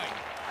blue line.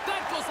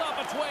 That goes off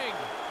a twig.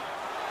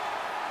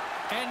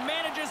 And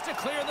manages to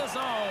clear the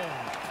zone.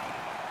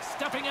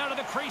 stepping out of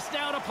the crease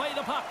now to play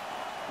the puck.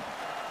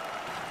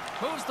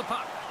 Moves the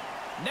puck.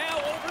 Now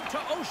over to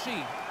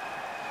Oshie.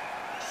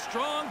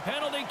 Strong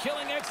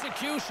penalty-killing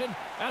execution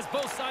as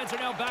both sides are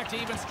now back to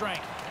even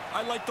strength.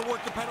 I like the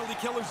work the penalty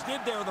killers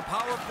did there. The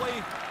power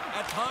play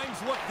at times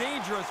looked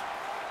dangerous,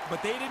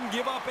 but they didn't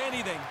give up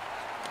anything.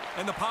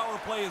 And the power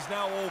play is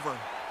now over.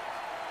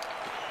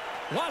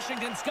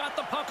 Washington's got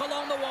the puck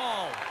along the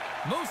wall.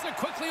 Moves it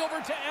quickly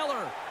over to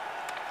Eller.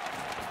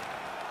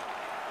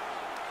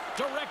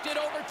 Directed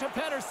over to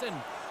Pedersen.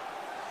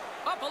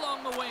 Up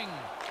along the wing.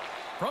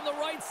 From the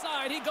right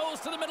side, he goes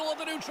to the middle of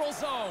the neutral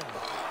zone.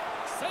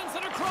 Sends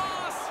it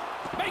across.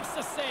 Makes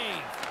the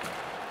save.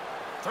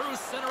 Through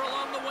center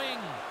along the wing.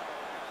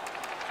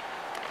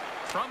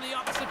 From the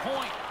opposite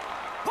point.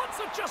 Puts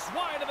it just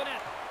wide of the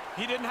net.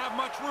 He didn't have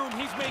much room.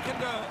 He's making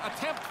the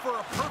attempt for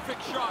a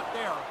perfect shot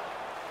there.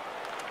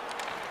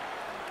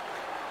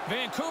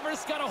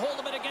 Vancouver's got a hold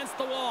of it against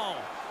the wall.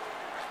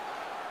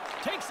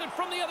 Takes it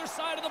from the other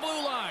side of the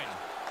blue line.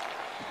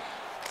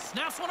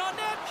 Snaps one on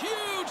net.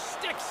 Huge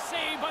stick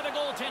save by the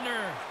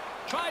goaltender.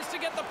 Tries to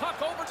get the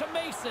puck over to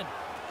Mason.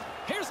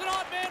 Here's an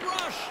odd man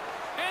rush.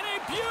 And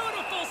a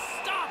beautiful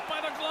stop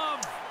by the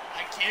glove.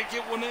 I can't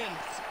get one in.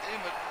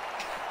 Damn it.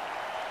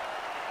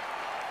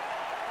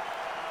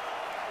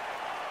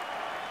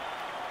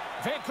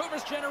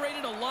 Vancouver's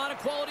generated a lot of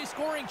quality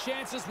scoring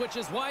chances, which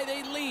is why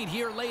they lead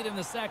here late in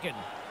the second.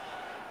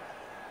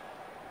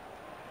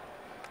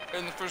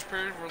 In the first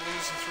period, we're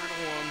losing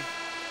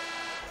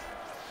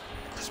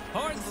 3-1.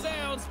 Hard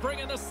sounds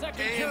bringing the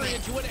second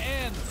period to an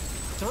end.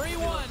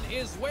 3-1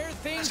 is where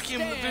things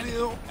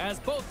stand as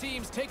both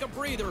teams take a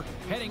breather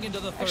heading into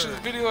the third. Actually,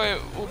 the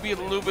video will be a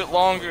little bit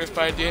longer if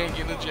I didn't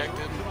get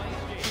ejected.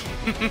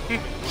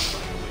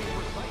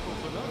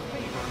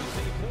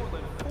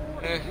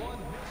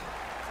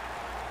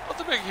 What's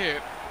a big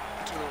hit?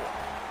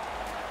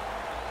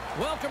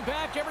 Welcome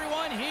back,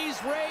 everyone.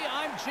 He's Ray.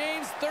 I'm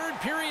James. Third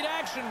period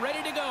action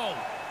ready to go.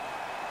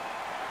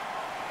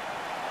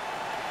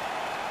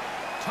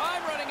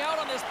 Time running out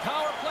on this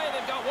power play.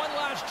 They've got one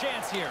last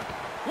chance here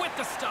with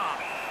the stop.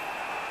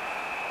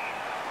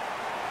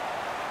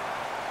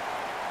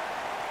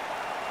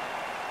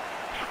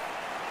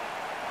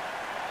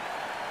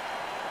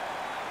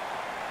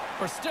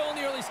 We're still in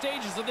the early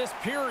stages of this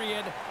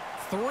period.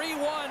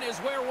 3-1 is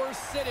where we're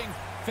sitting.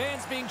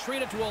 Fans being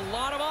treated to a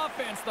lot of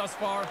offense thus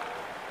far.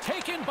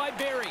 Taken by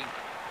Barry.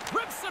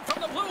 Rips it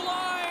from the blue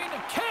line.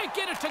 Can't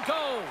get it to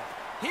go.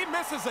 He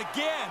misses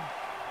again.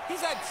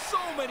 He's had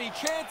so many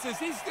chances.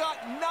 He's got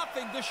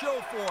nothing to show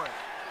for it.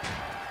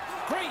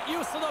 Great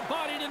use of the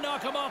body to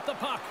knock him off the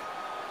puck.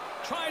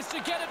 Tries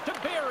to get it to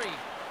Barry.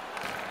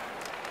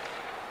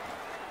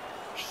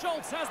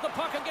 Schultz has the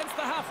puck against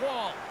the half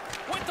wall.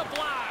 With the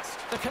blast.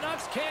 The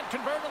Canucks can't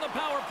convert on the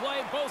power play.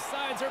 Both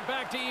sides are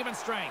back to even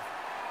strength.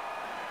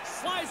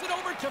 Slides it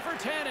over to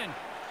Virtanen.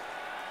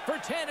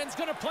 Virtanen's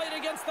going to play it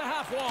against the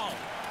half wall.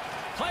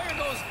 Player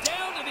goes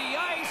down to the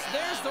ice.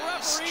 There's the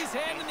referee's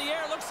hand in the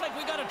air. Looks like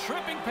we got a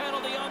tripping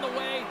penalty on the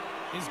way.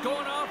 He's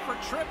going off for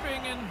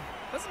tripping, and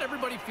doesn't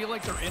everybody feel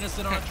like they're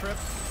innocent on a trip?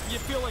 You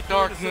feel like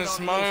Darkness,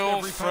 my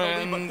old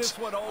friend. friend. But this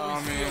one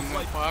always feels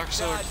like bad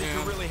that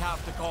you really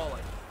have to call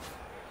it.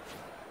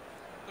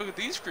 Look at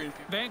these green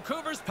people.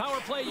 Vancouver's power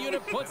play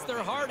unit puts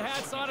their hard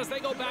hats on as they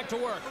go back to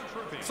work.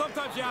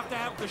 Sometimes you have to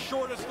have the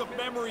shortest of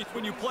memories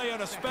when you play on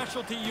a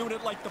specialty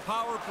unit like the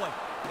power play.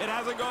 It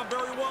hasn't gone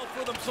very well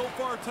for them so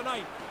far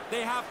tonight.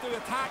 They have to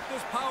attack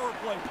this power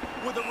play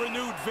with a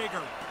renewed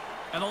vigor.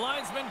 And the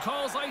linesman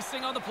calls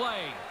icing on the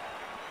play.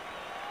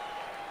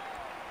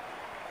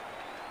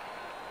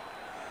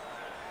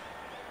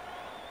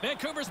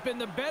 Vancouver's been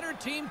the better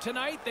team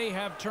tonight. They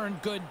have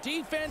turned good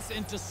defense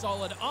into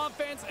solid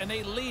offense, and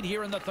they lead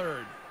here in the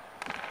third.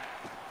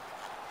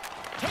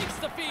 Takes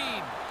the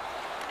feed.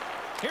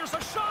 Here's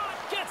a shot.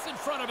 Gets in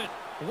front of it.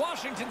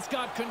 Washington's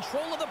got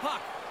control of the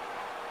puck.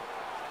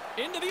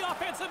 Into the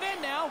offensive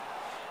end now.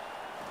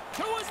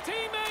 To his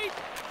teammate.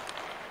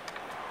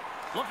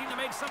 Looking to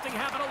make something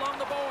happen along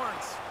the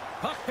boards.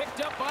 Puck picked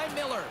up by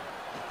Miller.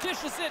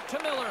 Dishes it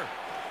to Miller.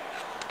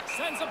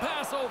 Sends a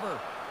pass over.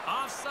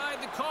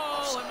 Offside the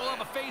call, and we'll have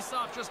a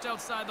face-off just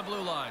outside the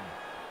blue line.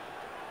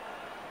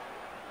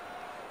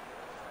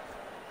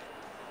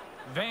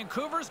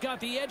 Vancouver's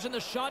got the edge in the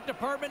shot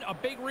department, a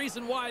big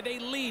reason why they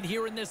lead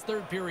here in this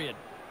third period.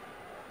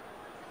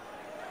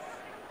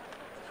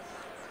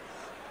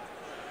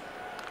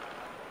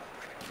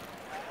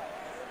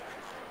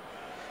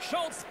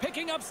 Schultz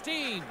picking up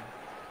steam.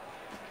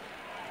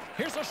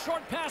 Here's a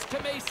short pass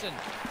to Mason.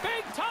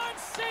 Big-time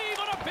save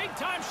on a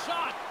big-time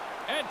shot.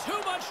 And too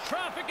much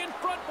traffic in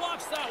front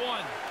blocks that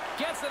one.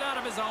 Gets it out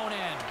of his own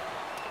end.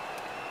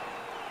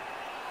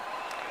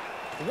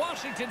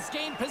 Washington's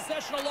gained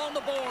possession along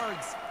the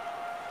boards.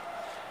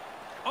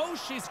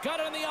 Oshie's got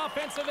it on the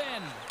offensive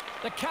end.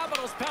 The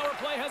Capitals' power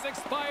play has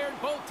expired.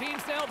 Both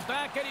teams now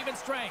back at even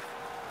strength.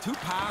 Too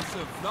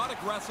passive, not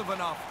aggressive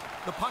enough.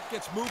 The puck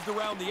gets moved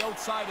around the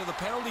outside of the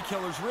penalty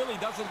killers. Really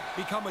doesn't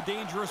become a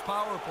dangerous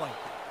power play.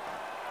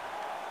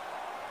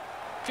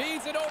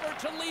 Feeds it over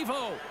to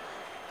Levo.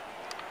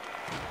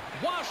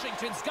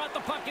 Washington's got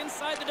the puck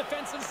inside the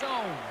defensive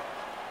zone.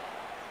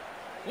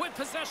 With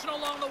possession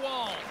along the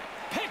wall.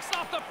 Picks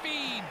off the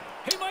feed.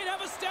 He might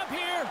have a step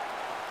here.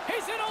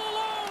 He's in all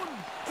alone.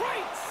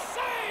 Great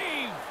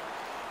save.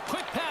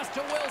 Quick pass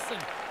to Wilson.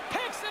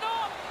 Picks it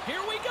up.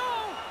 Here we go.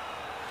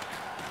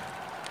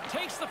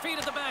 Takes the feed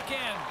at the back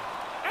end.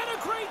 And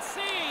a great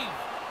save.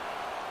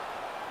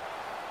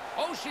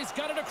 Oh, she's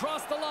got it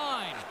across the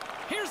line.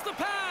 Here's the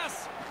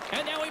pass.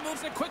 And now he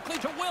moves it quickly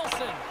to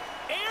Wilson.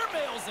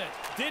 Airmails it.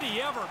 Did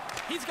he ever?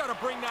 He's got to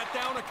bring that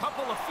down a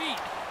couple of feet.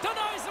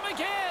 Denies him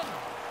again.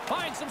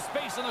 Finds some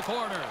space in the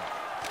corner.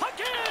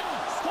 Again.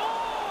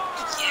 Score.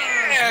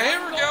 Yeah,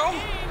 here we go.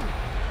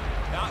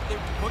 Now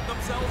they've put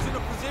themselves in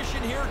a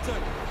position here to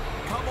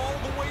come all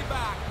the way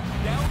back.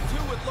 Down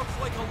two, it looks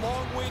like a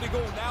long way to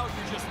go. Now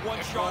you're just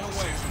one shot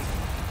away.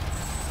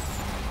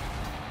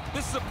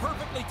 This is a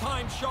perfectly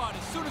timed shot.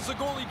 As soon as the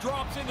goalie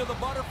drops into the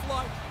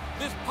butterfly,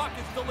 this puck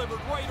is delivered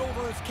right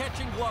over his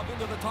catching glove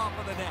into the top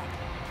of the net.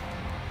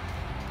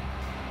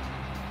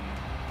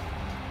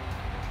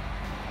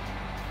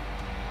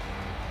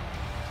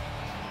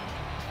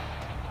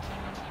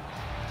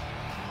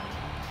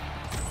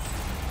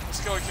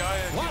 Let's go, guy.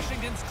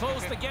 Washington's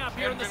closed the gap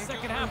here in the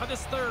second half of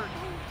this third.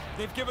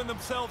 They've given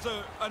themselves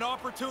an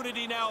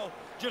opportunity now,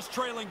 just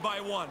trailing by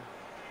one.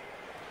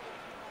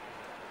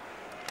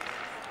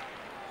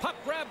 Puck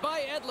grabbed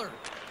by Edler.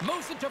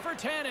 Moves it to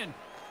Virtanen.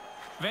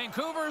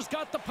 Vancouver's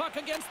got the puck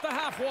against the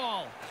half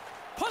wall.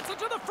 Puts it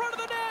to the front of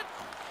the net.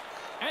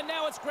 And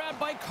now it's grabbed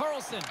by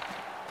Carlson.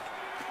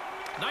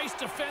 Nice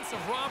defensive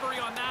robbery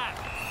on that.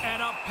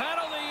 And a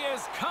penalty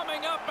is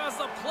coming up as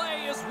the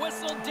play is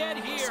whistled dead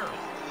here.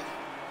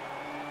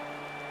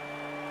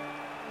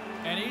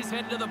 And he's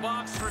headed to the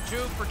box for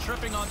two for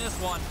tripping on this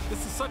one.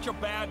 This is such a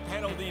bad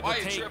penalty to Why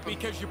you take tripping?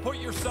 because you put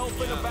yourself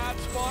in a bad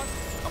spot.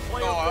 A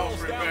player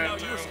falls down, now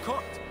you're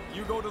cooked.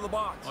 You go to the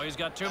box. Well, he's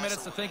got 2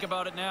 minutes to think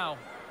about it now.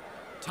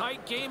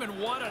 Tight game,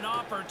 and what an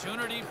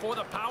opportunity for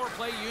the power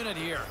play unit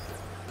here.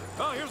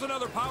 Well, here's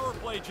another power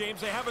play,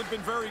 James. They haven't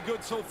been very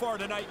good so far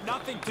tonight.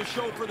 Nothing to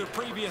show for their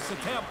previous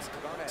attempts.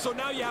 So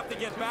now you have to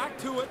get back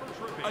to it,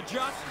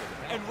 adjust,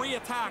 and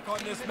re-attack on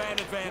this man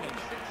advantage.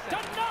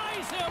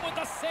 Denies him with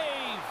the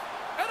save.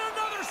 And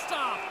another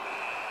stop.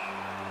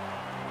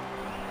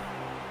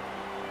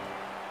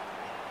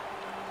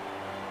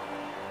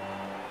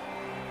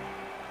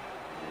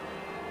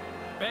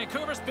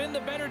 Vancouver's been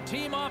the better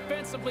team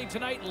offensively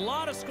tonight. A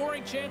lot of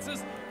scoring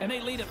chances, and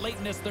they lead it late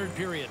in this third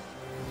period.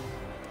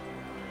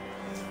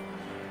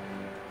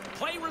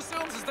 Play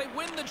resumes as they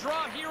win the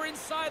draw here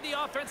inside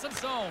the offensive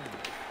zone.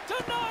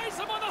 Denies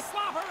him on the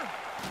slapper.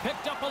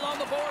 Picked up along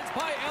the boards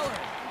by Eller.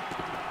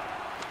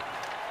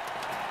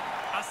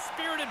 A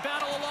spirited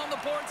battle along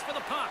the boards for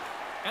the puck.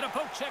 And a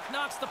poke check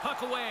knocks the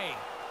puck away.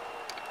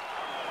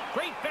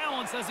 Great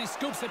balance as he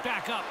scoops it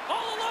back up.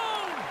 All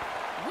alone!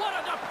 What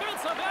a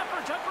defensive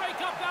effort to break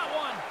up that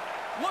one.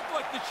 Looked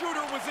like the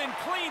shooter was in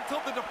clean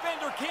till the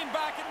defender came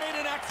back and made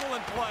an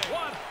excellent play.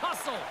 What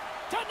hustle.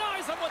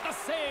 Denies him with the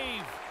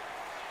save.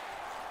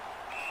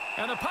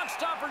 And the puck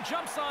stopper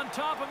jumps on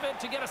top of it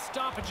to get a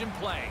stoppage in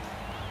play.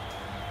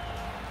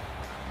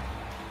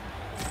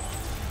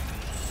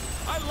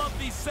 I love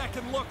these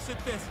second looks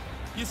at this.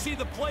 You see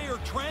the player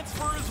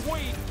transfer his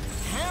weight,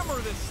 hammer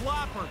this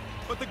slapper,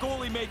 but the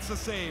goalie makes the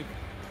save.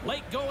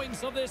 Late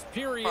goings of this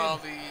period.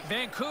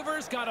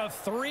 Vancouver's got a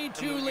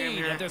 3-2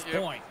 lead at this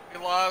point. We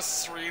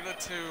lost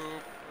 3-2.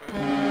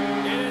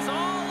 It is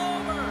all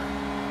over.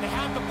 They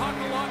had the puck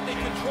a lot. They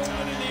controlled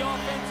it in the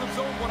offensive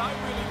zone. What I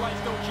really like,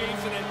 though,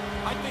 James, in it,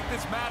 I think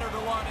this mattered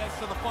a lot as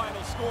to the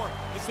final score,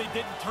 is they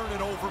didn't turn it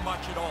over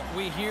much at all.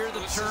 We hear the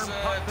term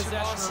puck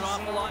possession an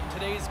awful lot in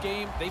today's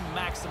game. They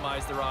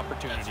maximize their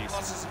opportunities.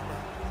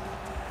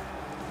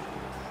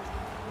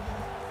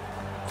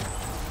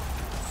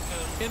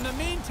 In the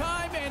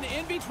meantime and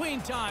in between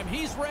time,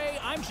 he's Ray,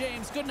 I'm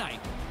James. Good night.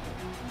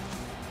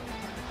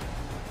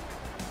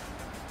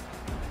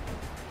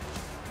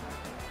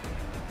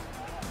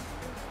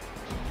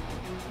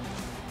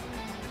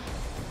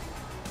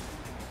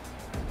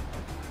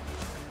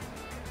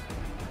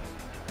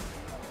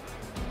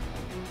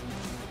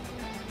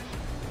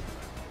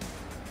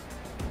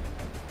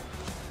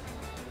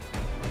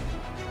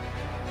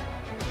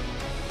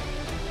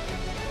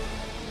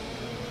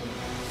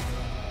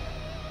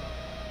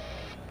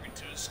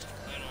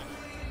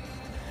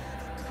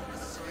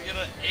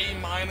 A-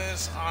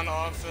 on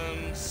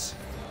offense,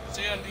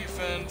 C on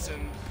defense,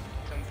 and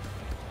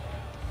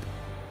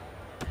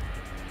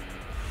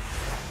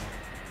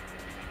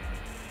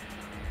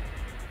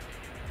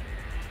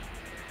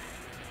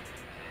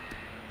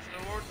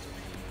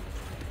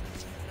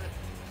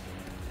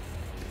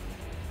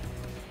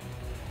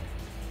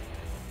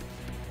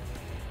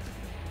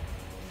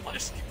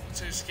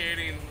so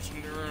skating with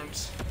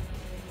endurance.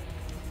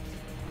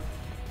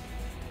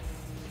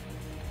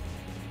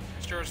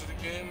 Starts of the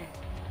game.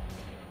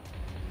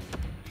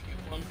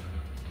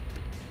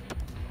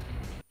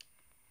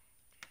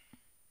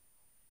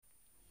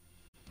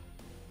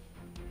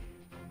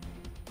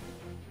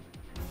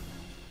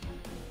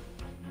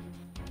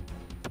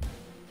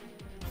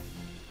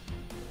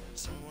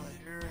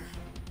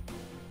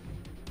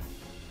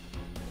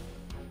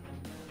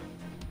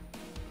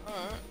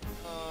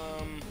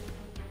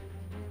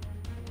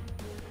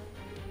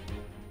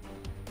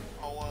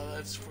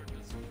 that's for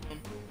this one.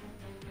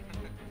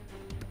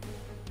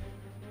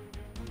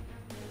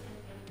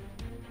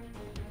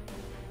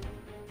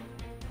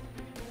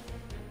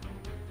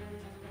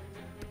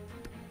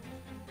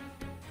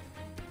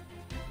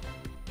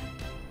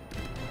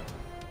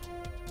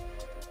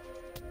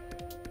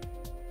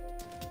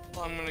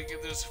 I'm gonna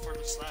give this for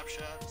the slap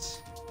shots.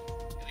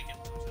 Gotta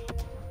get those up.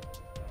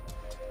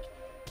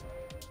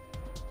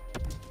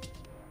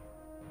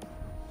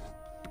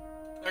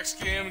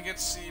 Next game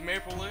against the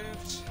Maple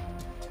Leafs.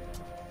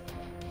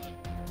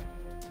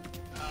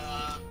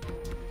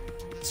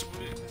 This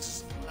week, this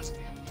is the last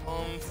game of the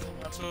month,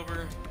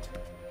 October.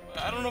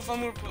 I don't know if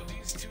I'm gonna put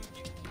these two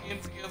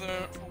games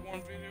together for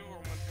one video or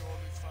I'm gonna do all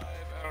these 5.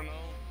 I don't know.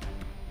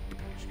 We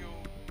should go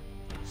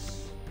this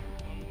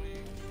 1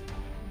 week.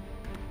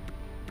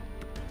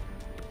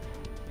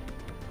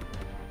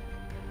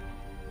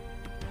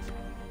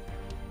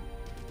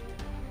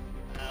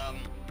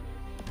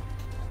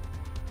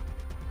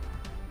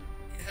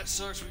 Yeah, it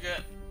sucks. We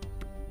got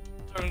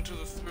turned to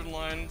the third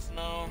line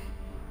now.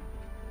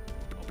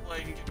 Hopefully I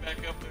can get back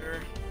up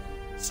there.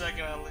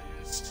 Second at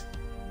least.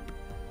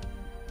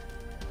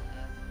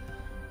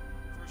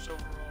 First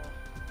overall.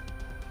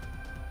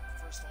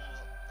 First line,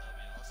 that would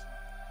be awesome.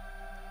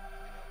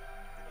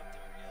 Get up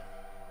there again.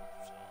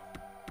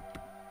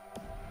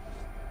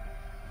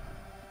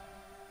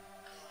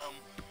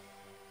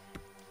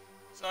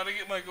 So how to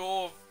get my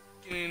goal of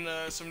getting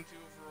 72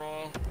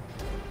 overall.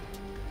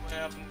 What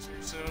happens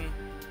here soon.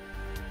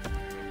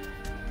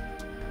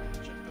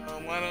 Check the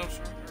lineups.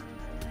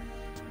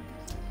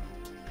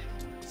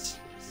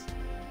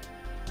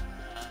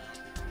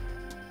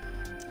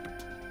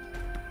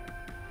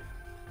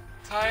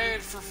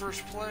 Tied for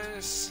first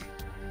place.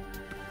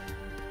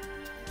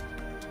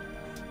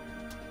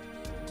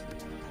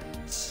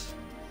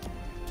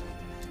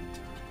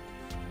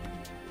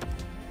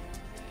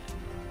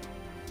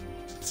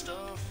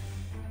 Stuff.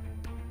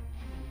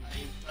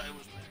 I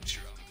was max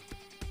up.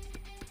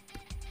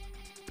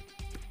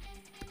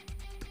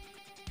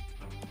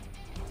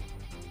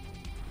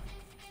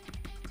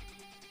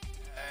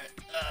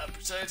 Alright,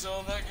 besides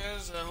all that,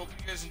 guys, I hope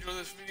you guys enjoy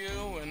this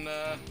video, and